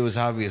it was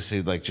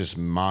obviously like just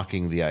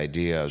mocking the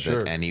idea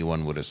that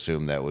anyone would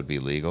assume that would be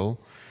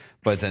legal.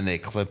 But then they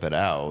clip it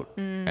out,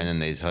 and then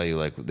they tell you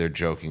like they're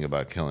joking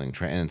about killing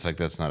trans. And it's like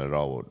that's not at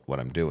all what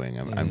I'm doing.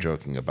 I'm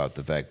joking about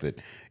the fact that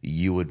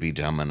you would be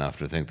dumb enough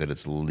to think that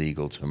it's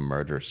legal to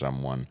murder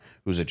someone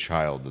who's a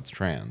child that's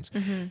trans.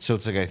 So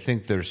it's like I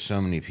think there's so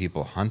many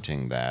people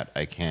hunting that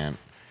I can't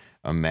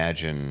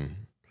imagine.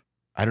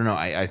 I don't know.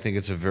 I think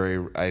it's a very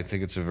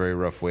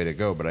rough way to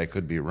go, but I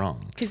could be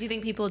wrong. Because you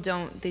think people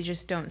they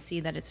just don't see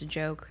that it's a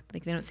joke.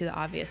 Like they don't see the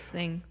obvious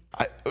thing.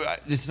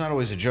 It's not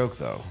always a joke,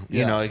 though.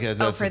 You know, like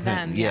that's for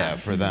them. Yeah,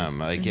 for them.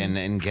 Like,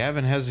 and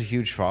Gavin has a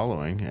huge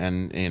following,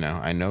 and you know,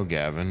 I know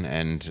Gavin,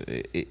 and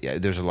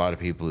there's a lot of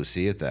people who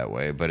see it that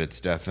way. But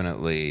it's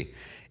definitely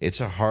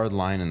a hard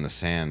line in the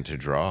sand to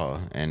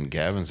draw, and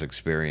Gavin's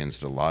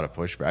experienced a lot of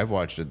pushback. I've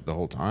watched it the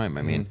whole time.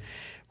 I mean,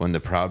 when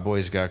the Proud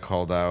Boys got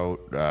called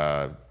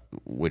out,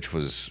 which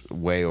was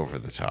way over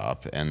the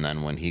top, and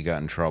then when he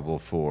got in trouble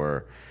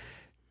for.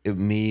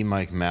 Me,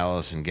 Mike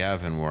Malice, and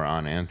Gavin were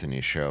on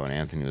Anthony's show, and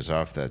Anthony was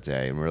off that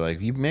day. And we're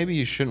like, maybe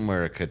you shouldn't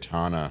wear a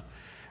katana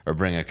or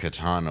bring a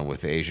katana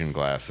with Asian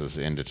glasses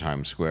into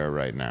Times Square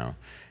right now.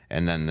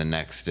 And then the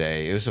next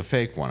day, it was a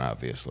fake one,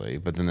 obviously,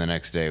 but then the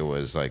next day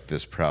was like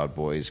this Proud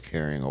Boys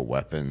carrying a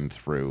weapon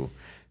through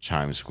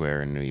Times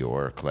Square in New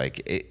York.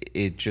 Like,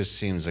 it just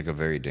seems like a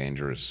very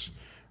dangerous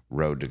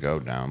road to go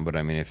down. But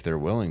I mean, if they're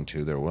willing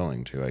to, they're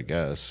willing to, I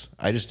guess.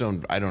 I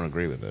don't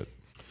agree with it.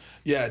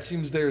 Yeah, it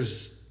seems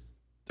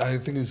I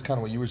think it's kind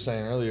of what you were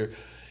saying earlier,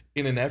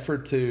 in an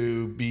effort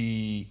to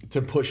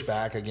push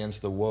back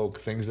against the woke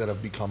things that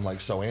have become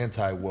like so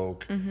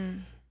anti-woke.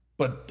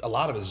 But a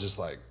lot of it is just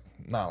like,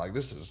 nah, like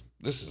this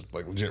is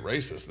like legit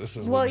racist. This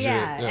is legit.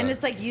 Yeah, and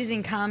it's like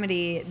using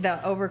comedy, the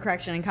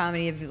overcorrection in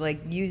comedy of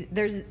like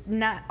there's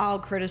not all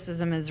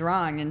criticism is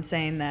wrong in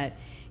saying that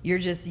you're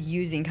just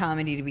using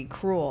comedy to be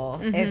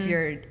cruel.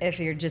 If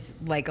you're just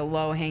like a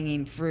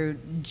low-hanging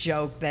fruit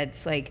joke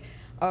that's like.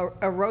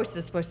 A roast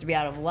is supposed to be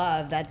out of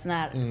love. That's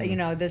not, you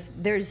know,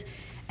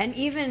 and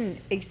even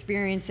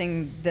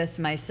experiencing this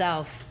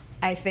myself,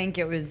 I think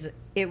it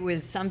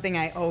was something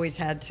I always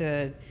had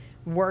to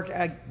work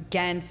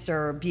against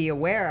or be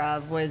aware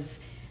of was,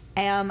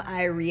 am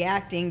I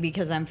reacting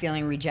because I'm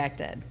feeling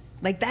rejected?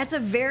 Like, that's a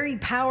very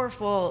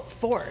powerful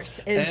force.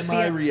 Am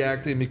I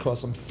reacting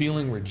because I'm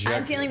feeling rejected?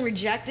 I'm feeling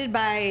rejected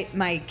by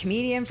my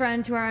comedian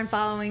friends who aren't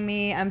following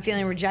me. I'm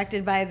feeling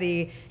rejected by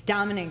the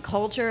dominant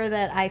culture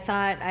that I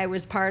thought I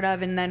was part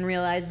of and then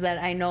realized that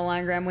I no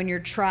longer am. When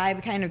your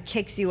tribe kind of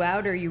kicks you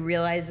out or you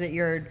realize that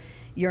you're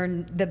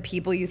the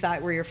people you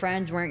thought were your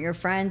friends weren't your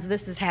friends.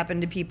 This has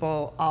happened to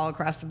people all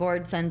across the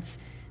board since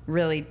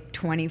really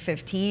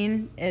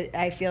 2015,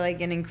 I feel like,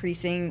 in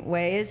increasing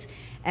ways.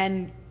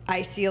 And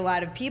I see a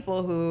lot of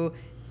people who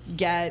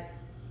get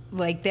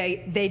like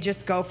they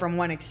just go from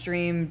one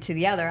extreme to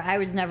the other. I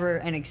was never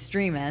an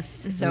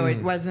extremist, so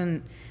it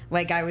wasn't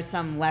like I was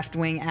some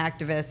left-wing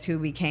activist who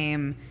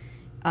became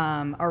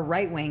a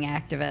right-wing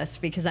activist,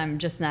 because I'm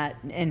just not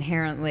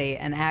inherently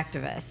an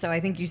activist. So I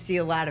think you see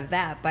a lot of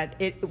that, but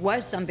it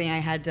was something I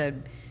had to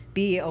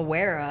be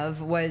aware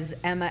of, was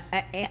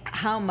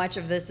how much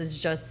of this is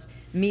just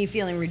me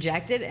feeling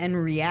rejected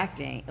and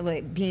reacting,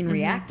 like being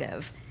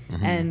reactive.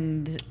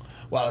 And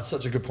wow, that's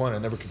such a good point. I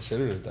never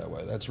considered it that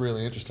way. That's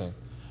really interesting.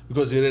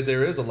 Because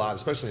there is a lot,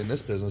 especially in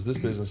this business. This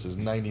business is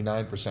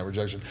 99%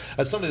 rejection.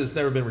 As somebody that's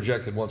never been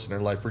rejected once in their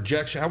life,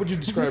 rejection, how would you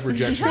describe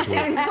rejection to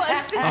it?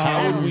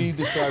 How would we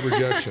describe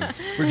rejection?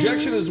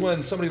 Rejection is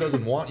when somebody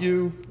doesn't want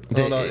you. I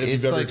don't know if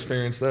you've ever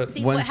experienced that.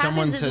 See, when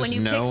someone says when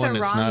you no and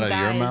it's not out of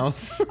your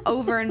mouth.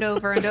 over and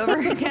over and over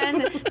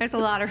again, there's a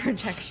lot of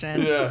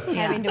rejection.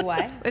 Having to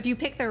what? If you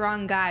pick the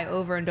wrong guy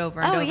over and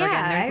over and over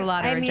again, there's a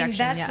lot of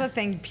rejection. I mean, that's the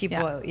thing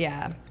people,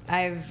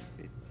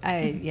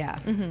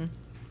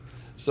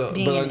 So,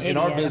 but in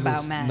our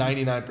business,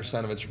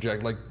 99% of it's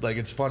rejected. Like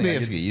it's funny. You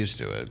have to get used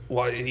to it.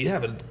 Well, yeah,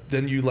 but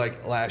then you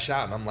like lash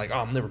out, and I'm like, oh,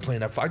 I'm never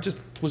playing that. I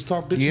just was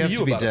talking to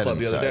you about a club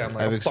the other day. I'm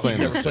like, I've explained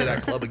never play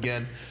that club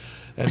again.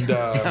 And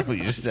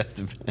you just have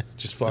to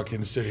just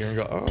fucking sit here and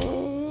go,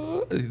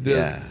 oh.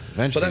 Yeah,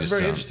 eventually. But that's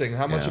very interesting.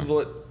 How much of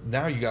it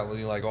now you got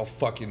like all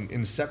fucking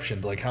inception?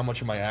 Like how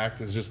much of my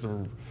act is just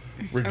the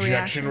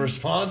rejection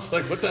response?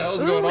 Like what the hell's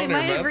going on we here,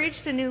 might man? have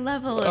reached a new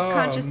level of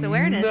conscious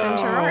awareness in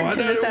Gerard. I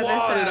didn't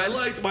want it. I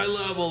liked my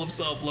level of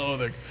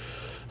self-loathing.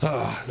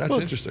 That's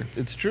interesting.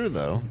 It's true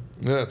though.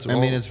 Yeah, I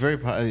mean, it's very,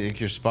 like,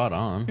 you're spot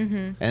on.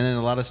 And then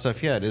a lot of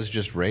stuff, yeah, it is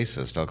just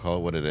racist. I'll call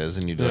it what it is.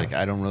 And you'd be like,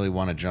 I don't really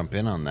want to jump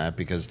in on that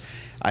because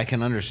I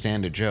can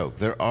understand a joke.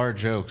 There are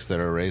jokes that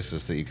are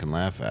racist that you can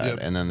laugh at.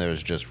 And then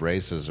there's just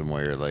racism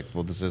where you're like,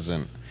 well, this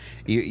isn't,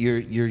 you're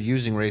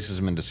using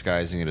racism and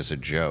disguising it as a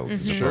joke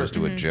as opposed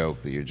to a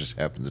joke that just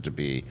happens to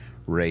be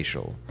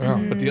racial.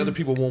 But the other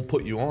people won't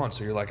put you on,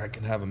 so you're like, I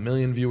can have 1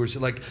 million viewers.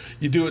 Like,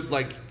 you do it,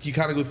 like, you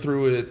kind of go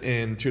through it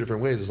in 2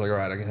 different ways. It's like, all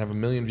right, I can have 1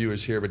 million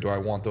viewers here, but do I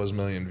want those 1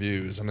 million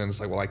views? And then it's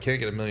like, well, I can't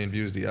get 1 million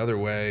views the other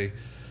way.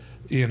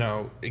 You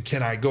know,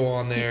 can I go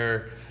on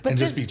there and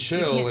just be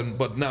chill?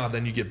 But no,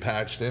 then you get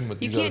patched in with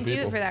these other people. You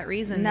can't do it for that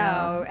reason.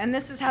 No, and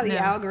this is how the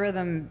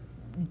algorithm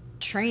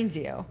trains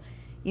you.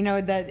 You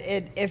know, that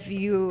if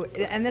you,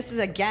 and this is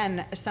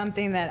again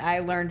something that I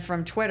learned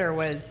from Twitter,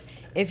 was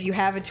if you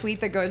have a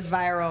tweet that goes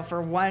viral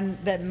for one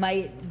that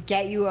might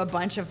get you a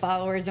bunch of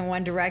followers in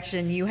one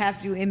direction, you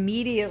have to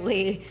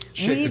immediately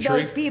weed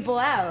those people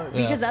out,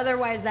 because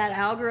otherwise that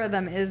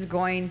algorithm is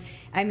going,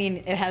 I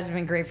mean, it hasn't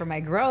been great for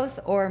my growth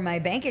or my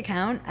bank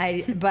account,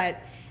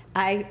 but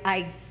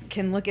I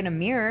can look in a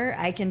mirror,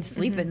 I can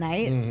sleep at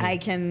night,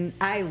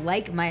 I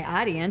like my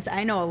audience.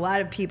 I know a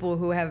lot of people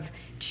who have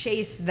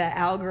chased the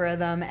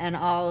algorithm and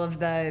all of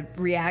the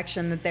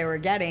reaction that they were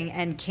getting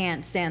and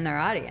can't stand their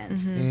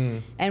audience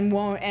and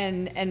won't,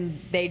 and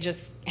they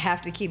just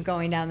have to keep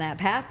going down that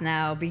path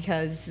now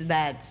because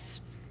that's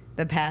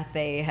the path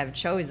they have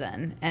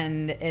chosen,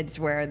 and it's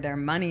where their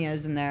money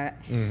is, and their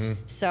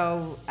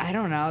so I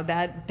don't know,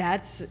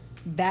 that's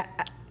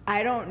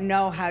I don't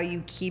know how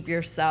you keep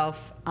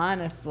yourself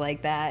honest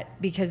like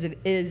that, because it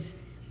is,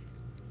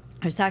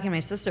 I was talking to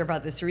my sister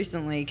about this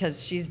recently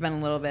because she's been a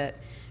little bit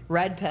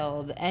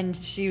red-pilled, and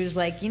she was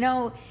like, you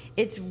know,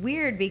 it's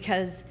weird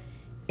because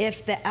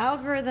if the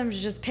algorithm's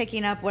just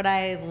picking up what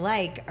I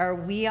like, are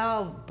we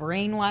all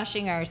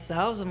brainwashing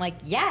ourselves? I'm like,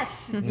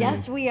 yes,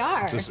 yes, we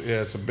are.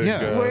 It's a big.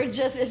 We're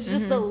just, it's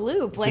just a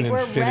loop. Like,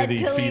 we're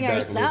red-pilling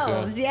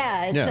ourselves.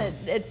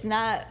 It's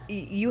not.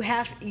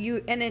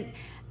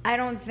 I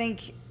don't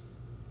think,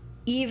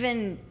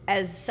 even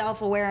as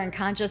self-aware and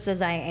conscious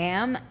as I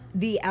am,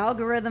 the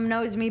algorithm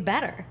knows me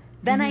better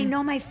than I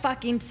know my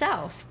fucking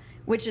self,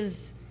 which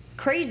is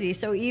crazy.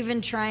 So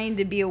even trying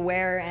to be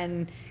aware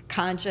and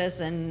conscious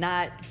and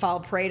not fall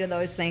prey to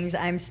those things,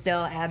 I'm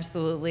still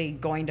absolutely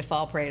going to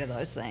fall prey to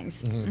those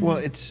things. Well,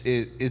 it's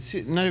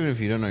not even if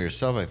you don't know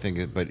yourself, I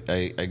think, but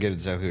I get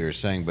exactly what you're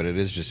saying, but it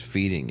is just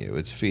feeding you.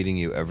 It's feeding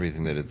you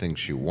everything that it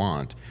thinks you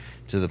want,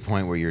 to the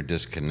point where you're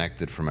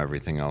disconnected from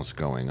everything else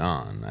going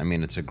on. I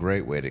mean, it's a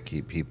great way to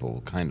keep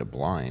people kind of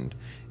blind,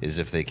 is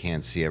if they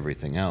can't see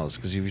everything else.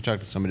 Because if you talk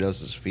to somebody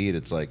else's feed,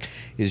 it's like,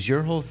 is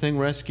your whole thing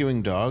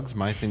rescuing dogs?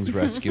 My thing's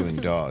rescuing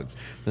dogs.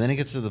 But then it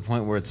gets to the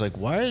point where it's like,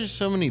 why are there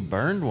so many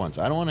burned ones?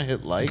 I don't want to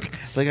hit like.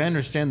 Like, I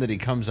understand that he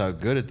comes out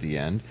good at the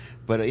end,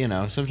 but you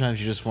know, sometimes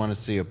you just want to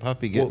see a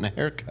puppy getting a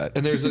haircut.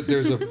 And there's a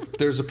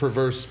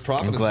perverse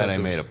profit incentive. I'm glad I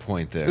made a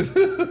point there.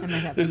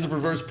 There's a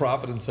perverse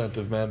profit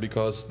incentive, man,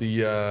 because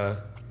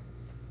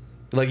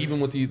like, even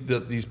with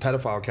these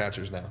pedophile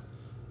catchers now,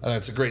 and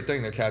it's a great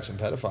thing, they're catching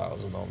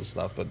pedophiles and all this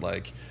stuff, but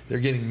like, they're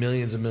getting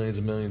millions and millions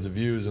and millions of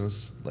views, and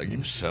it's like,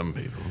 some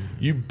people,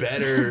 you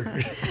better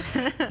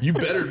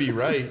be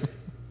right.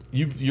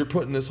 You're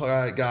putting this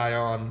guy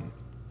on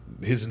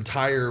his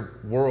entire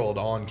world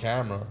on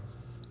camera,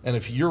 and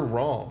if you're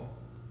wrong,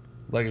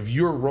 like, if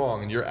you're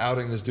wrong and you're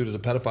outing this dude as a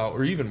pedophile,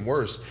 or even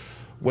worse,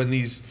 when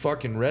these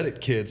fucking Reddit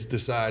kids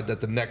decide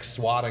that the next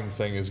swatting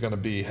thing is going to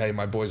be, hey,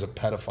 my boy's a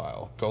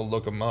pedophile, go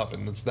look him up,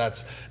 and then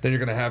you're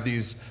going to have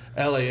these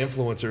LA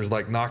influencers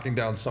like knocking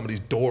down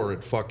somebody's door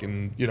at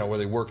fucking, you know, where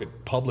they work at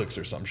Publix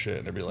or some shit,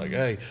 and they'll be like,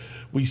 hey,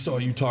 we saw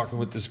you talking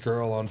with this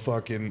girl on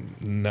fucking,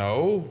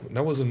 no,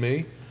 that wasn't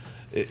me.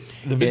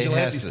 The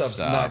vigilante stuff's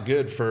not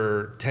good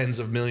for tens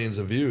of millions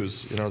of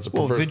views. You know, it's a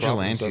perverse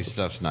vigilante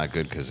stuff's not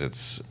good because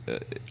it's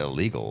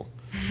illegal.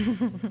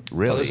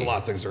 Really? Well, there's a lot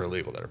of things that are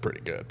illegal that are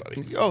pretty good,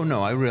 buddy. Oh,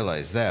 no, I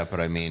realize that, but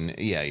I mean,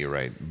 yeah, you're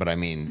right. But I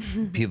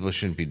mean, people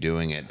shouldn't be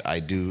doing it.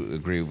 I do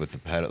agree with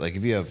the like,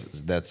 if you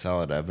have that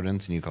solid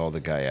evidence and you call the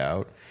guy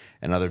out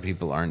and other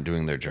people aren't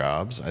doing their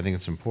jobs, I think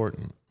it's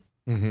important.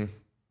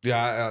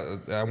 Yeah,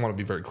 I want to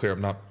be very clear.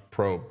 I'm not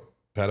pro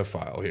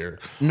pedophile here.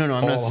 No,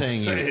 I'm not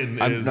saying you.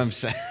 I'm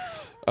saying.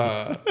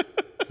 I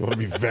want to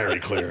be very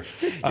clear.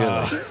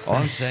 All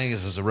I'm saying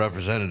is, as a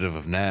representative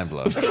of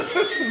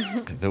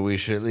NAMBLA, that we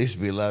should at least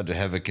be allowed to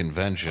have a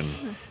convention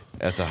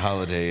at the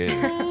Holiday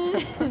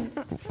Inn.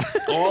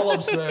 All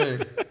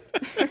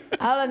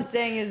I'm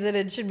saying is that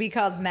it should be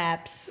called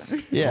MAPS.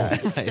 Yeah.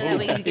 So that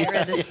we can get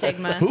rid of the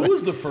stigma. Who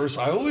was the first?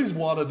 I always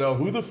want to know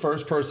who the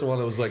first person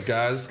was like,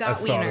 guys, Scott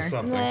I Wiener. thought of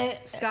something.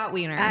 Scott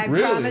Wiener. I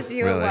Really? promise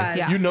you it was.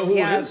 Yeah. You know who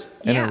it is?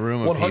 In a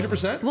room of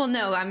 100%? Well,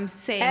 no, I'm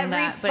saying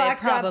that, but it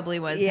probably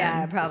was him.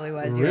 Yeah, it probably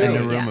was. Really? In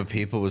a room of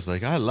people was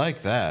like, I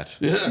like that.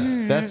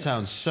 Yeah. That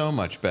sounds so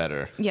much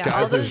better. Yeah,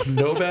 Guys, there's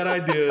no bad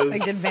ideas.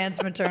 Like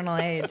advanced maternal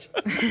age.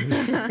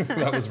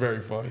 That was very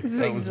funny.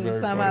 That was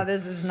very Somehow funny.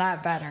 this is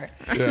not better.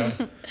 Yeah.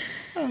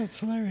 Oh, that's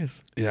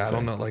hilarious. Yeah, I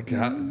don't know, like,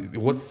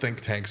 what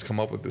think tanks come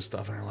up with this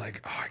stuff and are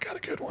like, oh, I got a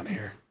good one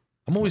here.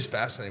 I'm always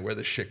fascinated where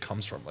this shit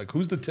comes from. Like,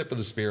 who's the tip of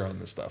the spear on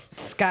this stuff?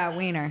 Scott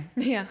Wiener.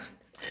 Yeah.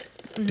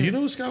 Do you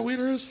know who Scott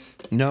Wiener is?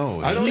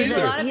 No, I don't There's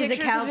either. a lot of He's a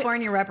pictures of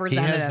California he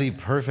representative. has the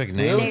perfect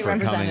name State for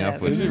coming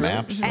up with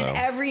maps, though. And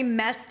every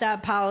messed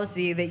up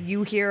policy that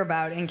you hear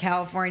about in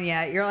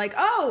California, you're like,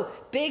 oh,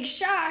 big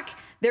shock.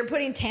 They're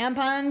putting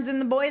tampons in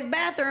the boys'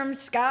 bathrooms.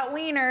 Scott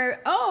Wiener.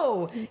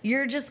 Oh,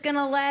 you're just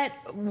gonna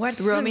let what's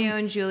The Romeo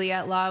and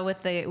Juliet law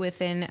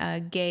within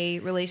a gay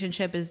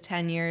relationship is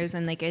 10 years,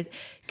 and like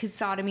because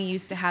sodomy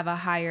used to have a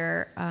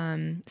higher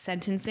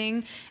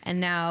sentencing, and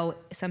now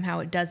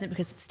somehow it doesn't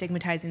because it's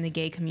stigmatizing the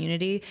gay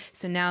community.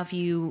 So now if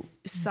you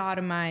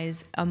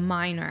sodomize a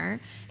minor,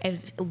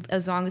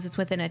 as long as it's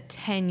within a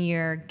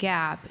 10-year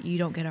gap, you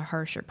don't get a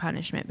harsher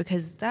punishment,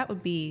 because that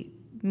would be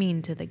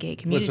mean to the gay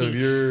community.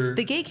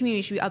 The gay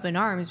community should be up in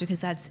arms, because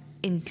that's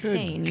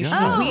insane. We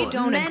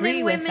don't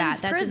agree with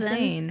that. That's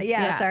insane.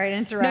 Yeah, sorry to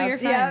interrupt. No, you're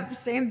fine. Yep,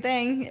 same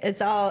thing. It's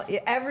all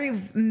every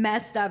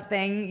messed up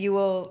thing.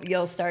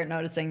 You'll start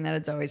noticing that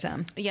it's always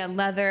him. Yeah,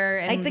 leather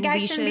and Like the guy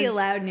leashes. shouldn't be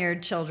allowed near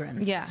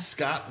children. Yeah.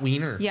 Scott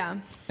Wiener. Yeah.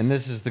 And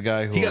this is the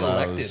guy who He got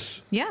allows... elected.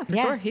 Yeah, for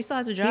sure. He still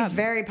has a job. He's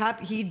very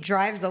He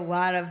drives a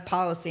lot of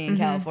policy in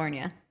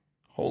California.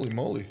 Holy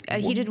moly.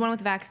 He did one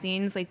with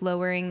vaccines, like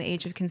lowering the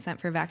age of consent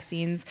for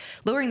vaccines.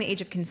 Lowering the age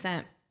of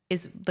consent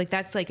is like,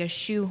 that's like a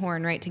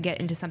shoehorn, right, to get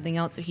into something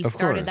else. So he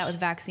started that with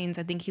vaccines.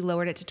 I think he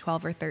lowered it to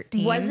 12 or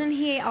 13. Wasn't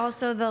he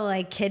also the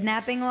like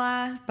kidnapping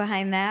law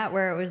behind that,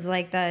 where it was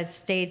like the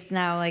state's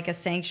now like a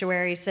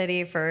sanctuary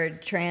city for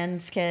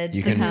trans kids?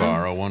 You can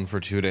borrow one for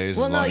 2 days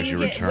as long as you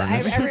return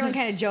it. Everyone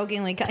kind of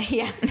jokingly,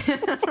 yeah.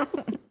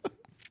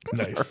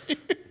 Nice.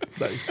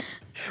 Nice.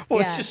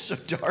 Well, it's just so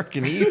dark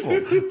and evil.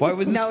 Why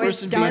would this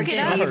person be in dark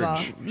and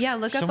charge? Yeah,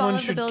 look up Someone all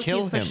of the should bills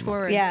kill he's pushed him.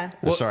 forward. Yeah.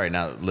 Well, sorry,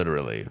 not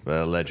literally,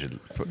 but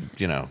allegedly.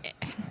 You know,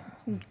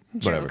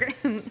 whatever.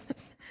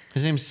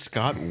 His name's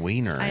Scott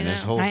Wiener, and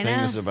his whole thing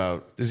is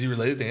about... Is he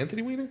related to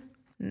Anthony Weiner?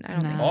 I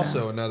don't think so.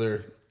 Also,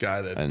 another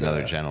guy that...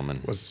 Another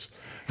gentleman.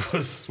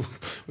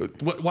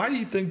 Why do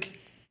you think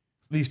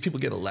these people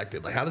get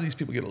elected? Like, how do these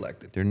people get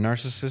elected? They're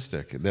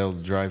narcissistic.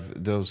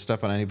 They'll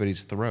step on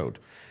anybody's throat.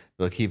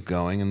 They'll keep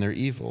going, and they're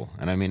evil.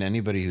 And I mean,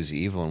 anybody who's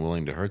evil and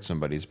willing to hurt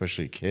somebody,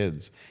 especially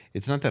kids,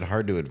 it's not that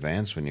hard to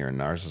advance when you're a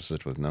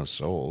narcissist with no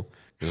soul,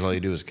 because all you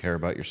do is care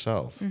about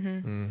yourself.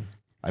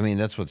 I mean,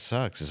 that's what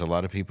sucks, is a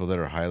lot of people that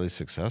are highly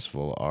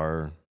successful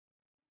are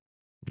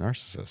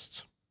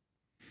narcissists.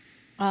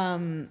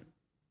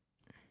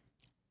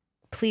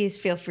 Please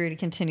feel free to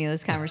continue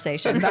this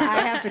conversation, but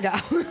I have to go.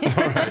 All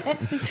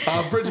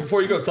right. Bridget,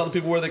 before you go, tell the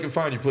people where they can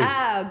find you, please.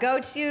 Oh, go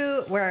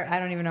to where I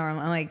don't even know where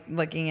I'm like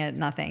looking at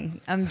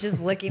nothing. I'm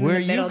just looking in Where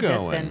the middle you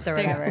going? distance or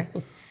whatever.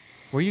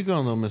 Where you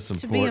going, little Miss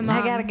Important?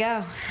 I gotta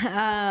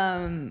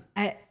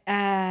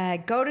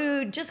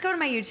go. Just go to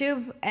my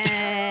YouTube.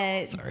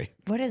 Sorry.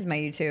 What is my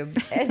YouTube?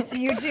 It's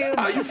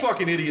YouTube. You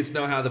fucking idiots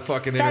know how the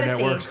fucking internet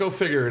Phetasy. works. Go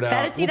figure it out.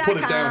 Phetasy.com. We'll put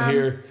it down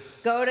here.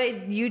 Go to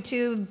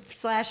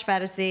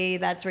YouTube/Phetasy.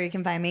 That's where you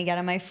can find me. Get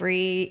on my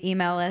free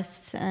email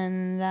list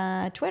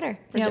and Twitter.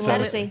 Yeah, Bridget we'll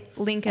Phetasy.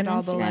 link it And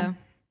all Instagram. below.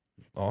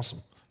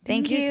 Awesome.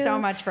 Thank you so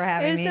much for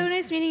having It was me. so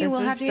nice meeting you. This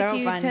We'll was have to get so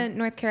you fun. to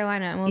North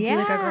Carolina, and we'll do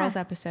like a girls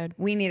episode.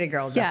 We need a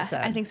girls episode.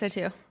 I think so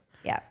too.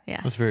 Yeah.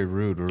 That's very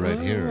rude. We're right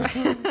here.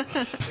 And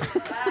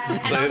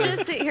I'll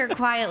just sit here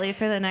quietly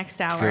for the next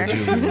hour. Go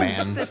do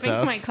man sipping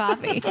stuff. my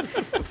coffee.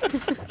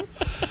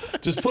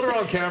 Just put her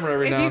on camera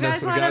every If now you and then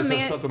guys so the want guys a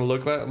have something to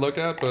look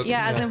at. But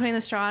Yeah, as I'm putting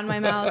the straw in my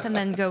mouth and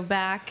then go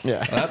back.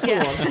 Yeah. that's the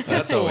one.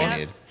 That's all we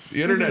need.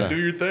 The internet, do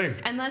your thing.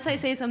 Unless I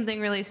say something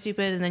really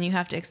stupid and then you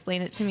have to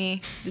explain it to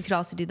me, we could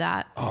also do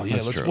that. Oh yeah,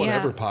 That's let's true.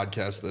 whatever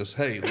podcast this.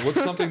 Hey,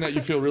 what's something that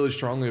you feel really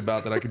strongly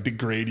about that I could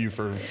degrade you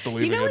for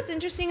believing You know it? what's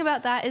interesting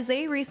about that is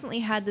they recently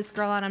had this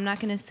girl on. I'm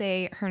not going to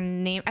say her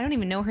name. I don't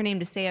even know her name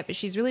to say it, but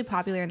she's really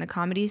popular in the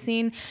comedy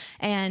scene.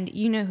 And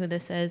you know who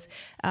this is.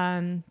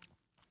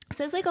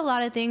 Says like a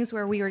lot of things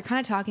where we were kind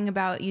of talking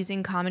about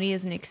using comedy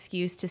as an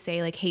excuse to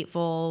say like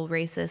hateful,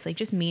 racist, like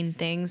just mean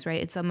things, right?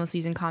 It's almost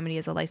using comedy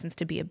as a license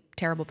to be a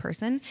terrible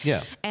person.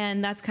 Yeah.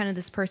 And that's kind of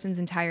this person's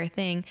entire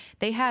thing.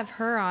 They have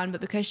her on,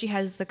 but because she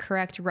has the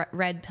correct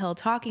red pill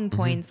talking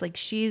points, like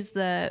she's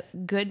the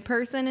good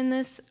person in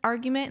this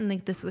argument and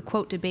like this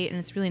quote debate, and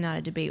it's really not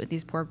a debate with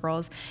these poor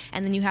girls.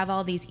 And then you have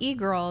all these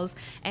e-girls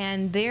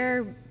and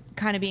they're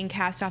kind of being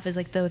cast off as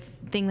like the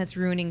thing that's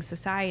ruining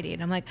society.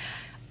 And I'm like,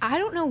 I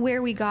don't know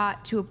where we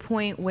got to a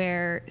point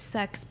where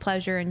sex,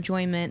 pleasure,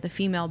 enjoyment, the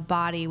female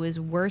body was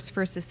worse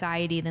for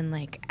society than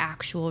like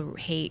actual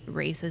hate,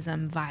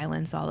 racism,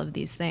 violence, all of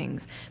these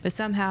things. But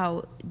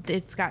somehow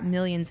it's got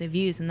millions of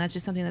views, and that's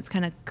just something that's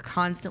kind of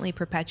constantly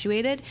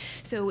perpetuated.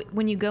 So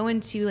when you go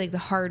into like the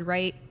hard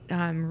right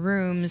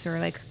rooms or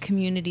like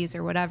communities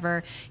or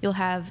whatever, you'll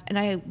have, and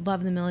I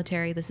love the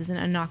military, this isn't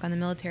a knock on the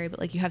military, but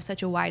like you have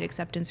such a wide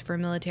acceptance for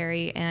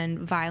military and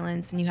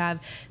violence, and you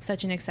have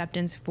such an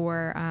acceptance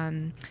for,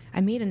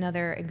 I made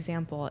another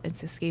example,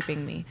 it's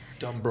escaping me.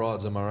 Dumb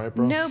broads, am I right,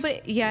 bro? No,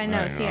 but yeah, I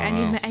know. See,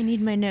 I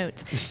need my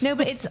notes. No,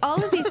 but it's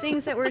all of these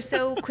things that we're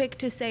so quick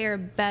to say are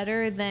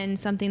better than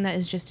something that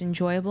is just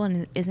enjoyable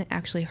and isn't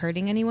actually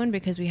hurting anyone,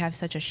 because we have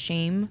such a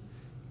shame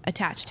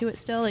attached to it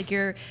still. Like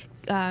your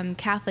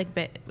Catholic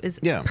bit is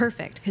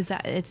perfect because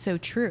it's so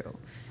true.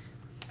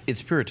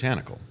 It's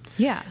puritanical.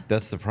 Yeah.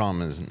 That's the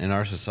problem, is in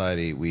our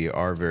society, we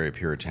are very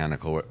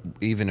puritanical,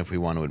 even if we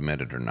want to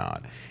admit it or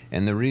not.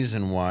 And the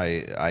reason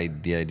why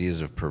the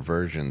ideas of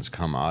perversions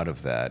come out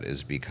of that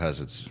is because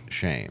it's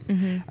shame.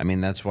 Mm-hmm. I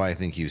mean, that's why I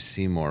think you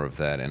see more of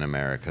that in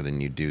America than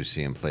you do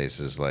see in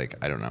places like,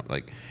 I don't know,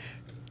 like,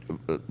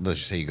 let's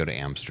just say you go to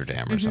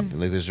Amsterdam or something.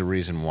 Like, there's a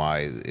reason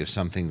why if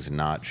something's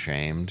not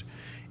shamed,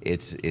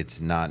 it's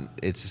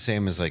the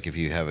same as like if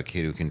you have a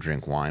kid who can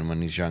drink wine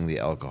when he's young, the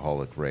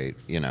alcoholism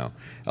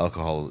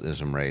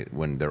rate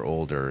when they're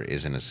older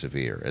isn't as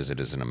severe as it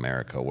is in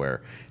America,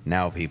 where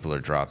now people are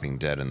dropping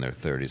dead in their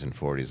 30s and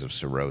 40s of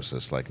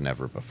cirrhosis like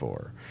never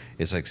before.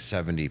 It's like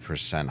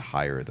 70%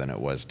 higher than it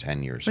was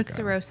 10 years ago. What's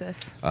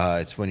cirrhosis?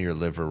 It's when your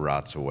liver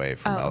rots away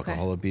from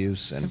alcohol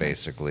abuse, and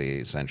basically,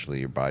 essentially,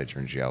 your body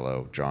turns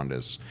yellow,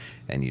 jaundice,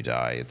 and you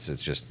die. It's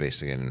just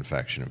basically an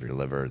infection of your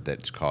liver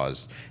that's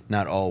caused,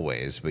 not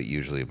always, but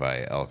usually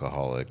by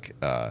alcoholic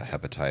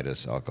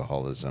hepatitis,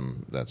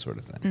 alcoholism, that sort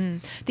of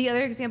thing. The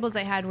other examples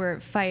I had were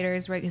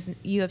fighters, right? Because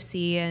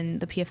UFC and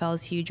the PFL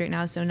is huge right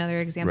now, so another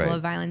example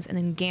of violence. And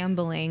then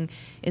gambling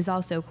is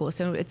also cool.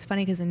 So it's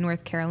funny because in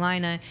North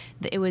Carolina,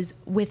 it was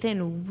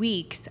within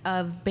weeks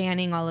of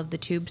banning all of the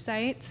tube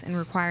sites and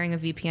requiring a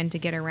VPN to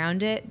get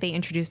around it, they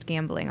introduced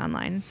gambling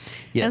online.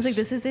 Yes. I was like,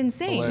 this is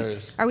insane.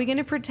 Hilarious. Are we going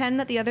to pretend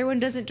that the other one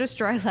doesn't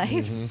destroy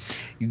lives?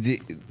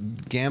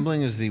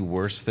 Gambling is the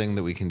worst thing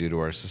that we can do to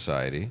our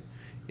society.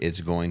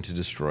 It's going to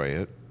destroy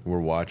it.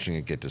 We're watching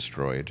it get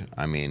destroyed.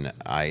 I mean,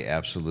 I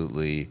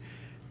absolutely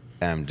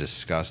am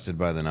disgusted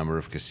by the number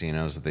of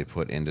casinos that they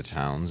put into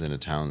towns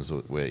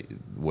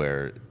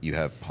where you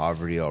have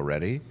poverty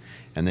already,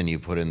 and then you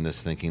put in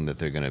this thinking that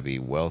they're going to be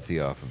wealthy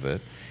off of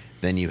it.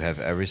 Then you have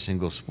every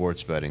single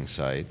sports betting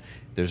site.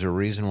 There's a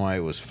reason why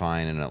it was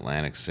fine in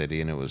Atlantic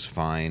City and it was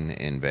fine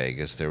in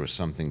Vegas. There was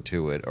something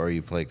to it. Or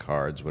you play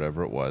cards,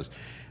 whatever it was.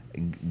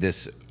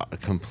 This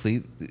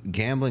complete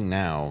gambling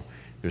now,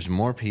 there's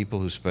more people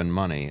who spend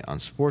money on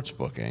sports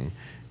booking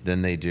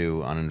than they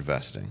do on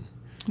investing.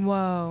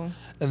 Whoa.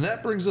 And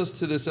that brings us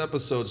to this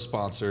episode's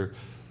sponsor,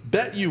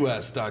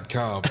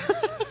 BetUS.com.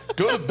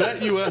 Go to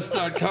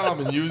BetUS.com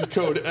and use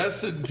code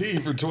S&T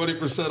for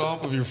 20%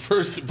 off of your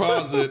first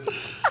deposit.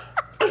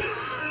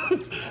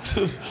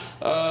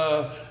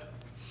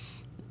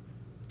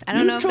 I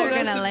don't know if they're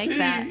going to like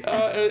that.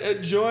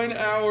 And join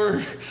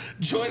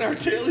our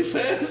daily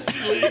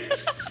fantasy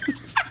leagues.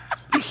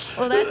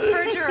 Well, that's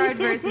for Gerard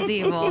versus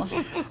Evil.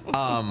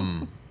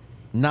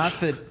 Not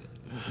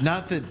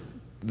that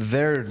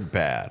they're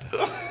bad.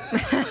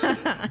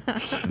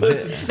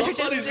 Listen,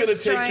 somebody's going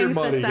to take your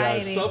money, society.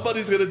 guys.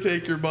 Somebody's going to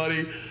take your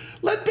money.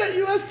 Let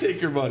BetUS take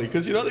your money,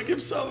 because, they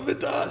give some of it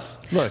to us.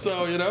 Look,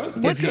 so,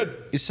 we're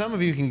good. Some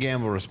of you can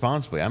gamble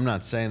responsibly. I'm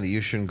not saying that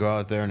you shouldn't go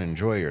out there and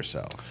enjoy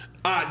yourself.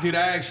 Dude,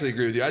 I actually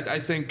agree with you. I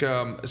think,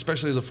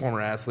 especially as a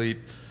former athlete,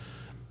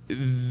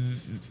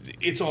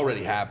 it's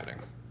already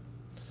happening.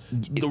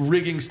 The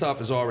rigging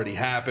stuff is already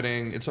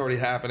happening. It's already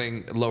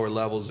happening at lower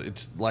levels.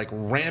 It's like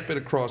rampant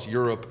across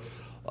Europe.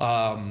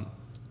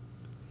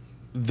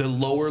 The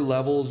lower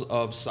levels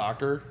of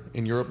soccer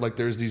in Europe, like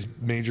there's these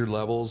major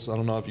levels. I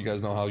don't know if you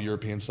guys know how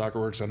European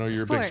soccer works. I know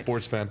you're a big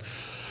sports fan.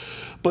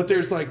 But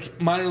there's like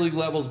minor league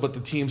levels, but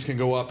the teams can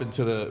go up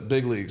into the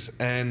big leagues.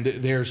 And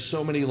there's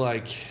so many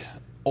like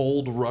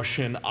old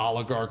Russian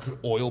oligarch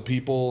oil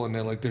people, and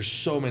there's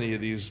so many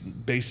of these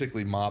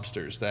basically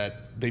mobsters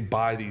that they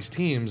buy these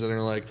teams and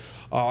they're like,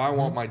 oh, I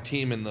want my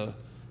team in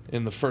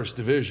the first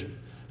division.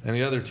 And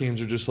the other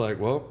teams are just like,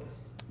 well,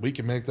 we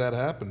can make that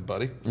happen,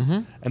 buddy. Mm-hmm.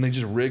 And they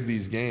just rig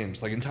these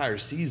games, like entire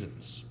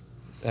seasons.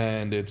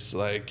 And it's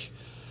like,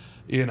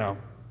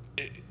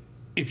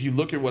 if you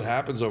look at what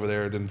happens over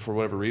there, then for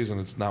whatever reason,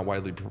 it's not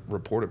widely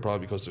reported,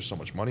 probably because there's so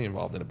much money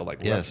involved in it. But like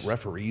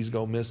referees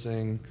go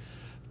missing,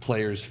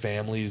 players'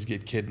 families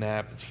get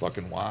kidnapped. It's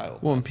fucking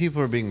wild. Well, and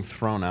people are being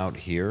thrown out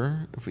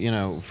here,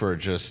 for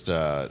just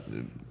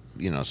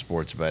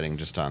sports betting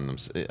just on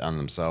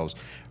themselves,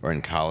 or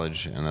in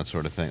college and that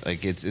sort of thing.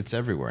 Like it's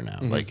everywhere now.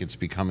 Mm-hmm. Like it's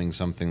becoming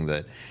something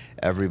that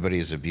everybody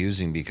is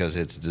abusing because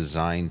it's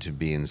designed to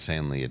be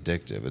insanely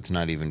addictive. It's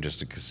not even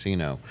just a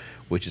casino,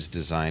 which is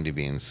designed to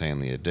be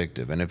insanely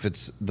addictive. And if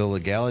it's the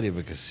legality of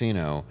a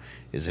casino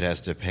is it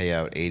has to pay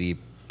out 80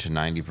 to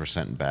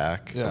 90%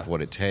 back of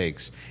what it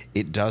takes,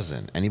 it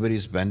doesn't. Anybody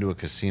who's been to a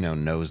casino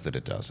knows that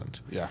it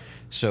doesn't. Yeah.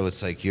 So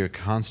it's like you're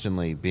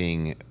constantly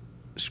being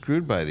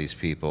screwed by these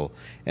people,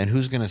 and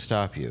who's going to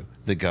stop you?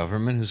 The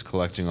government, who's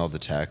collecting all the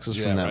taxes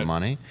from that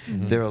money?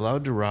 They're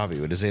allowed to rob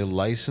you. It is a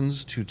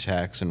license to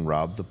tax and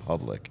rob the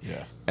public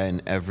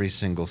in every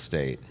single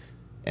state,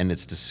 and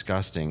it's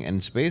disgusting. And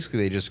it's basically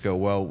they just go,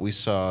 well, we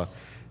saw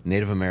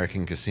Native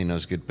American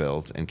casinos get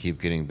built and keep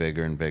getting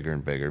bigger and bigger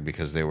and bigger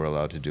because they were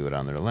allowed to do it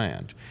on their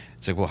land.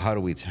 It's like, well, how do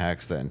we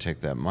tax that and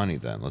take that money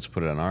then? Let's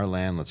put it on our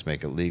land, let's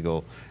make it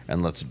legal,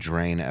 and let's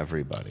drain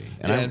everybody.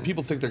 And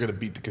people think they're going to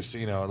beat the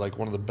casino. Like,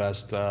 one of the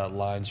best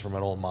lines from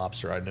an old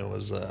mobster I knew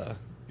was,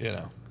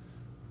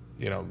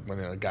 when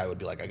a guy would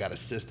be like, I got a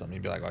system.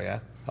 He'd be like, oh,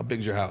 yeah? How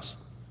big's your house?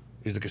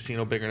 Is the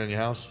casino bigger than your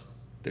house?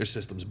 Their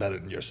system's better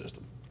than your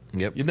system.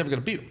 Yep. You're never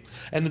going to beat them.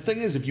 And the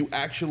thing is, if you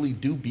actually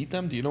do beat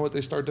them, do you know what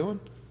they start doing?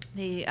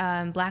 They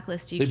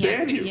blacklist you. They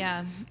ban you.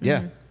 Yeah.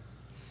 Yeah.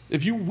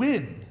 If you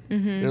win,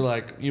 they're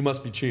like, you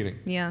must be cheating.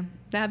 Yeah.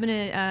 That happened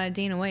to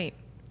Dana White.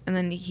 And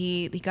then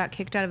he got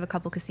kicked out of a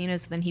couple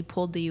casinos. So then he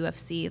pulled the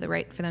UFC, the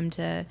right for them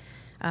to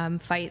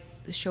fight,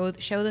 show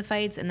the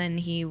fights. And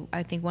then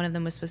I think one of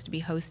them was supposed to be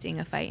hosting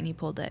a fight, and he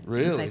pulled it.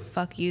 Really? He's like,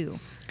 fuck you.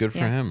 Good for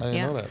him. I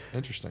didn't know that.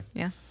 Interesting.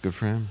 Yeah. Good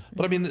for him.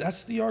 But I mean,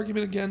 that's the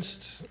argument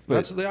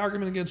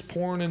against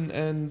porn,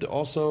 and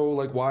also,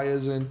 like, why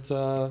isn't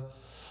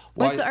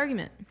What's the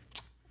argument?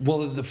 Well,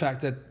 the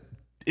fact that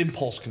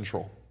impulse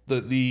control,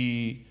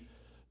 the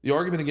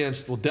argument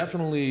against, well,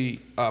 definitely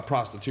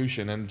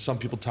prostitution, and some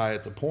people tie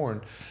it to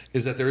porn,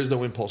 is that there is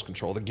no impulse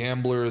control. The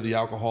gambler, the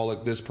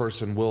alcoholic, this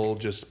person will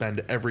just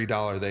spend every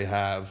dollar they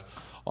have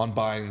on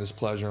buying this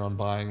pleasure, on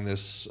buying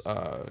this.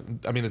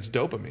 It's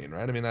dopamine,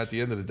 right? I mean, at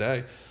the end of the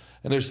day.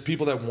 And there's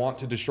people that want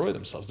to destroy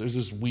themselves. There's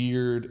this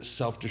weird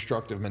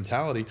self-destructive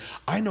mentality.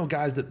 I know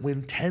guys that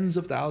win tens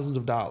of thousands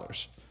of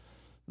dollars.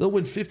 They'll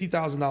win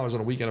 $50,000 on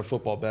a weekend of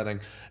football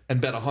betting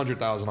and bet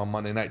 $100,000 on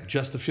Monday night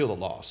just to feel the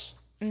loss.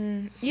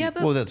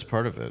 Well, that's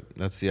part of it.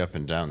 That's the up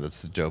and down.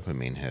 That's the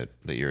dopamine hit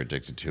that you're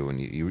addicted to, and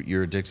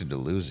you're addicted to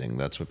losing.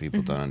 That's what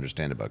people don't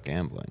understand about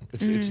gambling.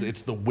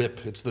 It's the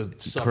whip. It's the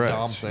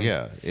sub-dom thing.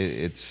 Yeah,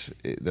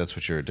 that's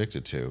what you're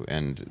addicted to,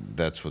 and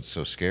that's what's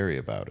so scary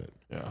about it.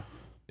 Yeah,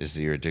 is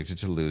that you're addicted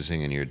to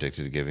losing, and you're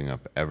addicted to giving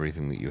up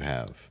everything that you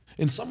have.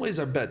 In some ways,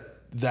 I bet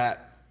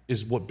that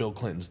is what Bill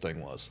Clinton's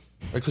thing was.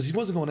 Because he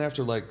wasn't going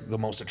after, like, the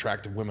most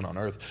attractive women on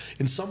earth.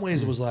 In some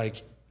ways, it was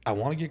like, I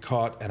want to get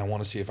caught, and I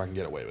want to see if I can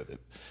get away with it.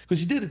 Because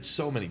he did it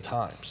so many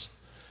times.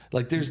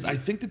 Like, I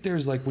think that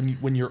there's, like,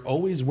 when you're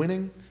always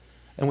winning,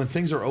 and when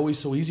things are always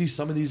so easy,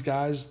 some of these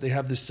guys, they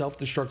have this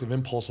self-destructive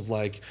impulse of,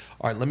 like,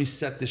 all right, let me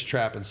set this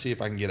trap and see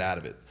if I can get out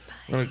of it.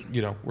 We're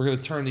going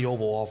to turn the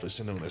Oval Office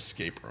into an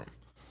escape room.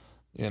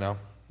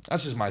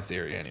 That's just my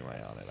theory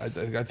anyway on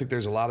it. I think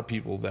there's a lot of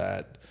people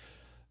that.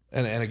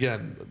 And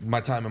again,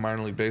 my time in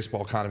minor league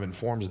baseball kind of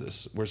informs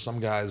this, where some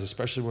guys,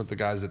 especially with the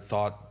guys that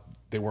thought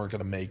they weren't going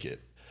to make it,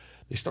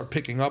 they start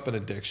picking up an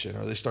addiction,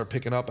 or they start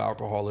picking up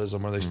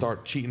alcoholism, or they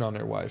start cheating on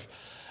their wife.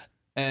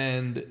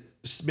 And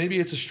maybe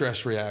it's a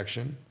stress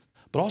reaction,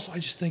 but also I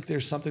just think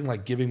there's something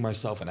like giving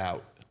myself an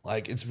out.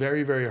 Like, it's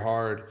very, very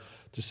hard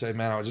to say,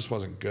 man, I just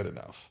wasn't good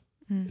enough.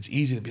 It's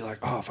easy to be like,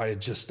 oh, if I had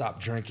just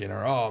stopped drinking,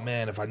 or, oh,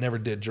 man, if I never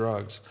did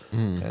drugs.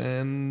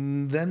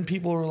 And then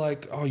people are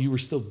like, oh, you were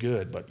still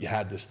good, but you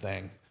had this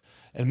thing.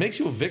 And it makes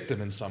you a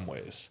victim in some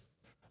ways.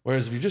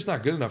 Whereas if you're just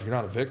not good enough, you're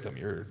not a victim.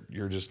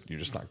 You're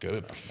just not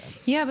good enough,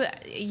 man.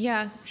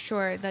 Yeah,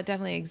 sure, that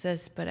definitely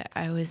exists. But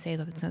I always say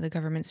that it's not the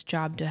government's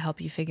job to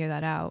help you figure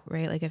that out,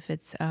 right? Like, if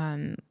it's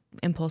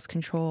impulse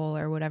control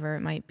or whatever it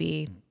might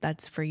be,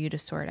 that's for you to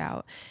sort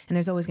out. And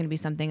there's always going to be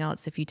something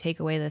else. If you take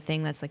away the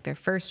thing that's like their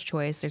first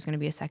choice, there's going to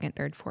be a second,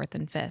 third, fourth,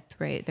 and fifth,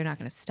 right? They're not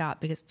going to stop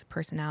because it's a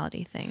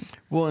personality thing.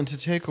 Well, and to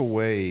take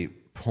away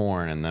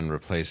porn and then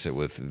replace it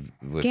with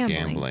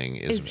gambling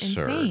is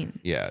absurd. Insane.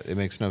 Yeah, it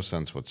makes no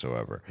sense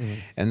whatsoever.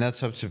 And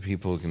that's up to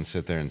people who can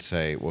sit there and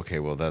say, okay,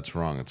 well, that's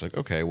wrong. It's like,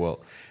 okay,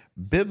 well,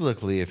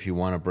 biblically, if you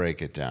want to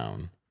break it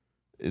down,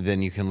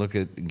 then you can look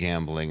at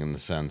gambling in the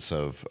sense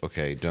of,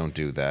 okay, don't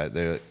do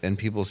that. And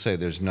people say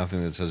there's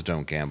nothing that says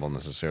don't gamble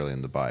necessarily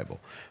in the Bible.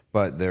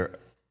 But there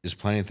is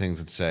plenty of things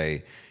that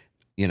say,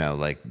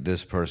 like,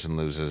 this person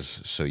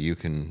loses so you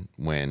can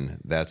win.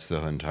 That's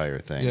the entire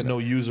thing. Yeah, no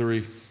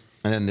usury.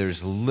 And then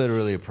there's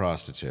literally a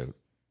prostitute,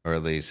 or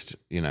at least,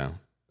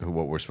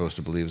 what we're supposed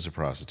to believe is a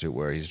prostitute,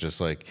 where he's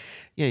just like,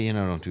 yeah,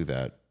 don't do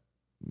that.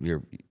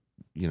 You're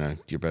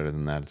better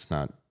than that. It's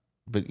not.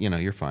 But,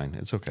 you're fine.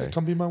 It's okay.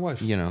 Come be my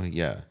wife.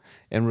 Yeah.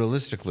 And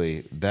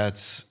realistically,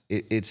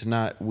 it's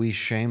not, we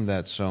shame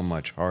that so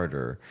much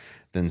harder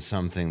than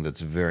something that's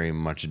very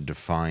much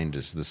defined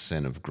as the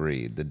sin of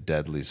greed, the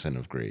deadly sin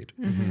of greed.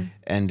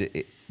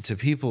 And to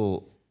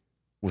people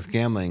with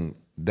gambling,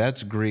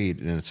 that's greed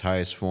in its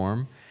highest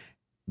form,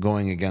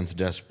 going against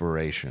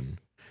desperation.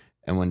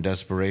 And when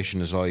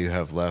desperation is all you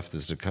have left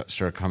is to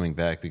start coming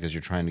back because you're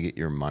trying to get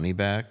your money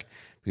back,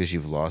 because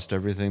you've lost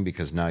everything,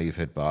 because now you've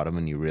hit bottom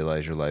and you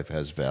realize your life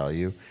has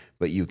value,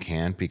 but you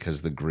can't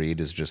because the greed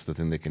is just the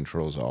thing that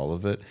controls all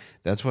of it.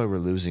 That's why we're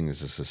losing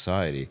as a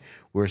society.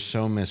 We're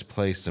so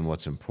misplaced in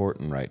what's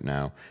important right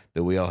now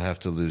that we all have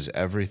to lose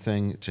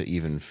everything to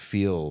even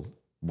feel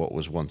what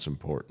was once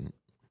important.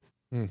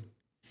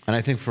 And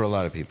I think for a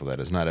lot of people that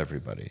is, not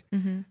everybody.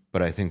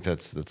 But I think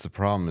that's the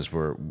problem, is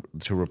where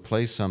to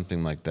replace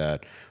something like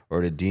that,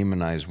 or to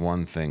demonize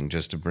one thing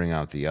just to bring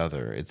out the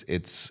other.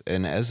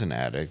 And as an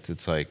addict,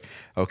 it's like,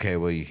 okay,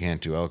 well, you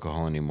can't do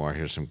alcohol anymore.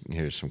 Here's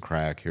some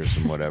crack. Here's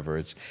some whatever.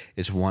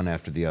 It's one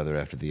after the other,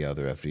 after the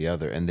other, after the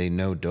other. And they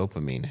know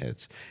dopamine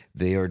hits.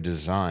 They are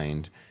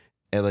designed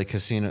like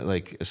casino,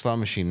 like a slot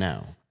machine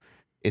now.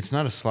 It's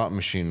not a slot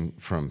machine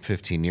from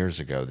 15 years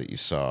ago that you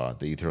saw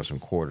that you throw some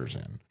quarters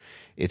in.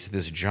 It's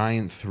this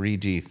giant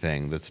 3D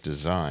thing that's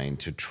designed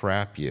to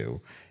trap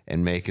you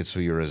and make it so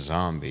you're a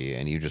zombie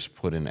and you just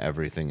put in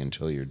everything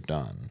until you're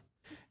done.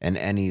 And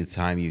any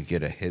time you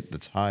get a hit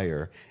that's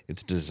higher,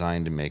 it's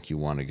designed to make you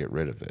want to get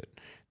rid of it.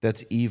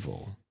 That's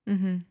evil.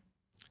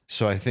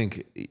 So I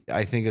think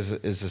as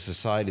a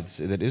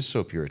society that is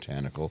so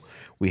puritanical,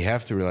 we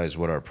have to realize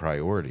what our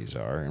priorities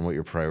are and what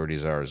your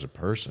priorities are as a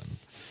person.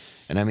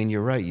 And I mean,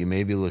 you're right. You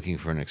may be looking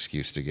for an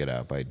excuse to get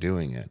out by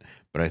doing it.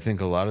 But I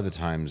think a lot of the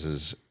times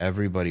is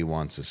everybody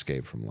wants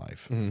escape from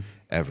life.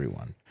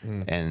 Everyone.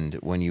 And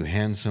when you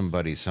hand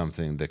somebody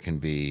something that can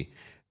be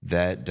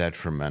that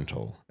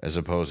detrimental, as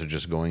opposed to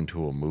just going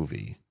to a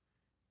movie,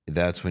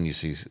 that's when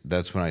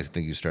I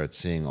think you start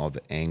seeing all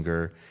the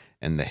anger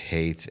and the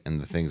hate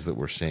and the things that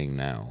we're seeing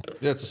now.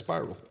 Yeah, it's a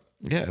spiral.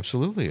 Yeah,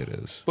 absolutely it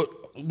is. But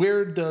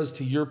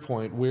to your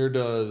point, where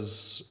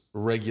does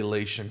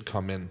regulation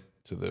come in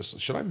to this?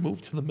 Should I move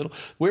to the middle?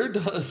 What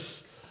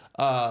is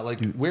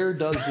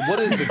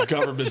the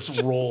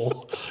government's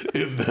role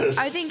in this?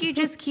 I think you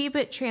just keep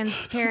it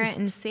transparent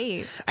and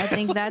safe. I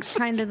think that's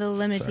kind of the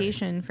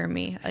limitation for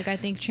me. Like, I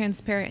think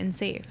transparent and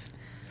safe.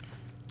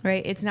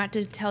 Right? It's not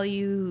to tell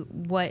you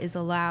what is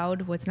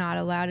allowed, what's not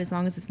allowed, as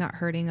long as it's not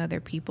hurting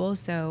other people.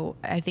 So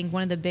I think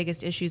one of the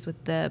biggest issues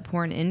with the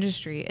porn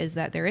industry is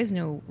that there is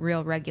no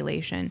real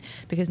regulation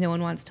because no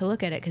one wants to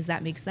look at it because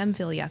that makes them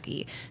feel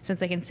yucky. So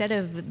it's like, instead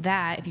of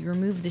that, if you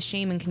remove the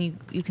shame and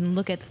you can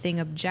look at the thing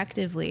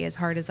objectively, as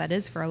hard as that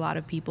is for a lot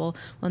of people,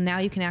 well, now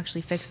you can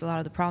actually fix a lot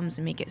of the problems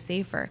and make it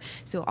safer.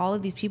 So all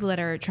of these people that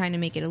are trying to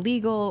make it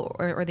illegal,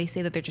 or they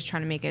say that they're just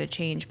trying to make it a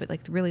change, but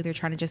like really they're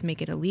trying to just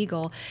make it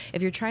illegal.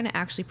 If you're trying to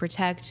actually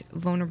protect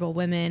vulnerable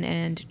women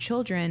and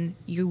children,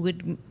 you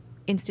would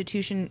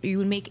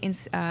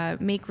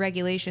make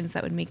regulations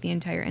that would make the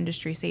entire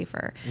industry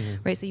safer,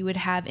 right? So you would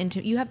have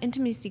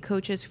intimacy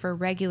coaches for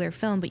regular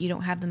film, but you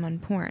don't have them on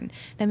porn.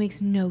 That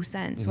makes no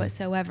sense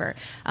whatsoever.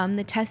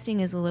 The testing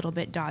is a little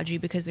bit dodgy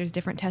because there's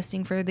different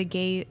testing for the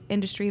gay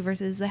industry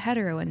versus the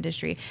hetero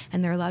industry,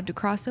 and they're allowed to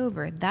cross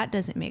over. That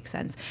doesn't make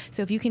sense.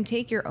 So if you can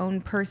take your own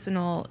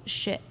personal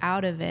shit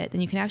out of it, then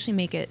you can actually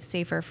make it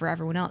safer for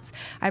everyone else.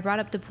 I brought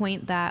up the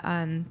point that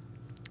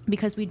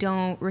because we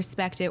don't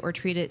respect it or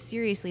treat it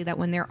seriously, that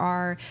when there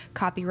are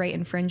copyright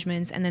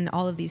infringements and then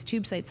all of these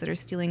tube sites that are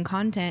stealing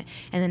content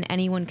and then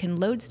anyone can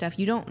load stuff,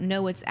 you don't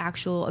know what's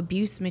actual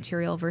abuse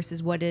material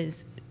versus what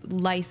is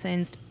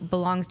licensed,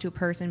 belongs to a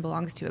person,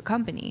 belongs to a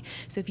company.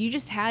 So if you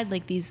just had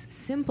like these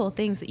simple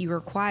things that you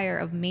require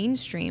of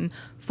mainstream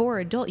for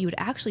adult, you would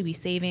actually be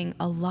saving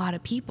a lot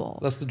of people.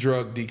 That's the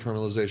drug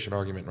decriminalization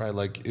argument, right?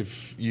 Like,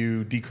 if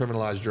you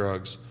decriminalize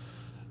drugs,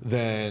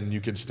 then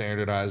you can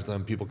standardize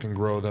them, people can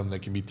grow them, they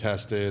can be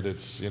tested.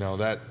 It's,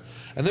 that,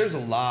 and there's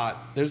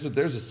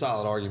a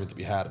solid argument to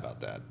be had about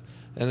that.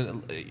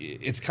 And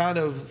it's kind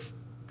of,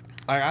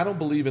 I don't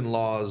believe in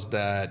laws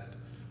that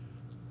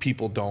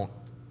people don't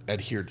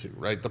adhere to,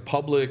 right? The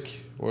public,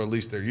 or at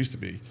least there used to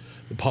be,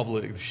 the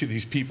public,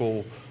 these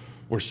people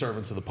were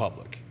servants of the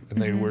public,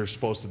 and they were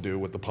supposed to do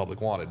what the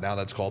public wanted. Now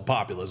that's called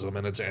populism,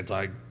 and it's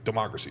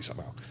anti-democracy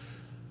somehow.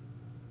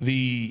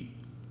 The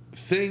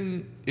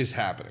thing is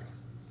happening,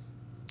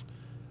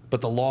 but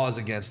the law is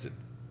against it.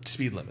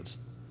 Speed limits,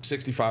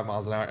 65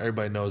 miles an hour.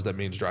 Everybody knows that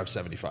means drive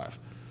 75.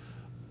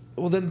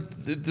 Well, then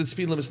the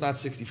speed limit's not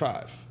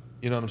 65.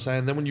 You know what I'm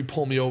saying? Then when you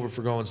pull me over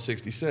for going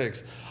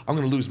 66, I'm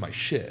going to lose my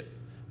shit.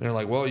 And they're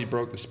like, well, you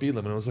broke the speed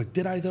limit. And I was like,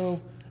 did I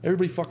though?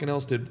 Everybody fucking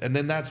else did. And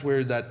then that's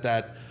where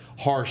that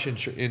harsh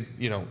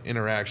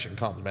interaction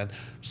comes, man.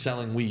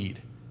 Selling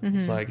weed.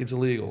 It's like, it's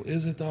illegal.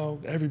 Is it though?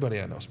 Everybody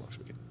I know smokes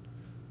weed.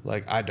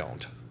 Like, I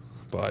don't.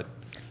 But...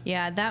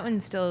 yeah, that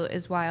one still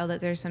is wild, that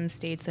there's some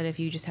states that if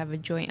you just have a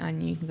joint on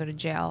you can go to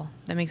jail.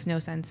 That makes no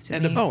sense to me.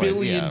 And a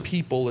billion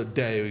people a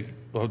day,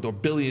 or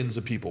billions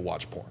of people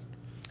watch porn.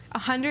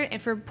 100,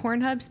 for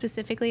Pornhub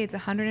specifically, it's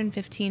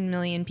 115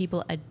 million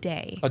people a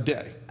day. A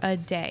day. A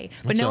day.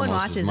 But That's no one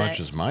watches it. as much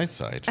as my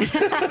site.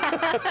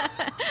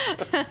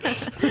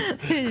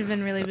 You've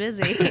been really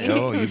busy.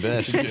 Oh, you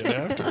bet. Get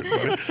after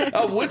it,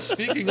 buddy. Which,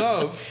 speaking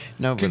of,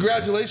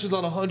 congratulations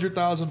on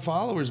 100,000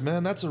 followers,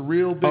 man. That's a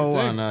real big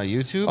thing. On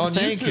YouTube? On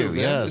Thank YouTube, you. man.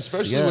 Yes.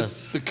 Especially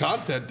with the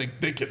content.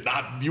 They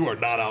cannot, you are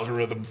not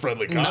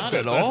algorithm-friendly content. Not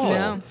at all.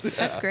 No,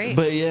 that's great.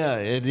 But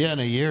in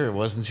a year, it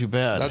wasn't too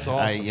bad. That's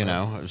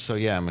awesome. So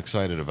yeah, I'm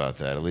excited about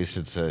that. At least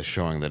it's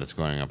showing that it's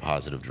going in a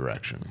positive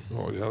direction.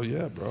 Oh, hell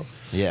yeah, bro.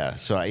 Yeah.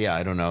 So, yeah,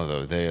 I don't know,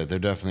 though. They're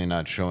definitely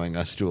not showing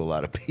us to a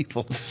lot of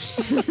people.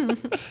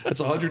 It's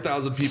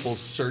 100,000 people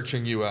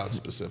searching you out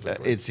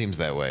specifically. It seems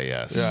that way,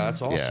 yes. Yeah,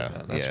 that's awesome, Yeah,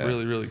 man. That's yeah.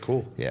 really, really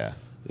cool. Yeah.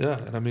 Yeah,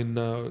 and I mean,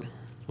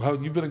 how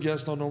you've been a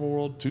guest on Normal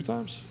World 2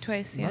 times?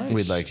 Twice, yeah. Nice.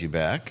 We'd like you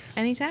back.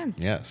 Anytime.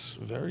 Yes.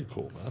 Very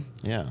cool, man.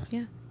 Yeah.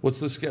 Yeah. What's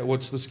the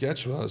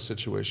sketch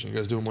situation? You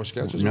guys doing more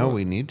sketches? No, or what?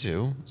 we need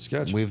to.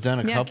 Sketch. We've done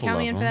a Yeah, couple count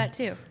of me in them. for that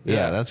too.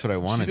 Yeah, that's what I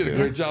want to do. She did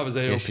a great job as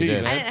AOP, Yes, she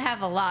did. I man. didn't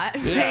have a lot.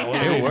 Yeah,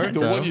 well, It worked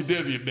the out. one you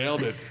did, you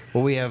nailed it.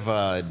 Well, we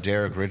have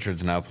Derek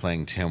Richards now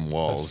playing Tim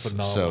Walls, That's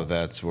phenomenal. so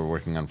that's we're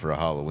working on for a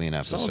Halloween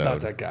episode. Something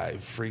about that guy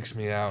freaks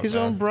me out. His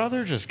man. own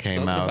brother just came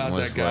Something out about and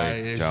was that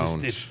guy. like, It's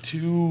 "Don't." it's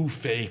too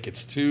fake.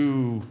 It's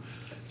too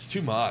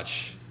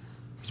much.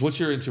 So what's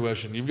your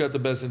intuition? You've got the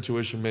best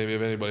intuition maybe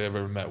of anybody I've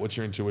ever met. What's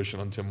your intuition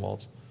on Tim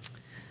Waltz?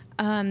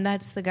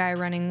 That's the guy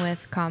running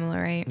with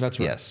Kamala, right? That's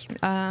right. Yes.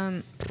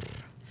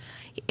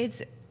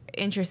 It's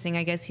interesting.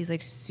 I guess he's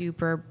like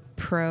super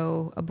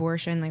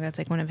pro-abortion. Like that's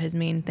like one of his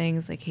main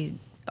things. Like he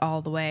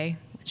all the way,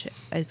 which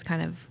is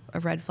kind of a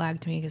red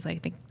flag to me because I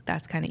think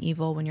that's kind of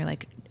evil when you're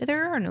like,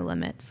 there are no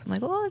limits. I'm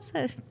like, well, it's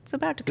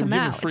about to They were come giving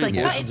out. It's free like,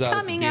 abortions it's out at the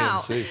coming out.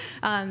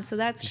 DNC. So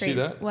that's Did crazy. you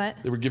see that? What?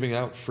 They were giving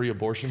out free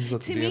abortions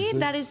at To the me, DNC?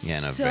 that is Yeah,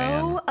 in a so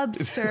van.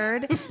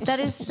 absurd. That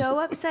is so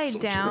upside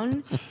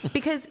down.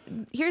 Because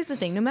here's the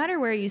thing: no matter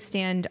where you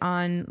stand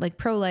on like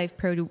pro-life,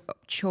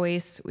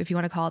 pro-choice, if you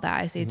want to call it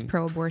that, I say it's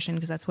pro-abortion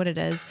because that's what it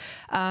is.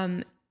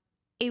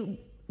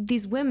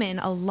 These women,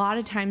 a lot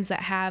of times that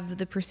have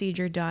the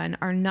procedure done,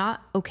 are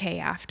not okay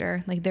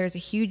after. Like there's a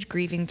huge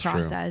grieving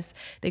process.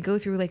 They go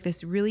through like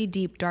this really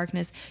deep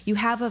darkness. You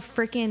have a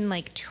freaking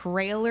like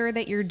trailer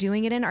that you're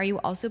doing it in. Are you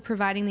also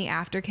providing the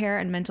aftercare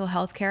and mental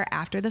health care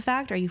after the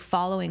fact? Are you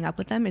following up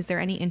with them? Is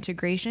there any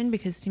integration?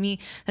 Because to me,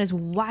 that is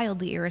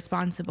wildly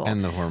irresponsible.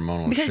 And the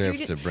hormonal Because you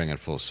shift did- to bring it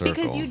full circle.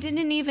 Because you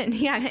didn't even, and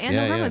Yeah,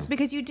 the hormones, yeah.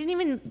 because you didn't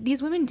even,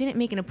 these women didn't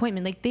make an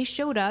appointment. Like they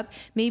showed up,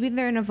 maybe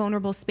they're in a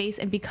vulnerable space,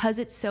 and because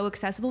it's so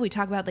accessible, we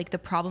talk about like the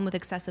problem with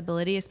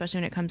accessibility, especially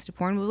when it comes to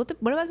porn.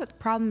 What about the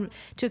problem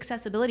to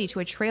accessibility to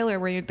a trailer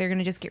where they're going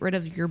to just get rid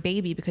of your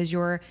baby because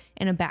you're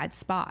in a bad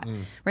spot,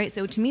 right?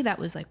 So to me, that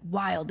was like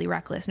wildly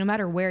reckless. No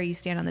matter where you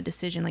stand on the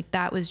decision, like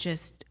that was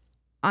just,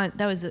 that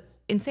was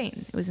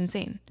insane. It was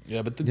insane.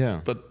 Yeah, but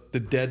the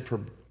dead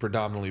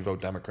predominantly vote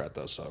Democrat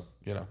though, so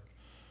you know,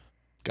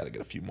 got to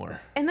get a few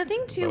more. And the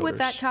thing too with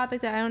that voters.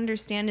 topic that I don't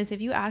understand is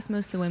if you ask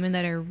most of the women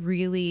that are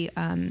really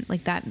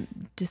like that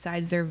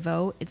decides their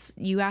vote, it's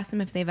you ask them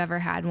if they've ever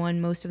had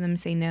one. Most of them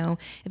say no.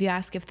 If you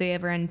ask if they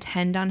ever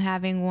intend on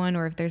having one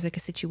or if there's like a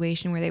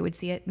situation where they would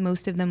see it,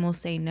 most of them will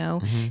say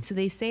no. So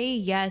they say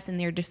yes and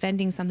they're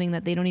defending something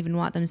that they don't even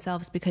want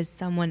themselves because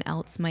someone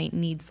else might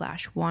need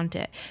 / want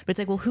it. But it's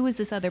like, well, who is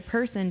this other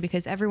person?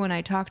 Because everyone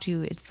I talk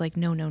to, it's like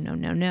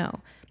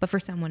no. But for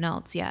someone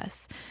else,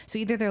 yes. So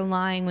either they're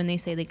lying when they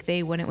say like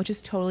they wouldn't, which is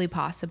totally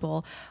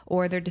possible,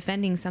 or they're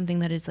defending something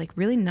that is like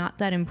really not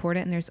that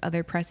important and there's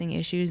other pressing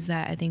issues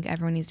that I think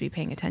everyone needs to be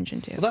paying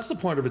attention to. Well, that's the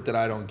point of it that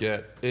I don't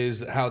get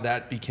is how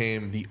that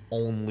became the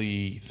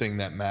only thing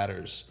that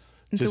matters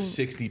to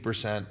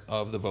 60%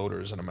 of the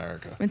voters in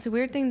America. It's a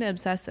weird thing to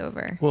obsess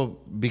over. Well,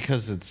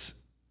 because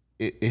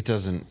it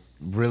doesn't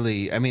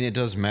really, I mean, it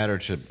does matter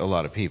to a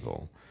lot of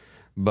people.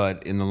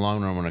 But in the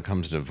long run, when it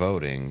comes to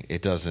voting,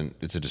 it's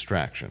a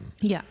distraction.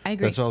 Yeah, I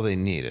agree. That's all they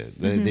needed.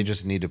 They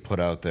just need to put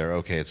out there,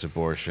 okay, it's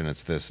abortion,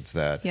 it's this, it's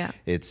that. Yeah.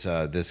 It's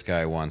this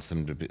guy wants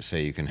them to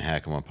say you can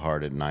hack them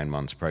apart at 9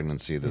 months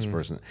pregnancy, this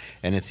person.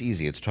 And it's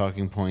easy. It's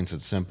talking points.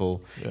 It's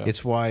simple. Yeah.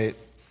 It's why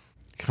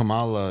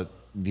Kamala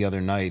the other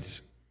night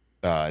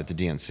at the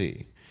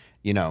DNC,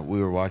 you know,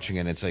 we were watching it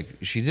and it's like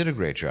she did a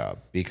great job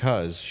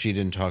because she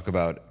didn't talk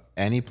about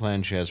any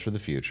plan she has for the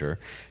future.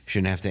 She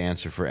didn't have to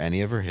answer for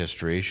any of her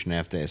history. She didn't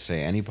have to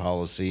say any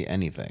policy,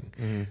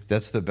 anything.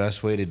 That's the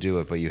best way to do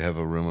it, but you have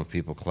a room of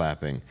people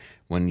clapping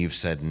when you've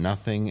said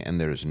nothing and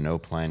there's no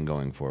plan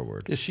going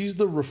forward. Yeah, she's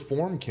the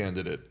reform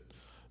candidate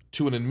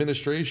to an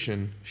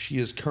administration she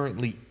is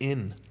currently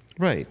in.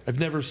 Right. I've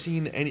never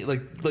seen any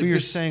like But you're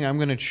this saying I'm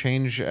going to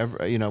change,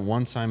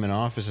 once I'm in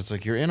office, it's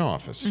like you're in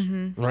office.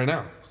 right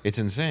now. It's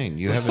insane.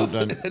 You haven't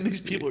done... And these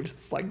people are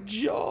just like,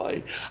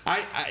 joy.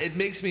 It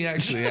makes me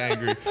actually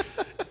angry.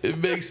 It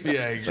makes me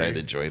angry. Sorry,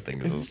 the joy thing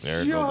is It's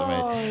hysterical to me.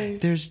 joy.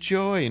 There's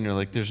joy, and you're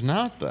like, there's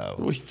not, though.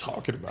 What are you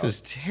talking about? This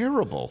is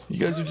terrible. You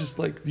guys are just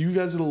like, you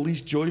guys are the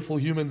least joyful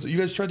humans. You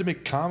guys tried to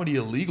make comedy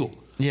illegal.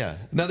 Yeah.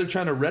 Now they're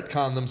trying to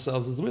retcon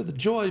themselves as we're the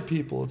joy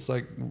people. It's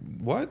like,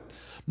 what?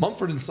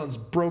 Mumford and Sons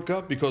broke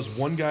up because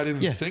one guy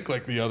didn't Yeah. think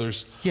like the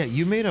others. Yeah,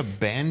 you made a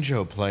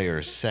banjo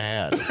player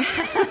sad.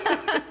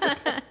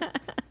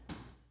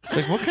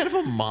 Like, what kind of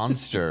a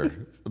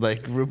monster,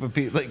 like, group of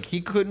people? Like,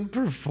 he couldn't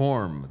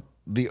perform.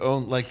 The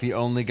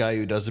only guy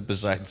who does it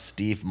besides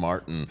Steve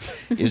Martin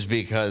is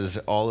because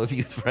all of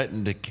you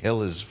threatened to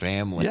kill his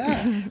family.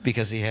 Yeah.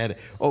 Because he had...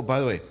 Oh,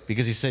 by the way,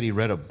 because he said he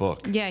read a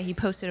book. Yeah, he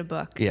posted a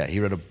book. Yeah, he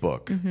read a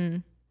book.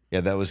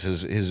 Yeah, that was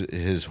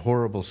his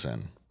horrible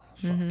sin.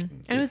 And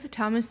it was a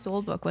Thomas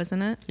Sowell book,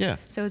 wasn't it? Yeah.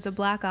 So it's a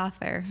black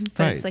author,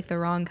 but Right. it's like the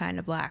wrong kind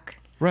of black.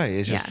 Right.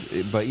 It's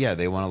just, but yeah,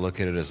 they want to look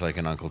at it as like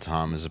an Uncle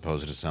Tom as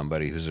opposed to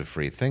somebody who's a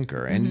free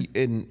thinker. And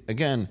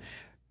again,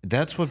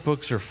 that's what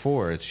books are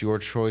for. It's your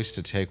choice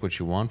to take what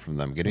you want from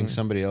them. Getting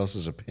somebody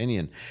else's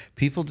opinion.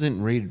 People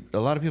didn't read. A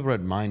lot of people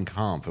read Mein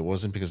Kampf. It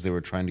wasn't because they were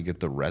trying to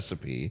get the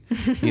recipe.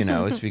 You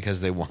know, it's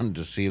because they wanted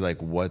to see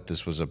like what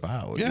this was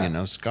about. Yeah. You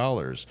know,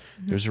 scholars.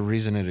 There's a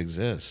reason it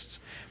exists.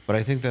 But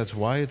I think that's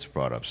why it's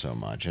brought up so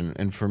much.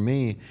 And for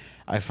me,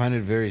 I find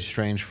it very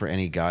strange for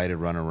any guy to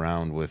run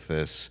around with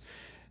this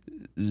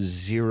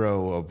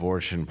zero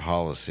abortion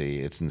policy.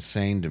 It's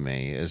insane to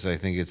me, as I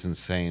think it's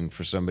insane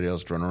for somebody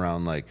else to run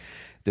around like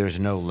there's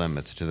no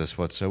limits to this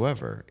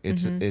whatsoever.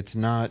 It's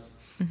not.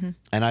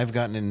 And I've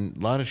gotten in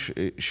a lot of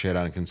shit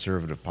on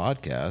conservative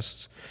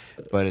podcasts,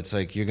 but it's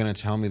like, you're going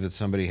to tell me that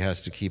somebody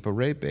has to keep a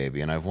rape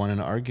baby, and I've won an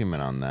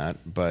argument on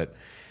that, but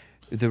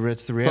it's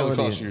the reality.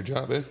 Probably cost you your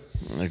job, eh?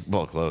 Like,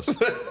 well, close.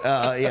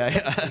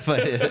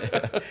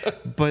 Yeah,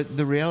 but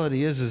the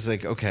reality is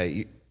like,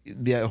 okay,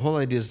 the whole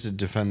idea is to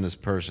defend this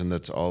person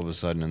that's all of a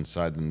sudden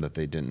inside them that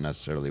they didn't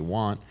necessarily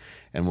want,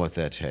 and what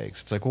that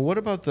takes. It's like, well, what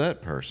about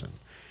that person?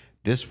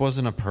 This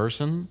wasn't a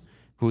person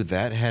who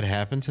that had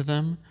happened to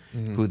them,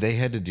 who they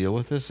had to deal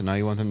with this, and now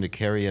you want them to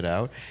carry it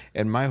out?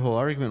 And my whole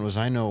argument was,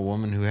 I know a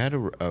woman who had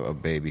a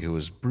baby who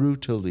was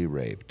brutally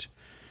raped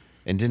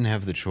and didn't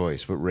have the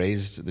choice, but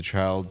raised the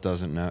child,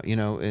 doesn't know, you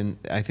know, and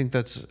I think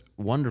that's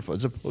wonderful.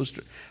 It's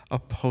a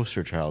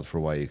poster child for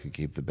why you could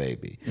keep the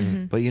baby.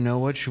 But you know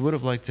what? She would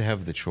have liked to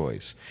have the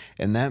choice.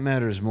 And that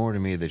matters more to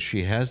me, that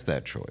she has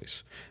that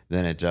choice,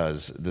 than it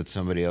does that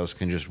somebody else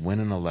can just win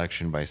an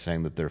election by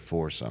saying that they're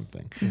for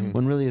something.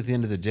 When really, at the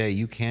end of the day,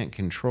 you can't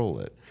control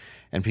it.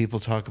 And people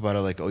talk about it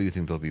like, oh, you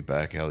think there'll be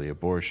back alley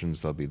abortions,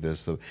 there'll be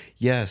this.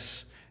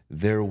 Yes,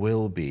 there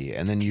will be.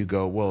 And then you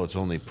go, well, it's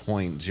only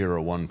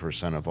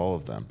 0.01% of all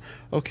of them.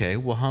 Okay,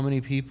 well, how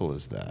many people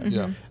is that?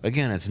 Yeah.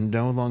 Again, it's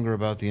no longer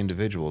about the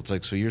individual. It's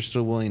like, so you're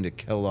still willing to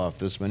kill off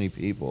this many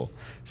people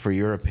for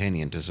your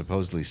opinion to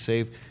supposedly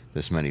save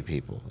this many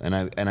people. And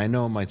I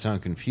know it might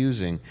sound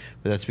confusing,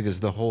 but that's because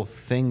the whole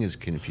thing is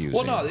confusing.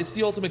 Well, no, it's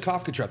the ultimate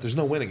Kafka trap. There's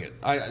no winning it.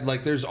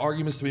 There's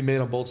arguments to be made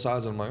on both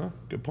sides. And I'm like, oh,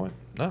 good point.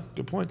 No,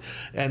 good point.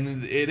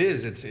 And it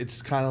is.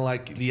 It's kind of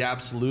like the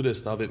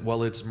absolutist of it.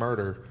 Well, it's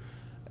murder.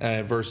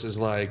 Versus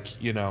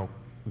like, you know,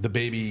 the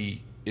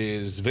baby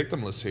is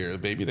victimless here. The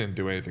baby didn't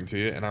do anything to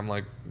you. And I'm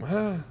like,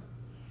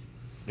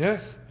 yeah,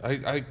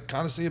 I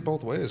kind of see it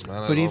both ways,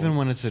 man. But even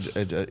when it's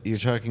you're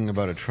talking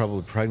about a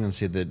troubled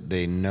pregnancy that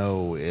they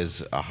know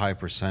is a high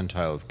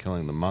percentile of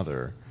killing the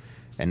mother,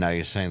 and now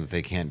you're saying that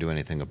they can't do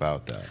anything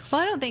about that.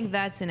 Well, I don't think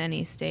that's in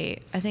any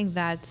state. I think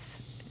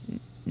that's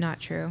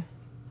not true.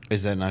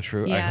 Is that not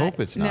true? Yeah. I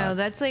hope it's not. No,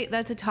 that's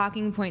a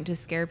talking point to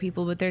scare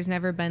people, but there's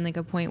never been like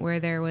a point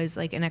where there was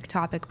like an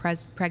ectopic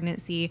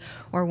pregnancy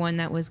or one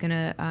that was going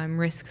to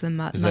risk the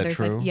mother's life. Is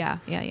that true? Yeah.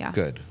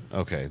 Good.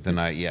 Okay. Then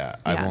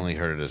I've only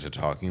heard it as a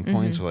talking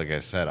point. So like I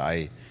said,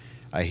 I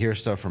hear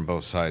stuff from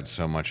both sides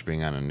so much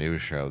being on a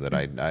news show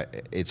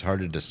that it's hard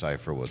to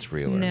decipher what's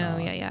real or not.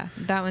 No, yeah.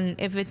 That one,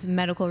 if it's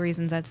medical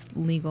reasons, that's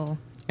legal.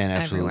 And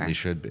absolutely everywhere.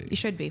 should be. You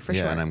should be, for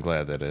sure. Yeah, and I'm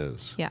glad that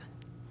is. Yeah.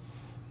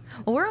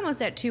 Well, we're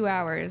almost at 2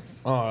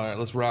 hours. All right,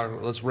 let's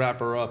wrap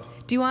her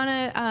up. Do you want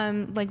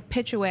to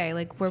pitch away,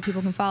 like where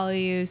people can follow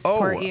you,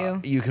 support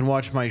you? You can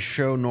watch my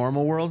show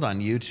Normal World on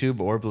YouTube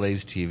or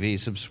Blaze TV.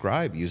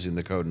 Subscribe using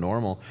the code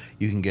NORMAL.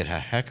 You can get a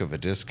heck of a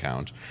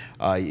discount.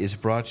 It's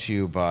brought to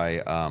you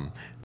by...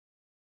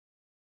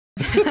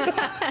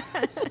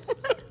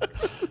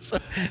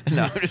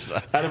 No,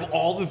 out of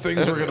all the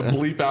things we're going to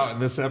bleep out in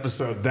this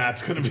episode,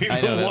 that's going to be the one.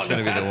 I know that's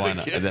going to be the one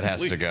that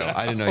has to bleeped go. out.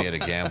 I didn't know you had a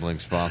gambling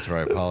sponsor.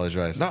 I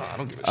apologize. No, I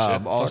don't give a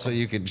shit. Also,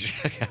 you can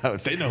check out.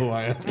 They know who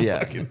I am.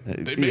 Yeah.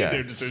 They made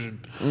their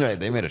decision. Right,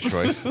 they made a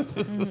choice.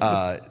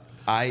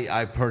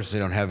 I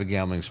personally don't have a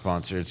gambling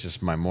sponsor. It's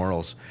just my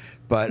morals.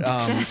 But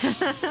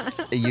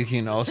you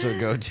can also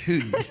go to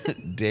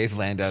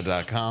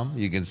davelandau.com.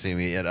 You can see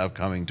me at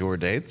upcoming tour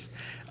dates.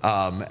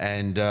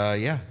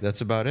 Yeah, that's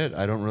about it.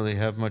 I don't really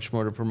have much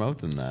more to promote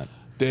than that.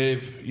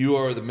 Dave, you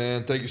are the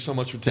man. Thank you so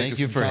much for taking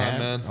some time,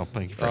 man. Oh,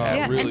 thank you for having me.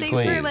 Yeah, really and thanks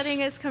please. for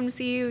letting us come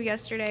see you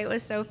yesterday. It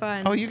was so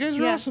fun. Oh, you guys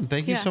are awesome.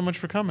 Thank you so much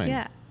for coming.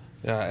 Yeah.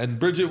 Yeah, and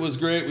Bridget was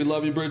great. We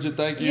love you, Bridget.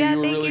 Thank you. Yeah, you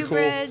were thank really you, cool.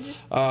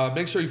 Bridge.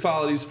 Make sure you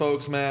follow these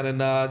folks, man.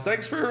 And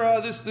thanks for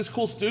this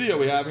cool studio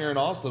we have here in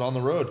Austin on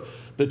the road.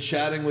 The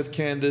Chatting with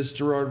Candice,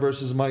 Gerard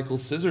versus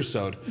Michaels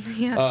Scissorsode.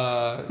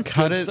 Yeah.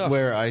 Cut it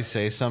where I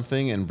say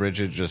something and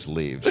Bridget just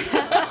leaves.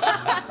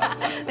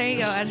 There you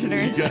go,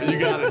 editors. You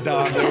got it,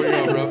 Don. There we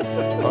go, bro.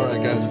 All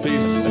right, guys.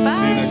 Peace. Bye.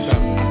 See you next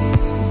time.